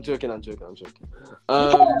 No, I'm joking. So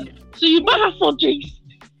you buy her 4 drinks.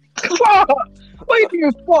 What do you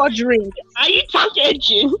mean 4 drinks? Are you tank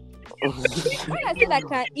engine? When I said I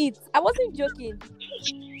can eat, I wasn't joking.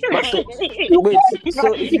 Wait,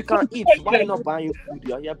 so if you can eat, why are you not buying food?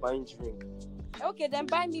 You're here buying drink. Okay, then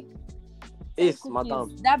buy me 10 Yes, cookies.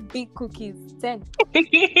 madam. That big cookies. 10.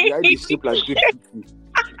 You already shape like good cookie.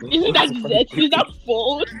 Isn't that dessert? Is that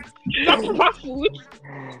food? Is that proper food?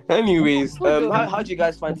 Anyways, how did you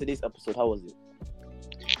guys find today's episode? How was it?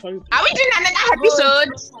 Are we doing another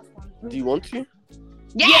episode? Do you want to?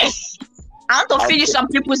 Yes. I want to finish some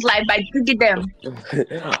people's life by digging them.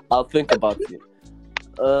 I'll think about it.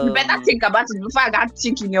 You better think about it before I got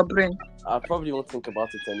think in your brain. I probably won't think about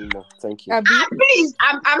it anymore. Thank you. Abi? Please,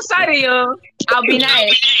 I'm sorry, yo. I'll be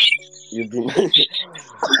nice. You've been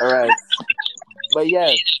alright. But yeah,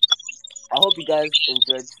 I hope you guys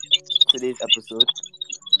enjoyed today's episode.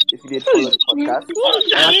 If you did, follow the podcast.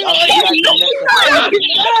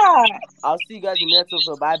 I'll see you guys in the next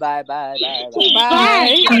episode. Bye. Bye. Bye.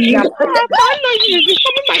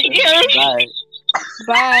 Bye.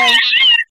 Bye.